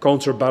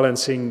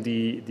 counterbalancing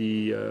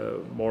the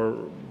more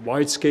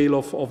wide scale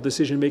of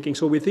decision-making.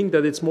 So we think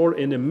that it's more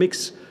in a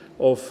mix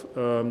of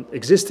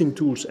existing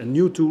tools and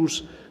new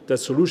tools that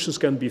solutions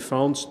can be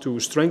found to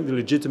strengthen the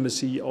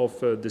legitimacy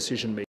of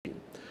decision-making.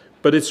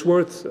 But it's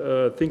worth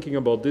thinking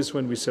about this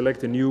when we select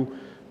the new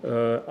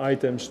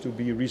items to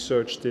be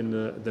researched in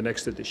the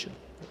next edition.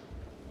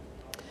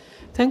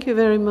 Thank you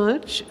very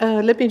much.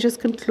 Let me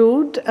just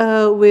conclude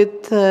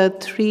with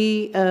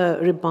three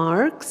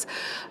remarks.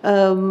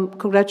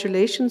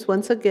 Congratulations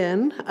once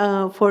again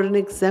for an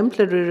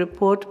exemplary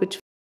report which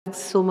flags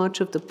so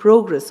much of the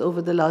progress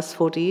over the last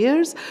 40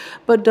 years,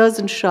 but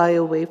doesn't shy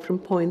away from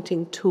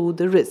pointing to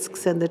the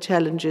risks and the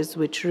challenges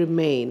which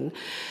remain.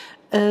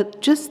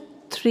 Just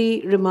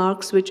three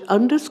remarks which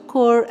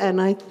underscore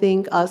and I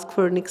think ask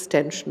for an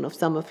extension of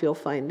some of your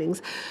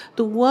findings.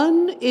 The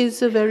one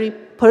is a very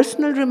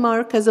personal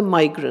remark as a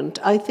migrant.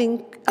 I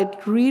think I'd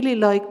really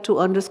like to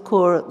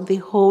underscore the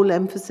whole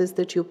emphasis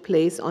that you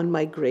place on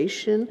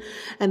migration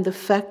and the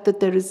fact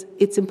that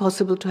it's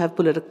impossible to have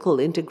political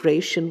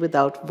integration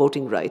without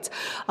voting rights.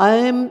 I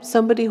am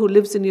somebody who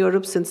lives in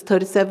Europe since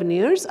 37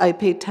 years. I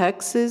pay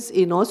taxes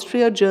in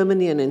Austria,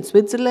 Germany, and in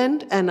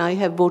Switzerland, and I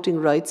have voting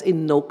rights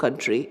in no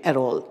country at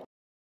all.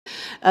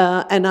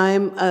 And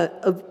I'm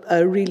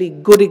a really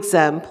good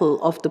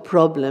example of the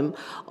problem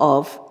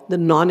of the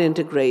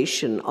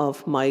non-integration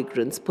of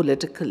migrants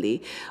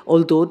politically,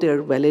 although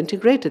they're well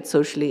integrated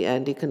socially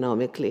and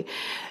economically.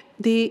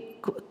 The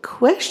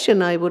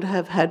question I would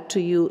have had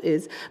to you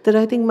is that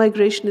I think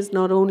migration is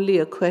not only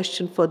a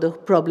question for the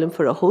problem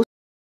for a host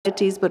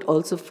societies, but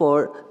also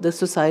for the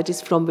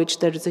societies from which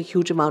there is a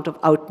huge amount of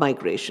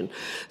out-migration.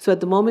 So at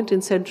the moment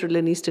in Central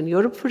and Eastern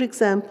Europe, for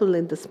example,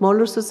 in the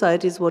smaller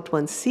societies, what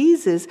one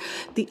sees is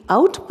the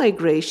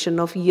out-migration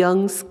of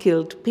young,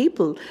 skilled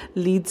people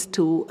leads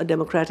to a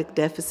democratic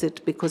deficit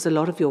because a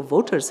lot of your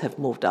voters have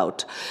moved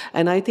out.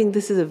 And I think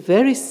this is a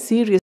very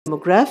serious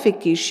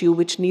demographic issue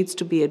which needs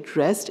to be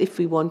addressed if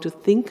we want to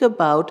think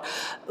about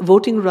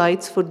voting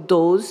rights for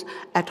those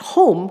at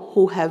home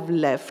who have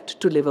left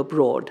to live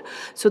abroad.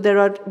 So there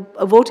are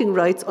voting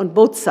rights on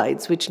both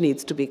sides which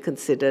needs to be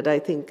considered, I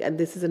think, and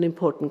this is an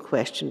important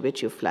question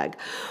which you flag.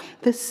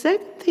 The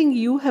second thing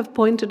you have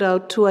pointed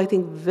out too, I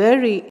think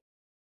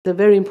the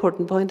very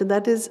important point, and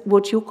that is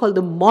what you call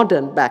the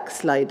modern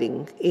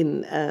backsliding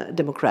in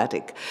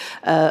democratic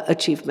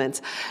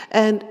achievements.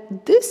 And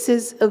this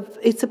is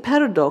it's a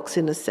paradox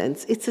in a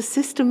sense. It's a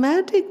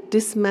systematic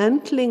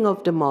dismantling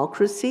of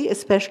democracy,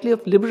 especially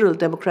of liberal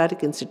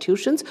democratic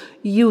institutions,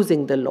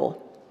 using the law.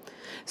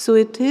 So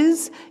it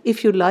is,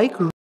 if you like,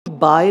 rule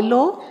by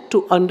law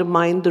to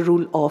undermine the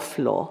rule of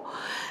law.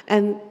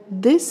 And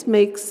this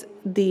makes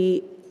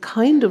the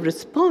kind of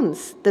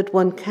response that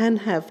one can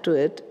have to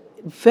it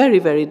very,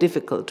 very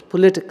difficult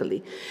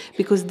politically,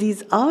 because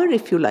these are,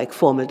 if you like,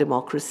 formal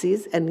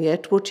democracies, and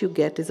yet what you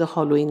get is a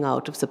hollowing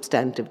out of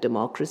substantive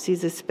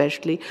democracies,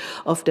 especially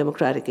of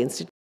democratic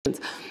institutions.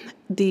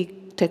 The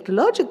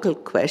technological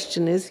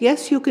question is,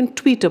 yes, you can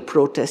tweet a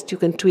protest, you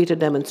can tweet a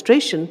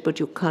demonstration, but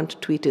you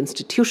can't tweet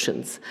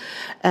institutions.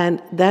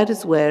 And that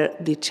is where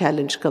the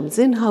challenge comes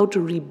in, how to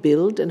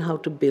rebuild and how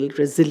to build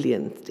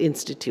resilient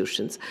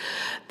institutions.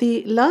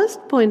 The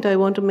last point I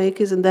want to make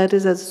is, and that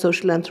is as a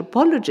social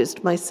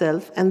anthropologist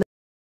myself, and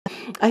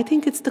I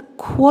think it's the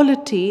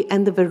quality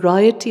and the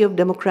variety of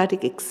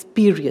democratic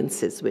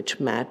experiences which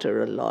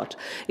matter a lot.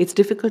 It's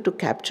difficult to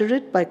capture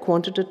it by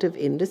quantitative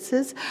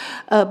indices,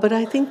 but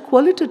I think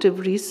qualitative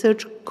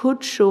research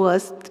could show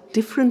us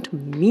different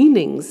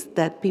meanings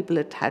that people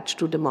attach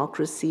to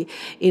democracy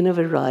in a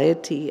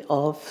variety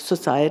of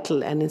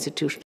societal and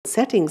institutional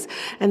settings.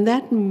 And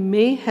that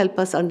may help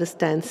us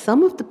understand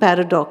some of the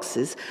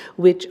paradoxes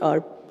which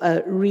are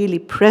really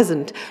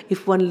present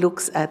if one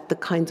looks at the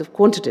kinds of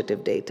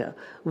quantitative data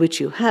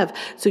which you have.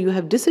 So you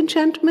have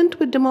disenchantment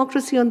with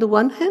democracy on the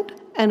one hand,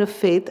 and a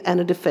faith and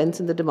a defense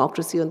in the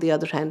democracy on the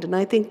other hand. And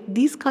I think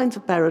these kinds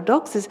of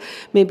paradoxes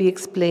may be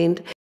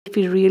explained if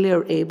we really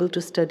are able to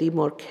study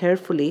more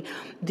carefully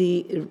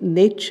the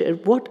nature,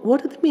 what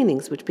are the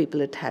meanings which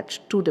people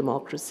attach to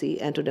democracy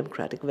and to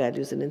democratic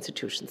values and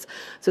institutions.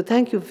 So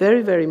thank you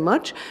very, very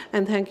much,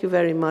 and thank you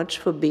very much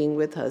for being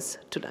with us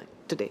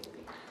today.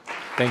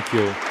 Thank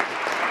you.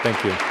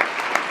 Thank you.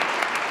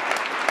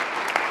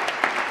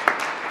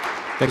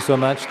 Thanks so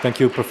much. Thank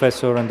you,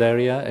 Professor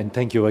Andaria, and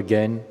thank you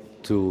again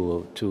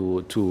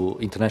to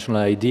International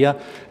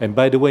IDEA. And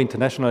by the way,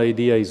 International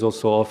IDEA is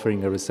also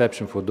offering a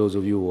reception for those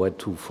of you who had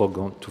to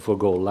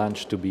forgo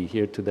lunch to be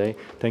here today.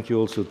 Thank you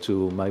also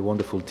to my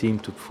wonderful team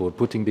for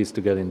putting this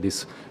together in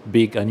this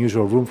big,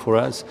 unusual room for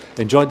us.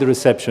 Enjoy the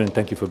reception, and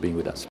thank you for being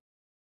with us.